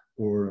block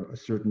or a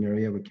certain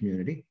area of a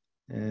community,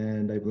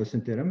 and I've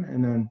listened to them,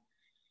 and then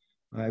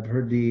I've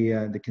heard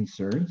the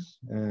concerns,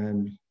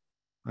 and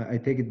I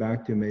take it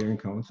back to mayor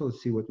and council to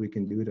see what we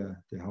can do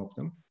to help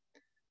them.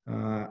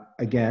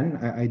 Again,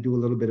 I do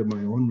a little bit of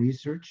my own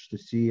research to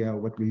see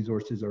what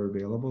resources are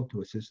available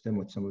to assist them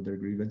with some of their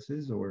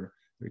grievances or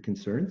their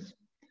concerns.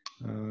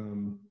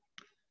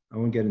 I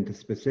won't get into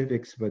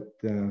specifics, but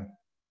I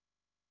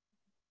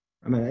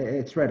mean,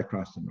 it's right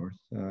across the north.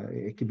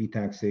 It could be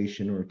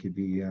taxation, or it could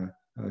be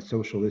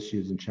social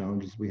issues and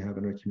challenges we have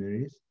in our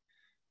communities.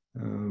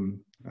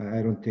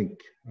 I don't think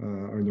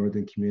our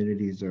northern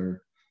communities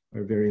are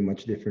very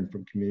much different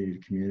from community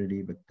to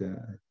community, but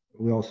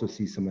we also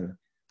see some of the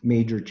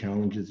major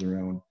challenges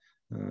around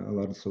a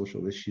lot of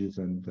social issues.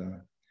 And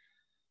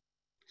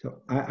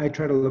so I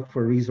try to look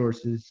for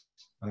resources.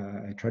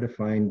 I try to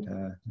find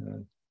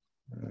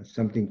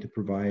something to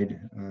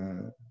provide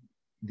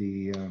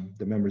the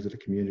members of the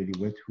community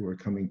with who are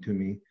coming to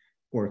me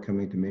or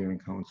coming to mayor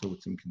and council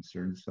with some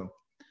concerns. So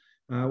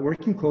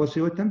working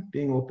closely with them,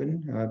 being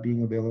open,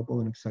 being available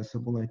and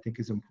accessible, I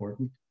think is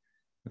important.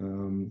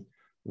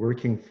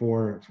 Working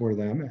for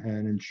them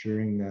and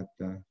ensuring that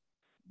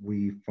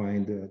we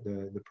find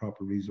the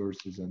proper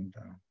resources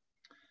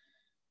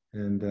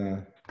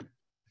and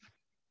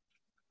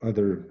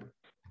other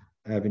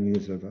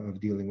avenues of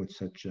dealing with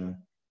such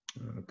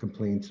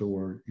complaints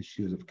or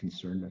issues of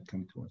concern that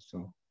come to us.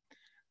 So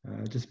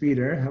just be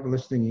there, have a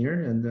listening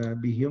ear, and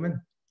be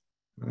human.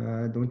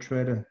 Don't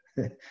try to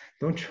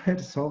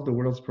solve the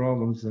world's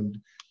problems, and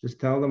just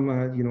tell them,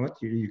 you know what,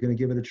 you're going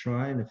to give it a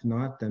try, and if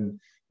not, then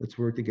let's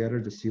work together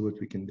to see what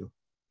we can do.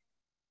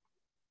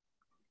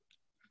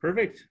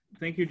 Perfect.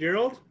 Thank you,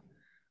 Gerald.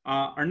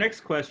 Our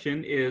next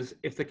question is,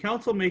 if the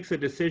council makes a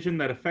decision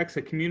that affects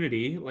a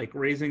community, like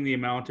raising the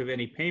amount of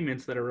any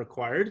payments that are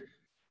required,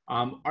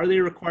 are they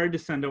required to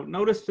send out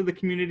notice to the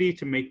community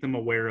to make them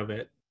aware of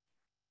it?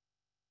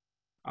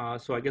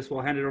 So I guess we'll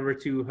hand it over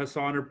to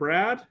Hassan or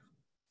Brad.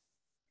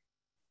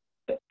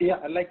 Yeah,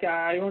 like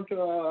I want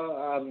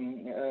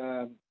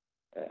to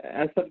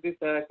answer this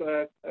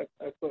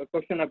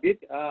question a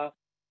bit.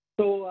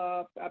 So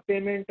a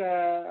payment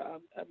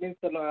means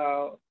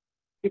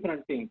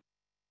different things.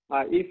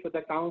 If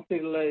the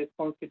council is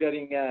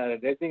considering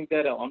raising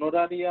their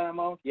honorary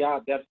amount, yeah,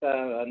 there's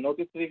a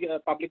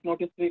public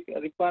notice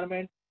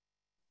requirement.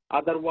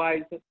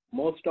 Otherwise,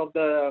 most of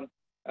the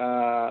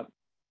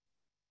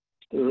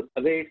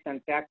rates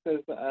and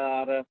taxes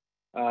are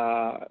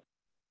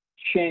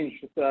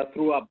changed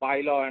through a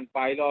bylaw, and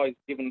bylaw is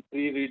given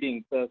free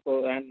readings.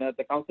 And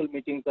the council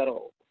meetings are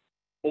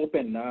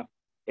open.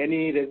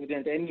 any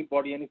resident,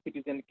 anybody, any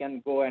citizen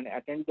can go and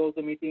attend those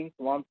meetings.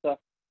 Once the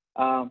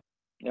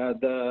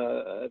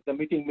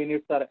meeting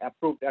minutes are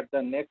approved at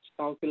the next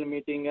council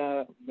meeting,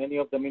 many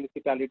of the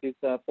municipalities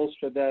post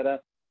their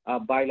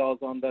bylaws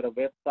on their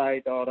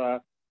website, or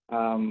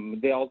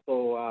they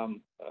also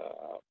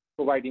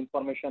provide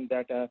information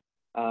that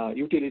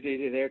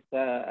utility rates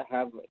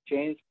have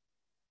changed.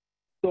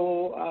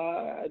 So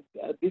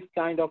this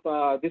kind of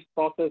this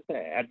process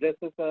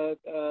addresses the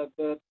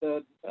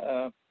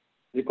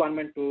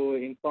requirement to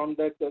inform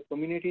the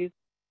communities.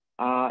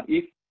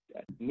 If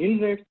mill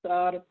rates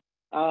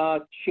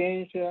are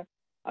changed,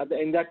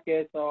 in that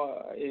case,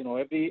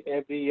 every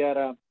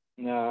year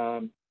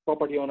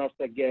property owners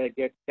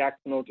get tax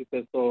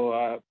notices.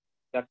 So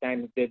that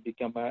time they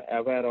become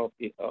aware of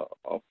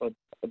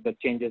the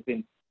changes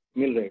in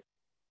mill rates.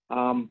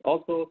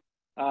 Also,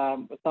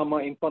 some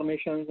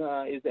information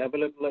is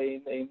available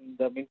in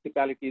the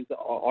municipality's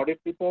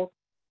audit report.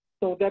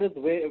 So there is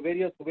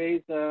various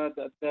ways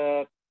that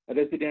the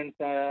residents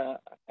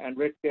and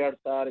ratepayers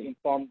are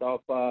informed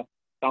of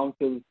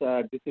council's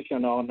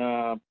decision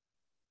on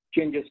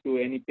changes to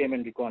any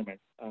payment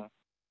requirements.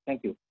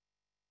 Thank you.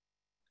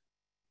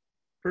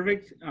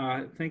 Perfect.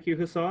 Thank you,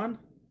 Hassan.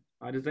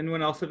 Does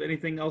anyone else have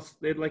anything else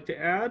they'd like to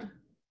add?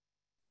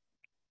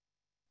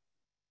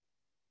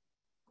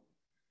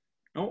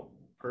 No,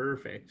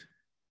 perfect.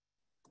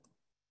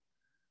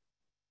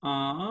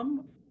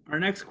 Our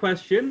next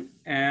question,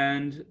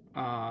 and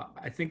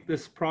I think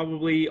this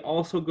probably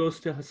also goes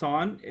to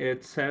Hassan.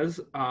 It says,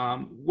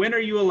 when are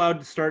you allowed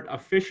to start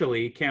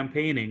officially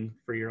campaigning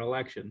for your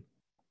election?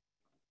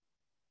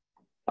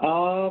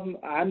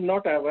 I'm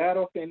not aware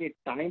of any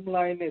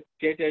timeline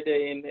stated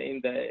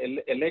in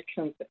the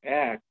Elections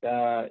Act.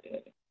 I'm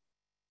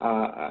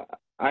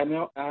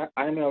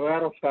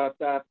aware of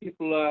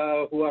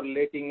people who are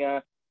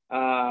letting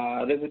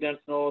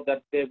residents know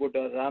that they would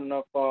run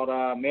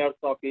for mayor's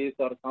office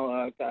or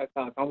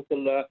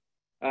councillor's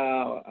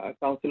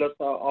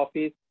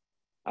office,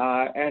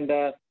 and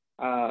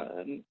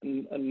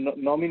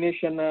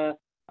nomination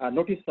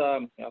notice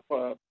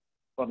for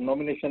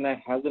nomination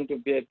hasn't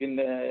been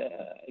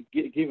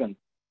given.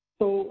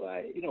 So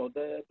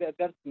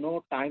there's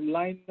no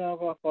timeline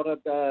for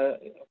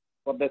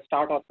the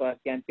start of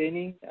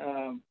campaigning.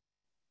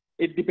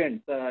 It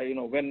depends.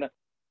 When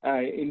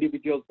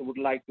individuals would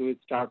like to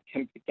start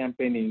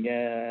campaigning,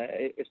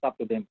 it's up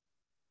to them.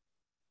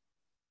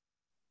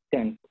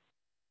 Thanks.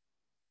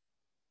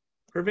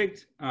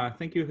 Perfect.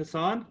 Thank you,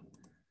 Hassan.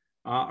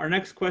 Our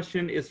next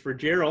question is for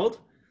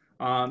Gerald.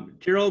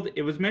 Gerald,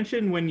 it was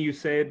mentioned when you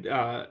said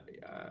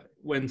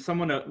when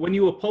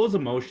you oppose a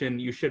motion,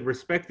 you should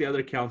respect the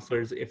other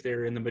councillors if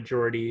they're in the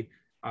majority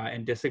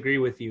and disagree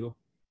with you.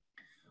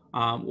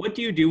 What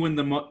do you do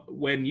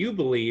when you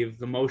believe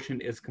the motion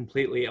is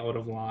completely out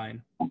of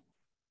line?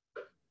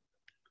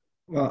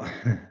 Well,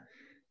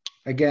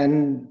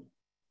 again,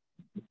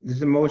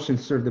 does the motion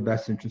serve the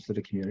best interest of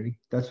the community?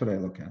 That's what I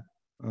look at.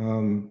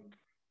 And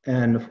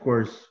of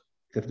course,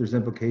 if there's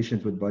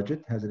implications with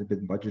budget, has it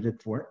been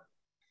budgeted for?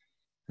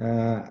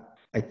 I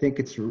think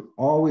it's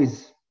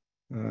always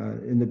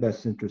in the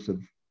best interest of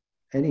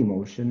any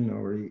motion,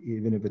 or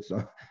even if it's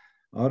out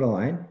of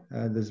line,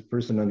 does the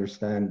person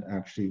understand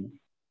actually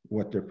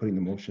what they're putting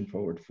the motion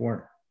forward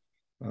for?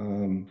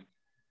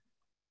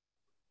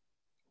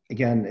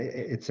 Again,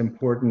 it's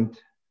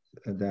important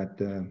that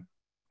the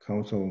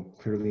council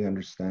clearly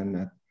understand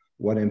that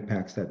what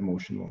impacts that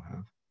motion will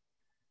have.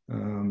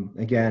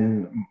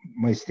 Again,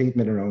 my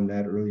statement around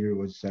that earlier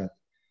was that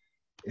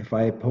if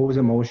I oppose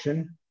a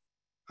motion,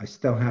 I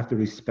still have to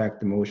respect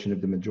the motion if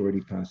the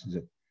majority passes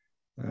it.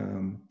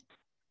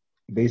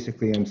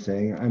 Basically, I'm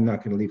saying I'm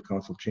not going to leave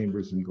council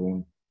chambers and go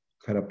and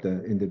cut up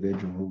the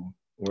individual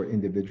or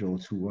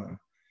individuals who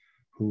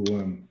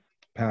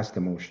passed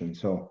the motion.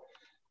 So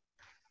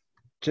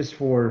just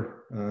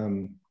for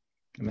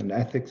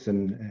ethics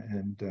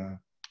and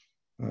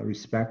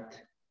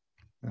respect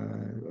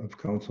of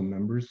council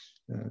members,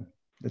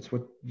 that's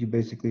what you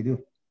basically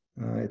do.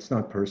 It's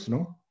not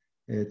personal.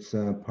 It's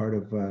part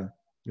of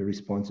your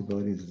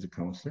responsibilities as a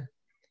councillor,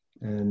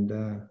 and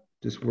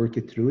just work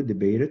it through,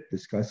 debate it,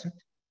 discuss it,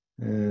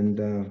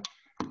 and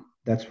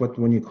that's what,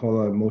 when you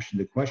call a motion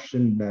to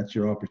question, that's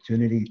your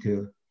opportunity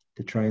to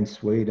try and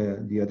sway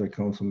the other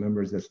council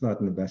members. That's not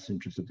in the best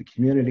interest of the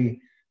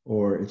community,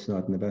 or it's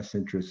not in the best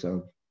interest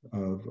of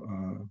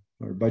our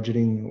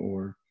budgeting,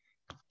 or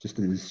just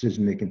the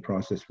decision-making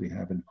process we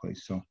have in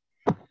place. So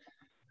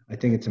I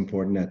think it's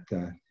important that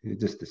you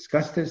just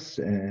discuss this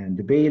and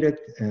debate it,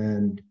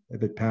 and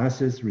if it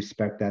passes,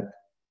 respect that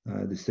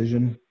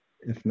decision.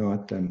 If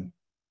not, then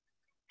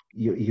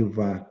you've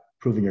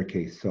proven your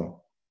case.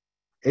 So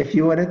if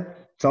you win it,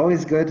 it's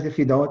always good. If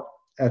you don't,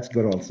 that's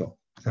good also.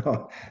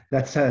 So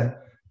that's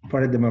a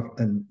part of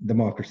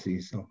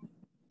democracy. So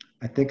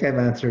I think I've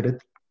answered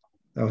it.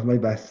 That was my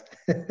best.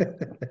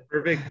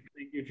 Perfect.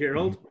 Thank you,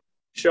 Gerald.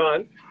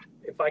 Sean,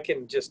 if I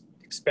can just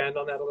expand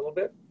on that a little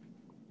bit.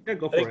 Yeah,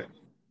 go for it.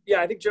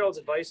 Yeah, I think Gerald's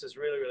advice is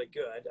really, really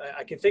good.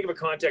 I can think of a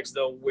context,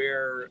 though,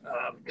 where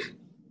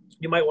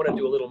you might want to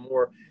do a little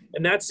more.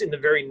 And that's in the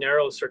very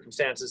narrow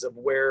circumstances of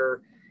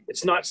where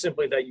it's not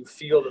simply that you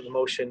feel that the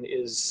motion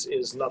is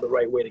not the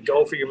right way to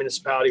go for your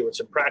municipality, or it's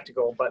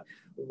impractical, but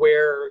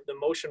where the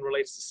motion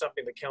relates to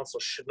something the council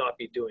should not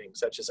be doing,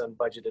 such as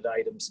unbudgeted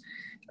items,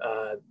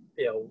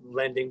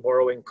 lending,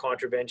 borrowing,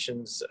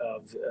 contraventions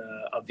of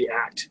the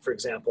act, for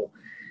example.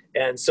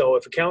 And so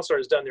if a councillor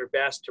has done their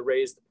best to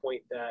raise the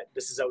point that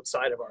this is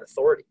outside of our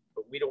authority,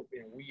 but we don't,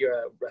 we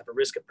have a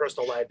risk of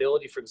personal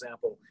liability, for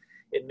example,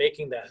 in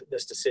making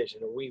this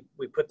decision, or we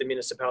put the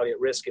municipality at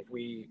risk if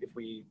we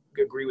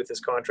agree with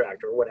this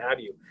contract or what have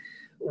you.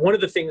 One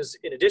of the things,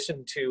 in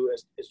addition to,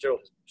 as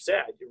Gerald has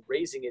said,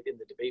 raising it in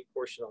the debate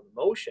portion on the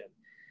motion,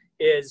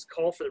 is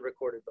call for the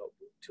recorded vote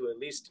to at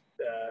least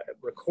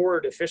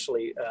record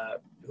officially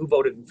who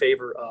voted in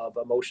favor of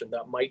a motion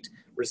that might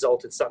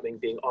result in something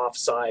being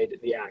offside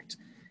the act,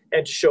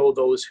 and to show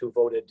those who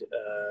voted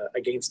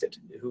against it,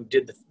 who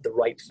did the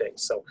right thing.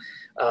 So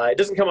it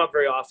doesn't come up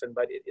very often,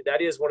 but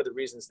that is one of the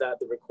reasons that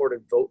the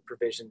recorded vote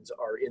provisions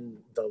are in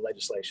the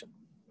legislation.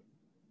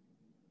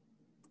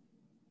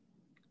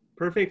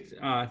 Perfect.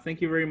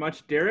 Thank you very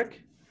much,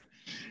 Derek.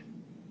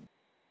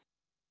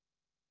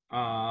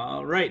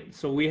 All right,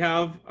 so we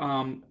have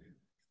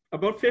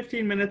about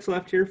 15 minutes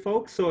left here,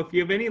 folks. So if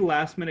you have any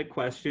last minute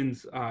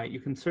questions, you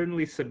can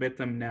certainly submit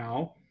them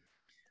now.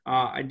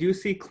 I do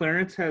see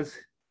Clarence has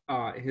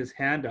his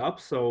hand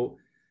up. So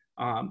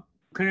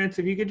Clarence,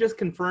 if you could just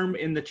confirm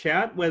in the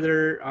chat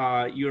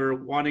whether you're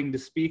wanting to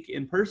speak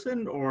in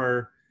person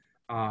or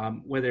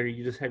whether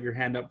you just have your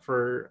hand up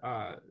for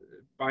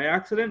by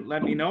accident,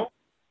 let me know.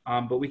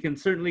 But we can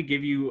certainly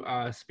give you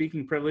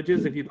speaking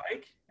privileges if you'd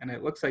like. And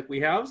it looks like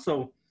we have.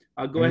 So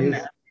go ahead and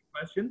ask your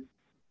question.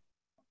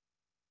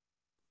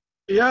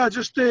 Yeah,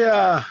 just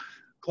a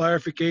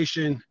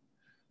clarification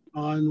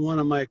on one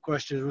of my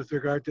questions with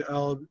regard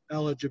to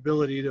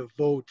eligibility to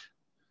vote.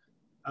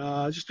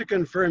 Just to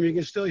confirm, you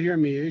can still hear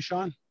me, eh,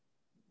 Sean?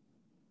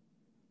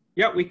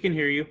 Yeah, we can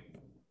hear you.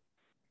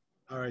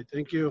 All right,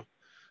 thank you.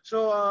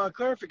 So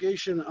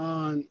clarification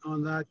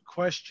on that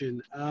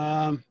question.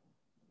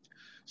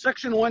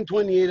 Section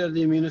 128 of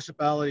the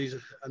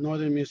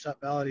Northern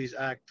Municipalities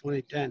Act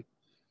 2010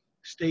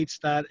 states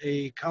that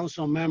a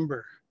council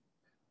member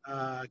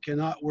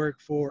cannot work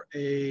for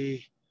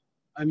a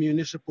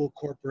municipal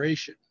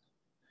corporation.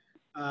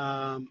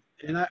 And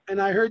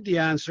I heard the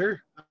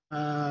answer,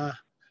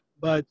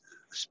 but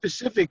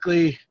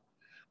specifically,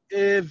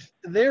 if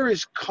there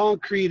is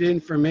concrete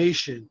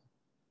information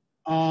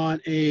on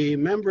a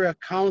member of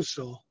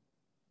council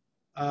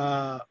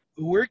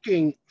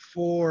working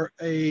for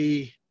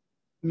a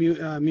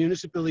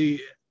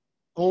municipally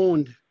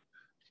owned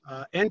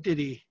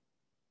entity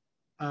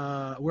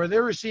where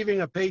they're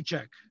receiving a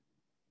paycheck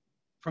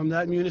from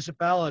that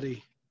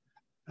municipality,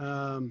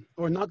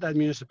 or not that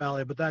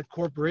municipality, but that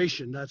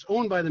corporation that's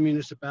owned by the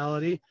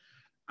municipality,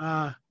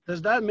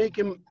 does that make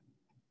him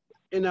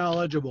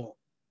ineligible?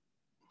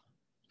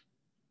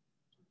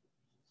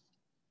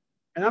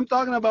 And I'm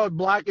talking about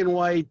black and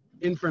white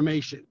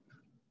information.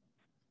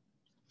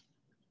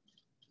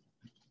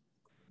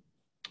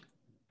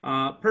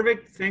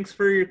 Perfect. Thanks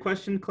for your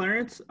question,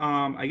 Clarence.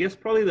 I guess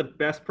probably the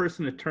best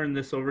person to turn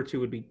this over to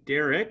would be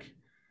Derek.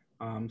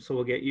 So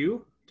we'll get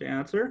you to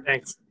answer.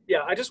 Thanks.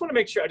 Yeah, I just want to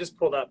make sure, I just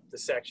pulled up the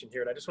section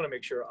here, and I just want to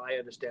make sure I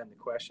understand the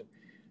question.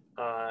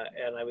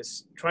 And I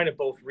was trying to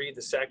both read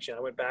the section, I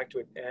went back to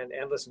it and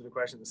listen to the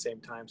question at the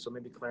same time, so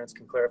maybe Clarence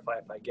can clarify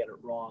if I get it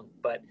wrong.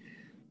 But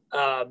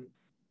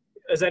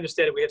as I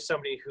understand it, we have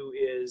somebody who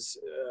is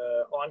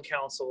on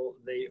council.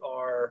 They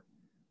are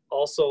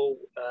also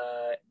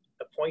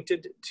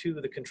appointed to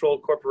the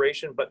controlled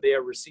corporation, but they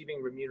are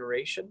receiving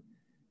remuneration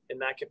in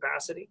that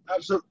capacity?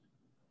 Absolutely.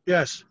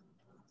 Yes.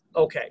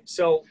 Okay,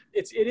 so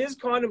it is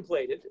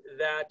contemplated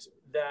that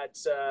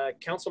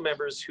council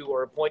members who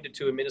are appointed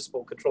to a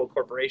municipal controlled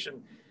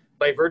corporation,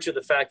 by virtue of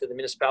the fact that the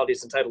municipality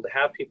is entitled to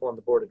have people on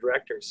the board of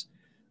directors,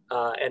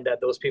 and that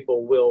those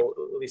people will,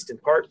 at least in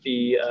part,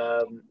 be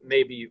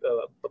maybe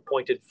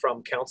appointed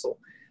from council,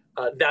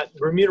 that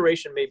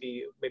remuneration may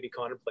be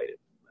contemplated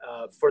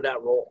for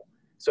that role.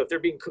 So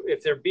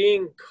if they're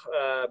being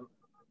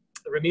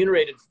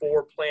remunerated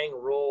for playing a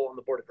role on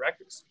the board of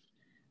directors,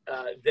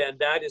 then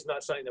that is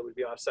not something that would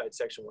be offside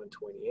Section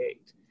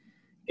 128.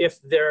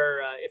 If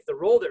the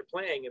role they're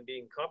playing and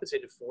being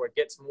compensated for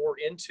gets more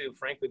into,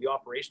 frankly, the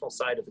operational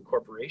side of the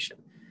corporation,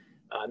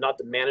 not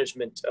the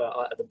management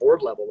at the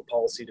board level, the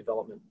policy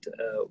development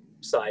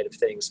side of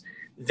things,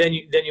 then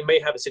you may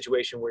have a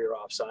situation where you're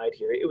offside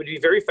here. It would be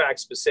very fact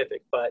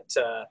specific, but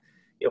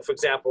for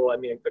example, I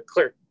mean, a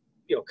clear,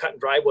 cut and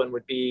dry one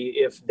would be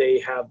if they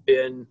have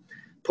been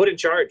put in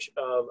charge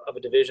of a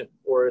division,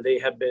 or they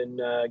have been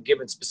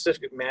given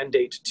specific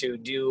mandate to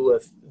deal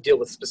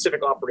with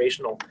specific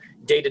operational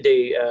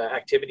day-to-day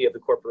activity of the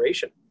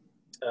corporation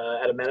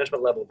at a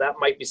management level. That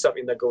might be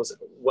something that goes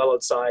well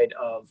outside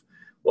of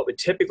what would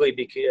typically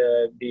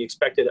be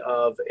expected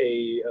of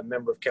a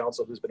member of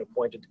council who's been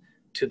appointed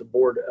to the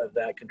board of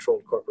that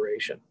controlled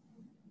corporation.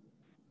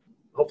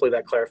 Hopefully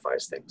that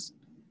clarifies things.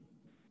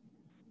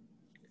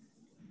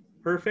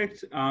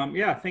 Perfect.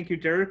 Yeah, thank you,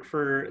 Derek,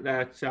 for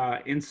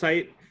that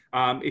insight.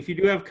 If you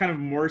do have kind of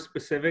more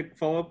specific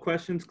follow-up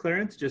questions,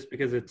 Clarence, just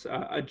because it's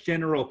a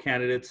general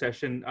candidate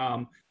session,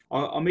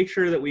 I'll make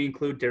sure that we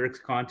include Derek's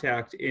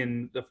contact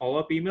in the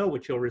follow-up email,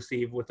 which you'll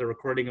receive with the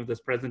recording of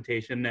this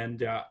presentation,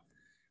 and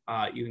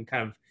you can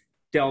kind of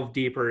delve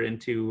deeper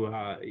into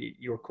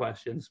your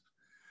questions.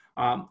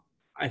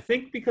 I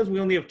think because we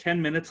only have 10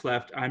 minutes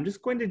left, I'm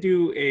just going to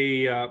do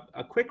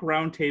a quick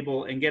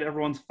roundtable and get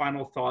everyone's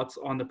final thoughts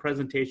on the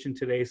presentation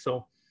today.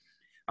 So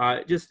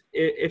just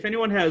if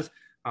anyone has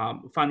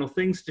final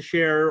things to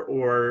share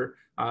or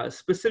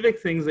specific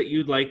things that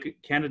you'd like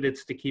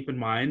candidates to keep in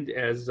mind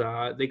as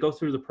they go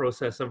through the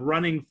process of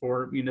running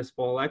for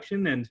municipal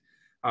election and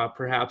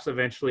perhaps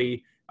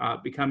eventually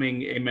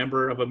becoming a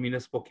member of a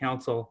municipal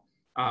council,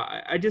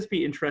 I'd just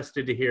be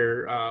interested to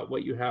hear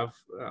what you have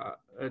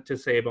to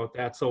say about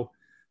that. So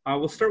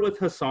we'll start with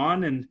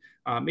Hassan, and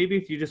maybe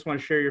if you just want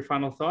to share your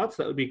final thoughts,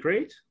 that would be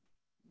great.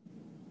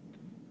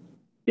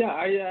 Yeah,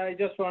 I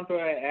just want to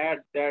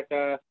add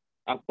that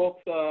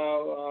folks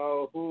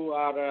who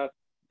are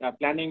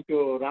planning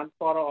to run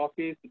for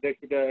office, they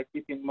should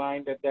keep in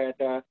mind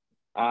that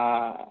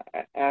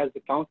as a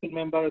council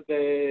member,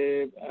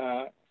 they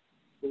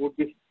would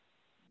be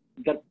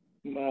the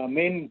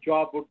main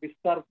job would be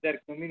serve their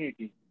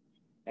community,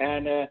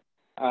 and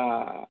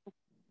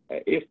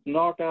it's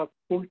not a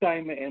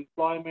full-time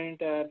employment,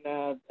 and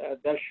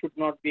there should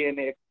not be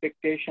any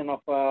expectation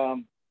of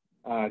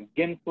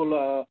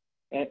gainful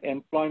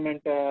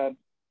employment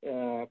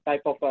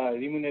type of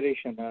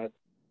remuneration.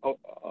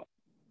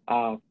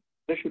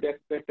 They should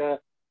expect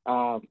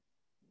to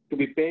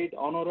be paid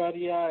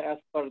honoraria as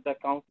per the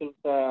council's,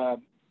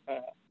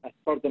 as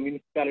per the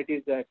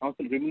municipality's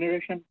council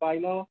remuneration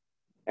bylaw,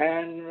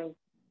 and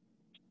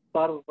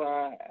serve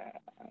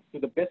to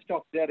the best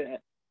of their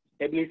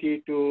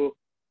ability to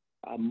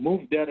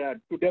move their,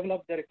 to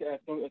develop their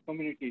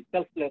community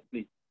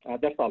selflessly.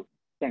 That's all.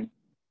 Thanks.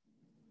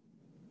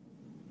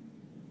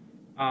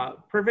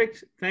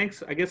 Perfect.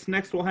 Thanks. I guess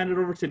next we'll hand it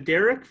over to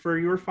Derek for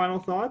your final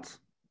thoughts.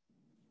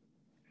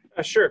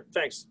 Sure.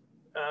 Thanks.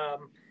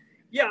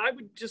 Yeah, I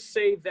would just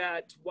say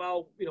that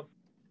while,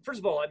 first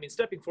of all, I mean,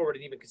 stepping forward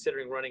and even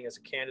considering running as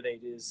a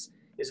candidate is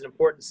an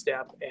important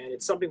step, and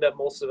it's something that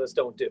most of us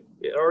don't do.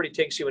 It already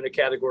takes you in a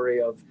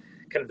category of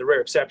kind of the rare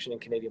exception in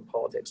Canadian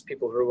politics,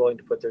 people who are willing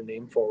to put their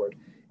name forward.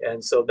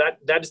 And so that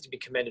is to be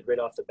commended right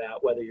off the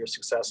bat, whether you're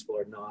successful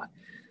or not.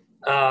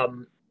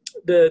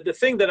 The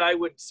thing that I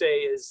would say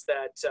is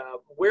that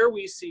where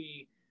we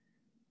see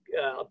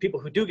people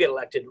who do get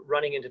elected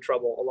running into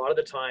trouble a lot of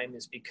the time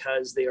is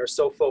because they are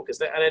so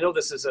focused, and I know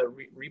this is a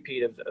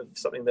repeat of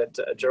something that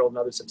Gerald and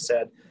others have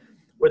said,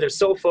 where they're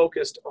so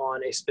focused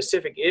on a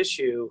specific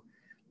issue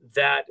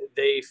that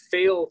they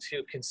fail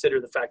to consider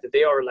the fact that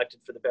they are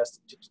elected for the best,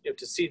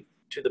 to see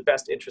to the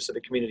best interest of the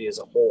community as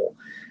a whole.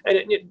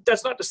 And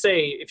that's not to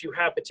say if you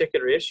have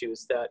particular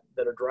issues that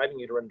are driving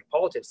you to run into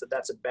politics, that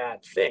that's a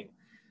bad thing.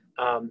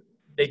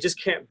 They just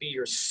can't be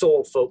your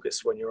sole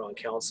focus when you're on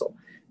council.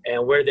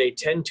 And where they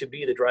tend to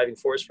be the driving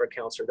force for a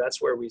councillor,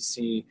 that's where we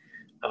see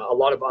a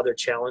lot of other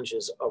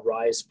challenges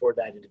arise for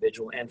that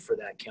individual and for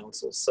that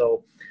council.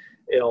 So,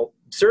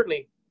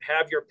 certainly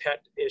have your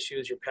pet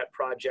issues, your pet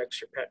projects,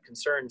 your pet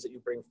concerns that you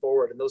bring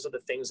forward. And those are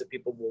the things that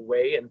people will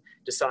weigh and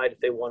decide if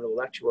they want to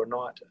elect you or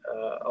not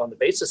on the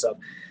basis of.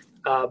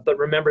 But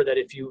remember that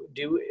if you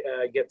do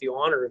get the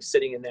honor of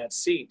sitting in that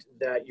seat,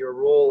 that your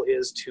role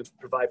is to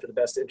provide for the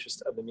best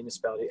interest of the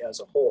municipality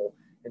as a whole.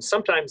 And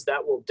sometimes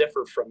that will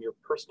differ from your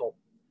personal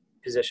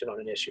position on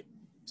an issue.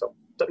 So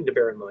something to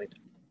bear in mind.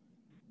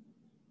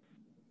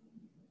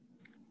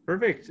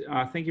 Perfect.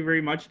 Thank you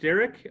very much,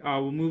 Derek.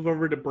 We'll move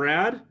over to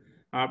Brad.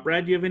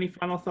 Brad, do you have any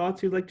final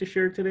thoughts you'd like to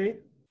share today?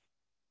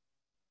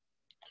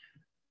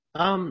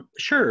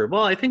 Sure.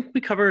 Well, I think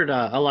we covered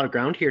a lot of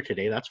ground here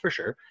today, that's for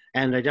sure.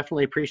 And I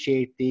definitely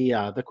appreciate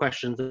the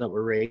questions that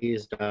were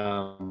raised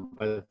by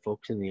the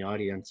folks in the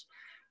audience.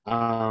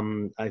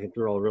 I think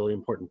they're all really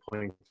important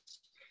points.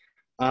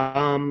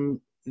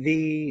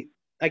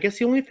 I guess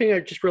the only thing I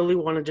just really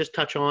want to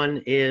touch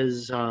on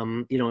is,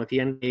 at the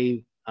end of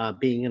the day,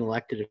 being an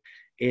elected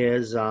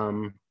is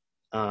a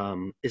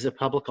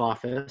public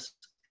office.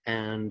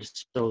 And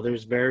so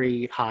there's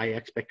very high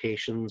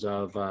expectations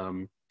of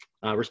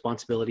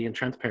responsibility and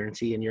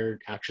transparency in your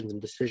actions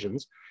and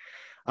decisions.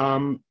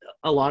 A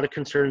lot of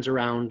concerns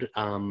around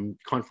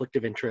conflict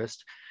of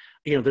interest.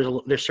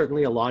 There's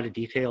certainly a lot of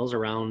details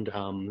around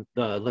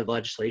the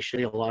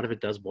legislation. A lot of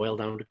it does boil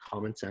down to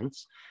common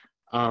sense.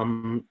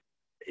 A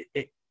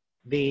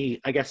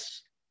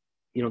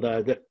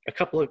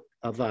couple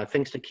of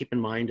things to keep in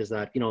mind is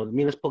that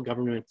municipal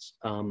governments,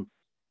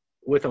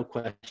 without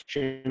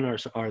question,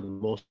 are the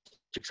most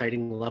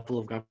exciting level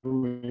of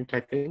government,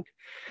 I think,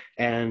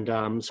 and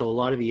so a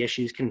lot of the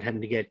issues can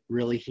tend to get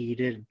really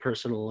heated,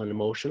 personal, and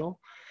emotional.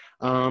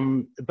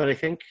 But I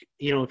think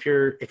if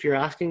you're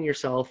asking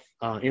yourself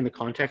in the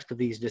context of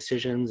these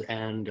decisions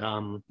and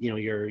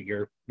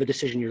the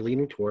decision you're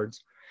leaning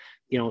towards,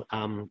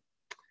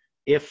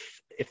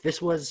 if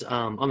this was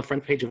on the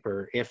front page of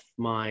her, if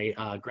my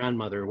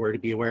grandmother were to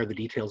be aware of the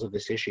details of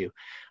this issue,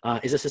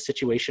 is this a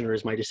situation or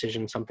is my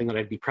decision something that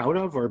I'd be proud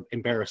of or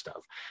embarrassed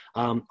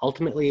of?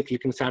 Ultimately, if you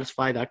can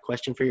satisfy that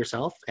question for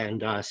yourself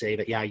and say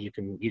that, yeah, you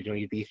can,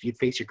 you'd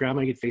face your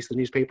grandma, you'd face the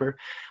newspaper,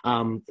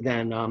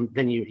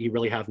 then you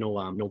really have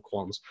no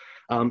qualms.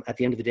 At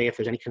the end of the day, if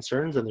there's any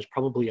concerns, then there's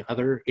probably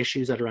other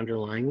issues that are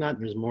underlying that.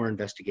 There's more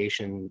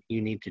investigation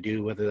you need to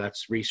do, whether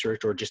that's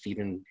research or just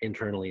even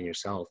internally in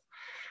yourself.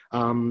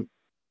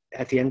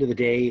 At the end of the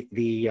day,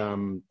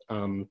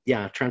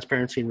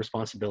 transparency and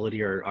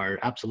responsibility are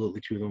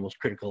absolutely two of the most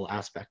critical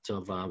aspects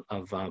of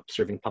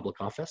serving public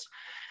office.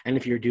 And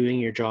if you're doing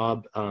your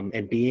job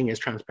and being as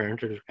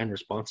transparent and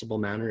responsible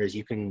manner as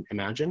you can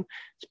imagine,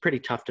 it's pretty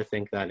tough to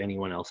think that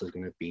anyone else is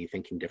going to be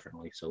thinking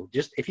differently. So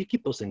just if you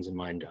keep those things in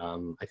mind,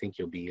 I think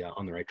you'll be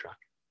on the right track.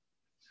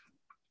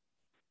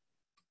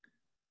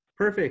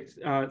 Perfect.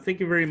 Thank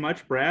you very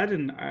much, Brad.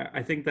 And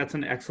I think that's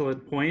an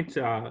excellent point.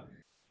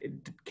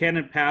 Can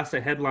it pass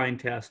a headline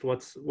test?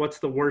 What's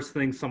the worst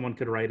thing someone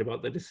could write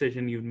about the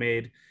decision you've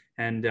made,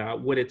 and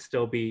would it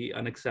still be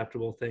an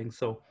acceptable thing?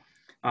 So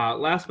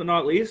last but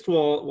not least,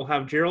 we'll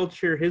have Gerald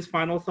share his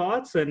final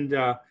thoughts and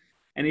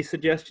any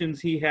suggestions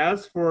he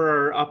has for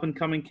our up and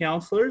coming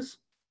counselors.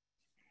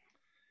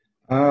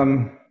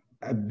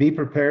 Be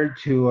prepared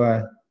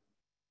to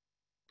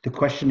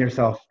question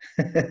yourself.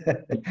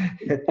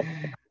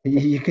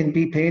 You can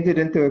be painted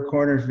into a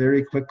corner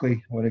very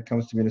quickly when it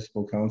comes to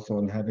municipal council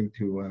and having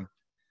to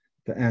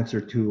answer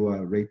to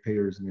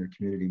ratepayers and your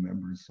community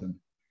members.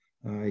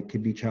 And it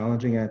can be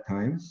challenging at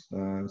times.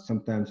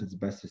 Sometimes it's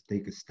best to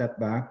take a step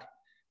back,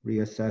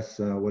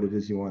 reassess what it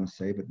is you want to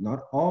say, but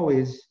not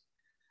always.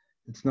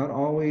 It's not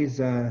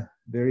always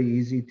very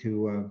easy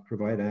to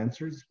provide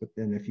answers. But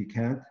then if you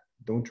can't,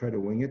 don't try to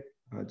wing it.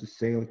 Just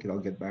say, "Look, I'll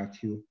get back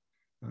to you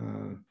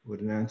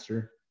with an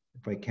answer.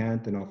 If I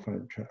can't, then I'll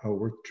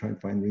try and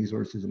find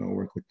resources, and I'll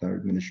work with our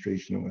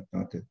administration and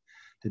whatnot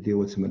to deal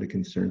with some of the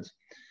concerns."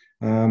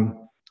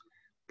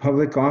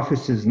 Public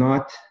office is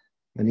not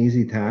an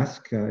easy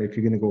task if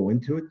you're going to go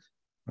into it.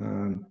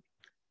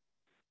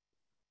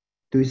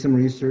 Do some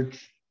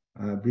research,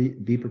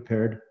 be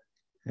prepared,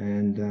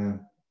 and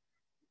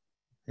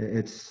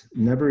it's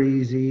never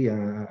easy.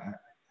 I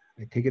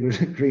take it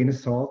with a grain of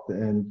salt,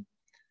 and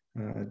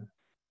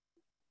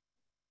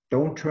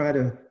don't try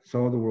to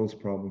solve the world's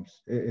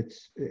problems.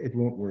 It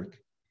won't work.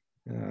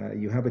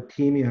 You have a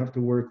team you have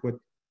to work with.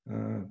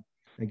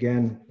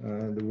 Again,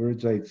 the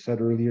words I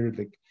said earlier,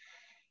 like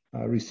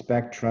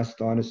respect,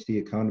 trust, honesty,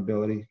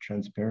 accountability,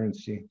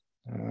 transparency,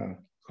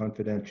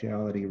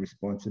 confidentiality,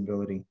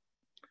 responsibility.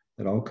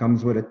 That all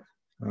comes with it.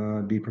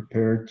 Be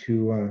prepared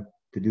to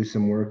do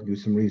some work, do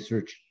some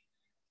research,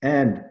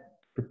 and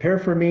prepare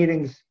for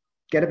meetings.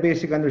 Get a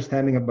basic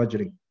understanding of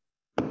budgeting.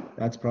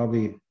 That's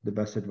probably the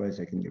best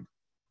advice I can give.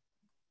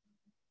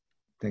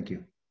 Thank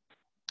you.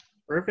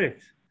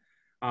 Perfect.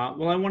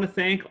 Well, I want to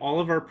thank all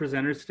of our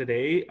presenters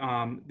today.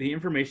 The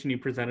information you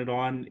presented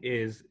on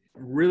is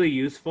really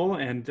useful,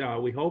 and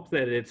we hope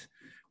that it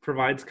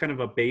provides kind of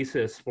a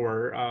basis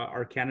for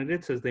our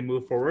candidates as they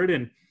move forward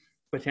and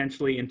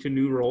potentially into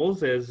new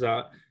roles as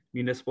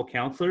municipal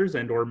councilors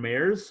and or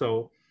mayors.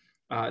 So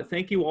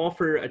thank you all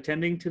for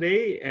attending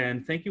today,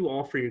 and thank you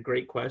all for your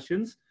great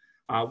questions.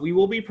 We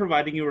will be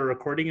providing you a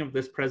recording of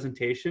this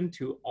presentation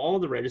to all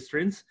the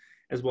registrants,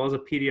 as well as a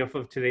PDF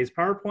of today's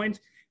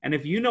PowerPoint. And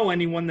if you know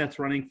anyone that's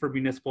running for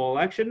municipal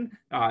election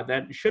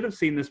that should have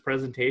seen this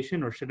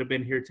presentation or should have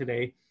been here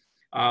today,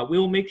 we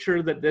will make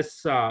sure that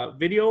this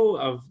video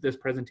of this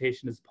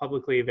presentation is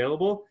publicly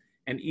available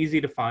and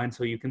easy to find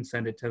so you can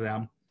send it to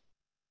them.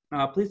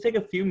 Please take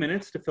a few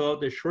minutes to fill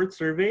out this short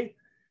survey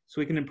so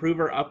we can improve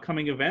our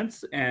upcoming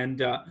events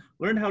and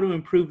learn how to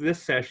improve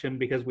this session,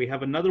 because we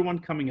have another one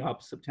coming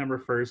up September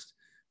 1st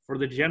for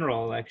the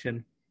general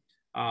election.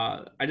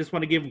 I just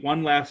want to give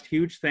one last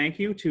huge thank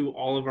you to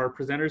all of our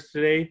presenters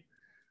today.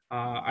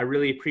 I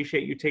really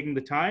appreciate you taking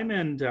the time,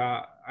 and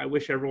I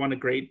wish everyone a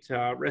great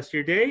rest of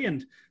your day,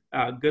 and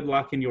good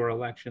luck in your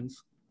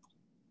elections.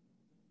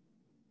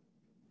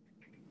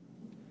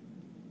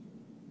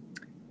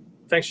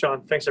 Thanks,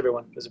 Sean. Thanks,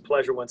 everyone. It was a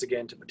pleasure once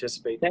again to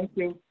participate. Thank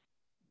you.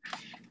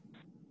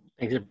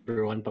 Thanks,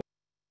 everyone.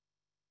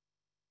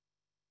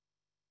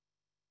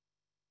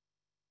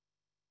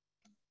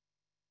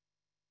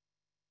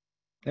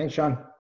 Thanks, Sean.